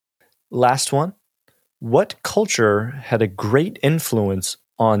 Last one. What culture had a great influence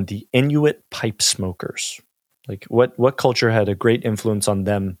on the Inuit pipe smokers? Like what culture had a great influence on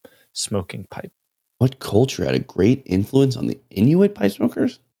them smoking pipe? What culture had a great influence on the Inuit pipe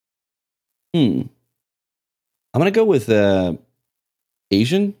smokers? I'm going to go with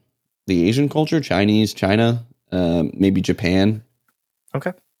Asian. The Asian culture, Chinese, China, maybe Japan.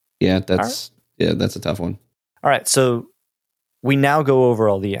 Okay. Yeah, that's a tough one. All right, so we now go over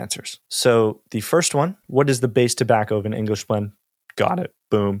all the answers. So the first one, what is the base tobacco of an English blend? Got it.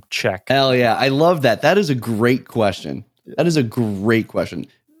 Boom. Check. Hell yeah. I love that. That is a great question. Do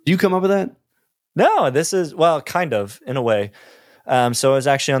you come up with that? No, this is, well, kind of, in a way. So I was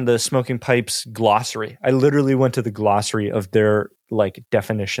actually on the Smoking Pipes glossary. I literally went to the glossary of their like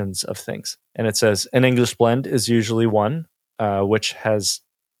definitions of things. And it says an English blend is usually one, which has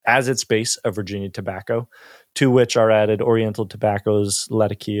as its base a Virginia tobacco, to which are added Oriental tobaccos,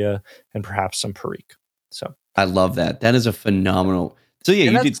 Latakia, and perhaps some Perique. So I love that. That is a phenomenal. So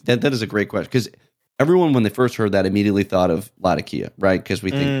yeah, you did, that is a great question, because everyone, when they first heard that, immediately thought of Latakia, right? Because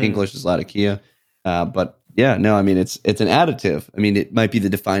we think English is Latakia. But yeah, no, I mean, it's an additive. I mean, it might be the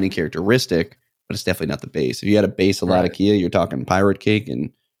defining characteristic, but it's definitely not the base. If you had a base of Latakia, you're talking pirate cake,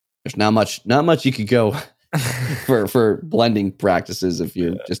 and there's not much you could go for blending practices if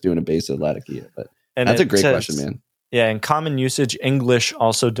you're just doing a base of Latakia. But that's a great question, man. Yeah, in common usage, English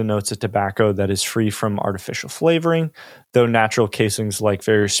also denotes a tobacco that is free from artificial flavoring, though natural casings like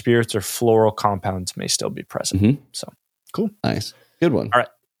various spirits or floral compounds may still be present. Mm-hmm. So, cool. Nice. Good one. All right.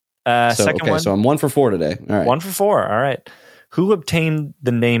 Second one. So I'm 1 for 4 today. All right. 1 for 4. All right. Who obtained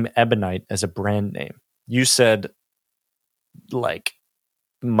the name Ebonite as a brand name? You said like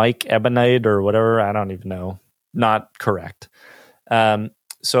Mike Ebonite or whatever. I don't even know. Not correct.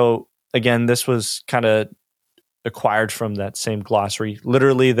 So again, this was kind of acquired from that same glossary.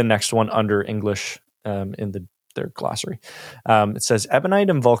 Literally the next one under English in their glossary. It says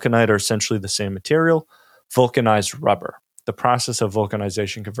Ebonite and Vulcanite are essentially the same material, vulcanized rubber. The process of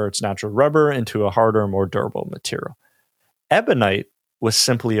vulcanization converts natural rubber into a harder, more durable material. Ebonite was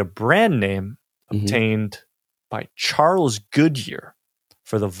simply a brand name obtained by Charles Goodyear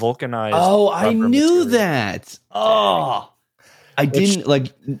for the vulcanized rubber I knew material. that. Oh, I didn't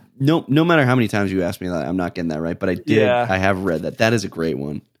like. No matter how many times you asked me that, I'm not getting that right. But I did. Yeah. I have read that. That is a great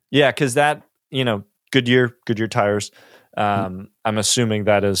one. Yeah, because that, Goodyear tires. I'm assuming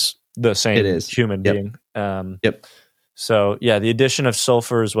that is the same human being. Yep. So yeah, the addition of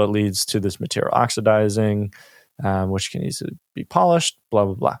sulfur is what leads to this material oxidizing, which can easily be polished. Blah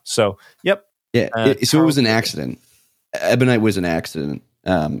blah blah. So yep. Yeah. So it was an accident. Ebonite was an accident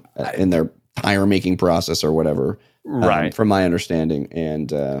in their tire making process or whatever. Right. From my understanding. And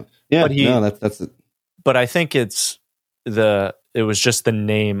that's it. But I think it was just the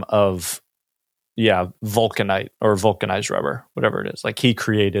name of vulcanite or vulcanized rubber, whatever it is. Like he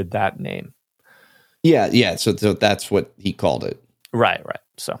created that name. Yeah. So that's what he called it. Right.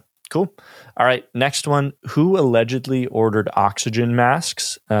 So cool. All right. Next one. Who allegedly ordered oxygen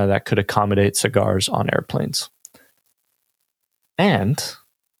masks that could accommodate cigars on airplanes? And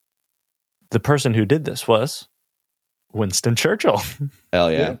the person who did this was Winston Churchill.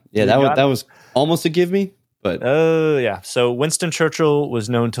 Hell yeah. Yeah, that was almost a give me, but yeah. So Winston Churchill was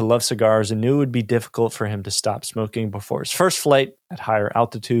known to love cigars and knew it would be difficult for him to stop smoking before his first flight at higher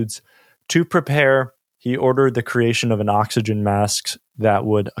altitudes. To prepare, he ordered the creation of an oxygen mask that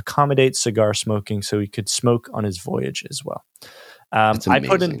would accommodate cigar smoking so he could smoke on his voyage as well.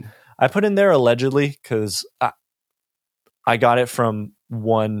 I put in there allegedly because I got it from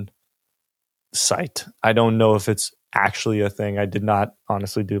one site. I don't know if it's actually a thing. I did not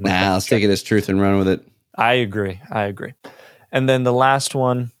honestly do my let's take it as truth and run with it. I agree. And then the last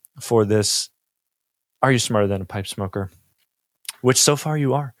one for this, are you smarter than a pipe smoker? Which so far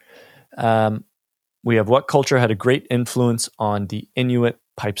you are. We have what culture had a great influence on the Inuit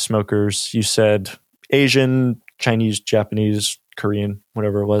pipe smokers? You said Asian, Chinese, Japanese, Korean,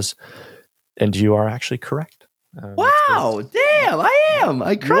 whatever it was. And you are actually correct. Wow, damn, I am.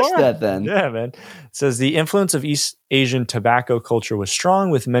 I crushed that then. Yeah, man. It says the influence of East Asian tobacco culture was strong,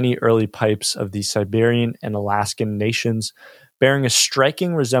 with many early pipes of the Siberian and Alaskan nations bearing a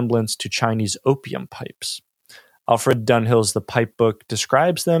striking resemblance to Chinese opium pipes. Alfred Dunhill's The Pipe Book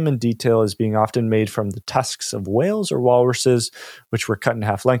describes them in detail as being often made from the tusks of whales or walruses, which were cut in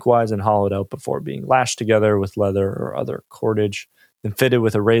half lengthwise and hollowed out before being lashed together with leather or other cordage, then fitted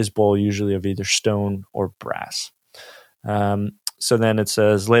with a raised bowl, usually of either stone or brass. So then it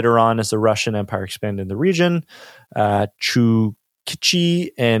says, later on, as the Russian Empire expanded in the region, Chukichi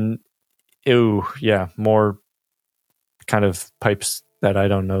and, more kind of pipes that I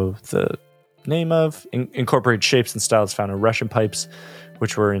don't know the name of, incorporated shapes and styles found in Russian pipes,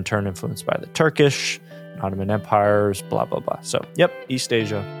 which were in turn influenced by the Turkish and Ottoman empires, blah, blah, blah. So, yep, East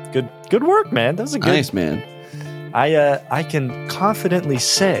Asia. Good work, man. That was a good... Nice, man. I can confidently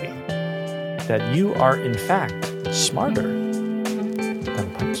say that you are, in fact, smarter than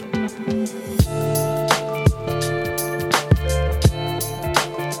a pipe smoker.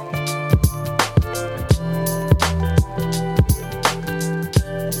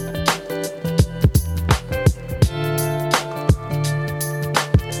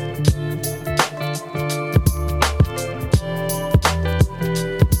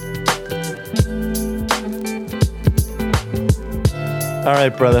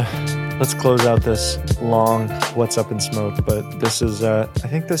 right, brother. Let's close out this long What's Up in Smoke. But this is, I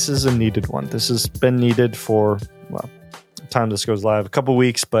think this is a needed one. This has been needed for, well, time this goes live, a couple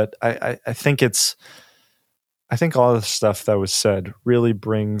weeks. But I think I think all the stuff that was said really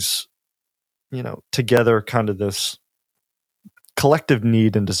brings, together kind of this collective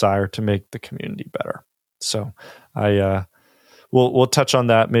need and desire to make the community better. So we'll touch on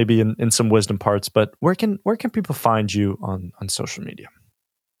that maybe in some wisdom parts. But where can people find you on social media?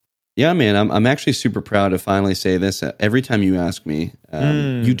 Yeah, man, I'm actually super proud to finally say this. Every time you ask me,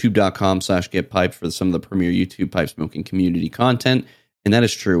 youtube.com/getpiped for some of the premier YouTube pipe smoking community content. And that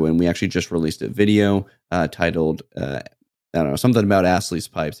is true. And we actually just released a video titled, I don't know, something about Astley's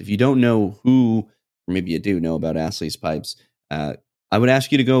Pipes. If you don't know who, or maybe you do know about Astley's Pipes, I would ask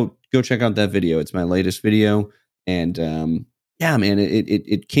you to go check out that video. It's my latest video. And yeah, man,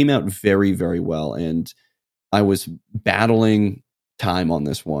 it came out very, very well. And I was battling time on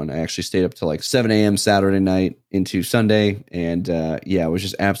this one. I actually stayed up till like 7 a.m. Saturday night into Sunday. And yeah, I was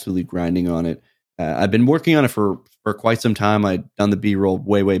just absolutely grinding on it. I've been working on it for quite some time. I'd done the B-roll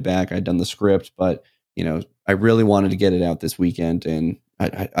way back. I'd done the script, but I really wanted to get it out this weekend, and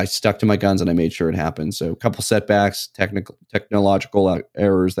I stuck to my guns and I made sure it happened. So a couple setbacks, technological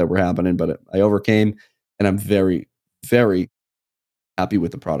errors that were happening, but I overcame, and I'm very, very happy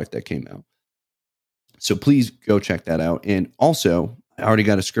with the product that came out. So please go check that out. And also, I already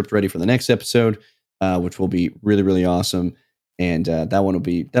got a script ready for the next episode, which will be really, really awesome. And that'll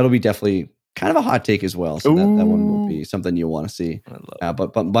be definitely kind of a hot take as well. So that one will be something you'll want to see.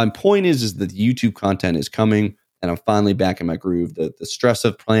 But my point is that the YouTube content is coming, and I'm finally back in my groove. The stress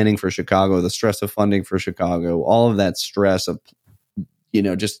of planning for Chicago, the stress of funding for Chicago, all of that stress of,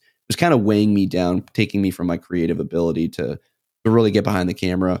 just was kind of weighing me down, taking me from my creative ability to really get behind the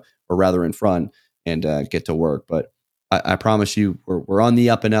camera, or rather in front, and get to work. But I promise you, we're on the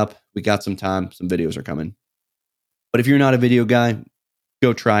up and up. We got some time. Some videos are coming. But if you're not a video guy,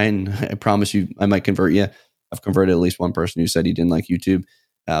 go try, and I promise you, I might convert you. I've converted at least one person who said he didn't like YouTube.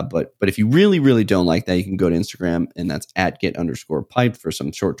 But if you really, really don't like that, you can go to Instagram, and that's @get_piped for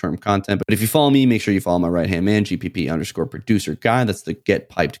some short-term content. But if you follow me, make sure you follow my right-hand man, GPP_producer guy. That's the Get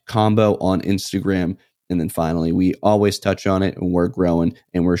Piped combo on Instagram. And then finally, we always touch on it, and we're growing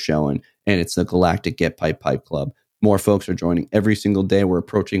and we're showing. And it's the Galactic Get Piped Pipe Club. More folks are joining every single day. We're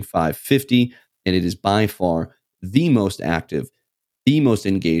approaching 550, and it is by far the most active, the most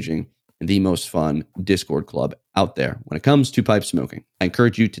engaging, and the most fun Discord club out there when it comes to pipe smoking. I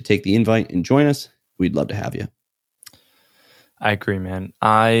encourage you to take the invite and join us. We'd love to have you. I agree, man.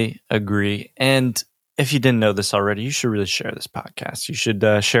 I agree. And if you didn't know this already, you should really share this podcast. You should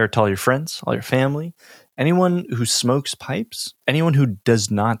share it to all your friends, all your family, anyone who smokes pipes, anyone who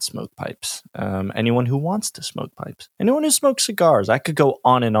does not smoke pipes, anyone who wants to smoke pipes, anyone who smokes cigars. I could go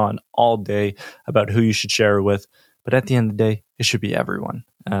on and on all day about who you should share it with. But at the end of the day, it should be everyone.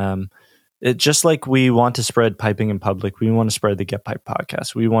 Just like we want to spread piping in public, we want to spread the Get Pipe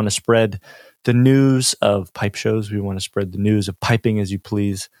podcast. We want to spread the news of pipe shows. We want to spread the news of piping as you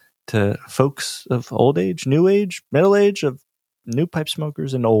please to folks of old age, new age, middle age, of new pipe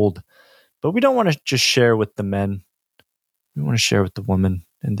smokers and old. But we don't want to just share with the men. We want to share with the women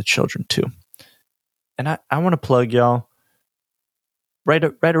and the children too. And I want to plug y'all. Write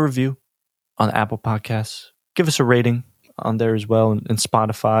a review on Apple Podcasts. Give us a rating on there as well, and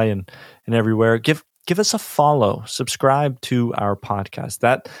Spotify and everywhere. Give us a follow. Subscribe to our podcast.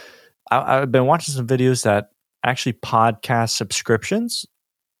 That I've been watching some videos that actually podcast subscriptions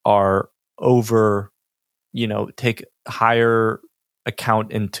are over, take higher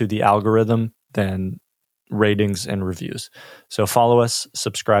account into the algorithm than ratings and reviews. So follow us,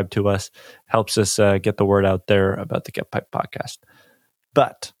 subscribe to us, helps us get the word out there about the Get Pipe podcast.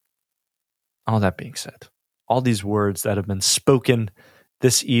 But all that being said, all these words that have been spoken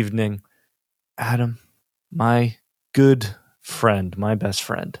this evening, Adam, my good friend, my best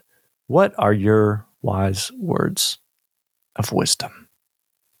friend, what are your wise words of wisdom?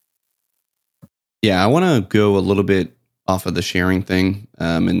 Yeah, I want to go a little bit off of the sharing thing,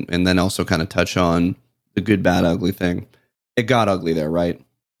 and then also kind of touch on the good, bad, ugly thing. It got ugly there, right?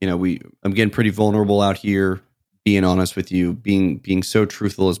 I'm getting pretty vulnerable out here, being honest with you, being so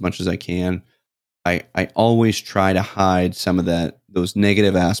truthful as much as I can. I always try to hide some of those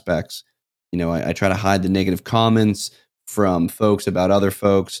negative aspects. I try to hide the negative comments from folks about other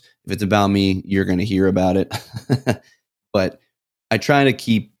folks. If it's about me, you're going to hear about it. But I try to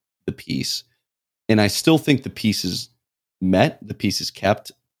keep the peace. And I still think the peace is met, the peace is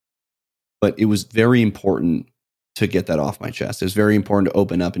kept. But it was very important to get that off my chest. It was very important to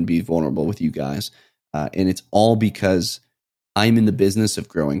open up and be vulnerable with you guys. And it's all because I'm in the business of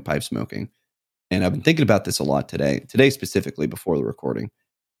growing pipe smoking. And I've been thinking about this a lot today specifically before the recording.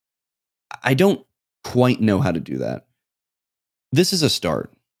 I don't quite know how to do that. This is a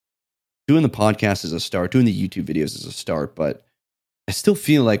start. Doing the podcast is a start. Doing the YouTube videos is a start. But I still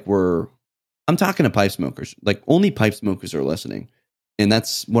feel like I'm talking to pipe smokers. Like only pipe smokers are listening. And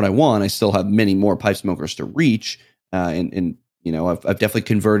that's what I want. I still have many more pipe smokers to reach. And you know, I've definitely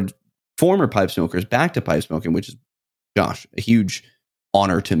converted former pipe smokers back to pipe smoking, which is, gosh, a huge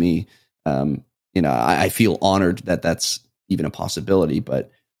honor to me. You know, I feel honored that that's even a possibility, but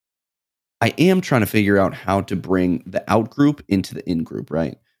I am trying to figure out how to bring the out group into the in group,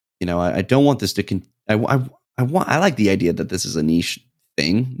 right? You know, I don't want this to, I like the idea that this is a niche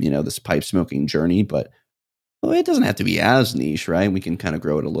thing, you know, this pipe smoking journey, but it doesn't have to be as niche, right? We can kind of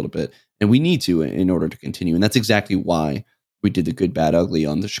grow it a little bit, and we need to in order to continue. And that's exactly why we did the Good, Bad, Ugly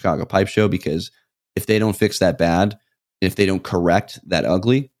on the Chicago Pipe Show, because if they don't fix that bad, if they don't correct that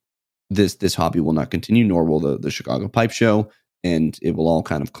ugly, this hobby will not continue, nor will the Chicago Pipe Show, and it will all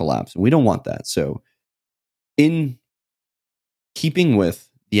kind of collapse. And we don't want that. So in keeping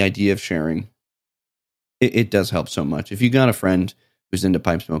with the idea of sharing, it does help so much. If you got a friend who's into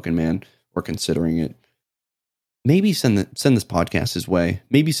pipe smoking, man, or considering it, maybe send this podcast his way.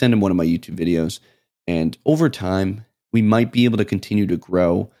 Maybe send him one of my YouTube videos. And over time, we might be able to continue to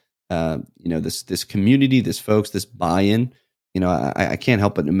grow, you know, this community, this folks, this buy-in. You know, I can't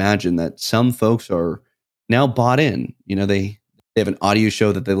help but imagine that some folks are now bought in. You know, they have an audio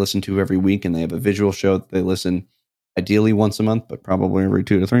show that they listen to every week, and they have a visual show that they listen ideally once a month, but probably every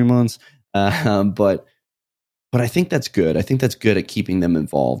 2 to 3 months. But I think that's good. I think that's good at keeping them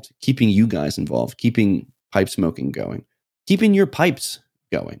involved, keeping you guys involved, keeping pipe smoking going, keeping your pipes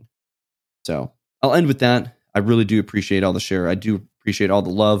going. So I'll end with that. I really do appreciate all the share. I do appreciate all the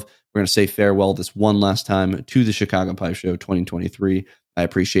love. We're going to say farewell this one last time to the Chicago Pipe Show 2023. I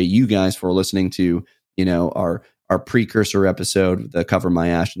appreciate you guys for listening to, you know, our precursor episode, the Cover My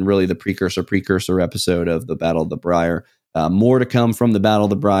Ash, and really the precursor episode of the Battle of the Briar. More to come from the Battle of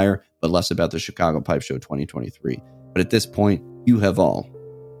the Briar, but less about the Chicago Pipe Show 2023. But at this point, you have all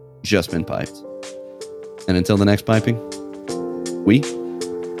just been piped. And until the next piping, we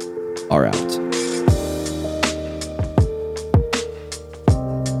are out.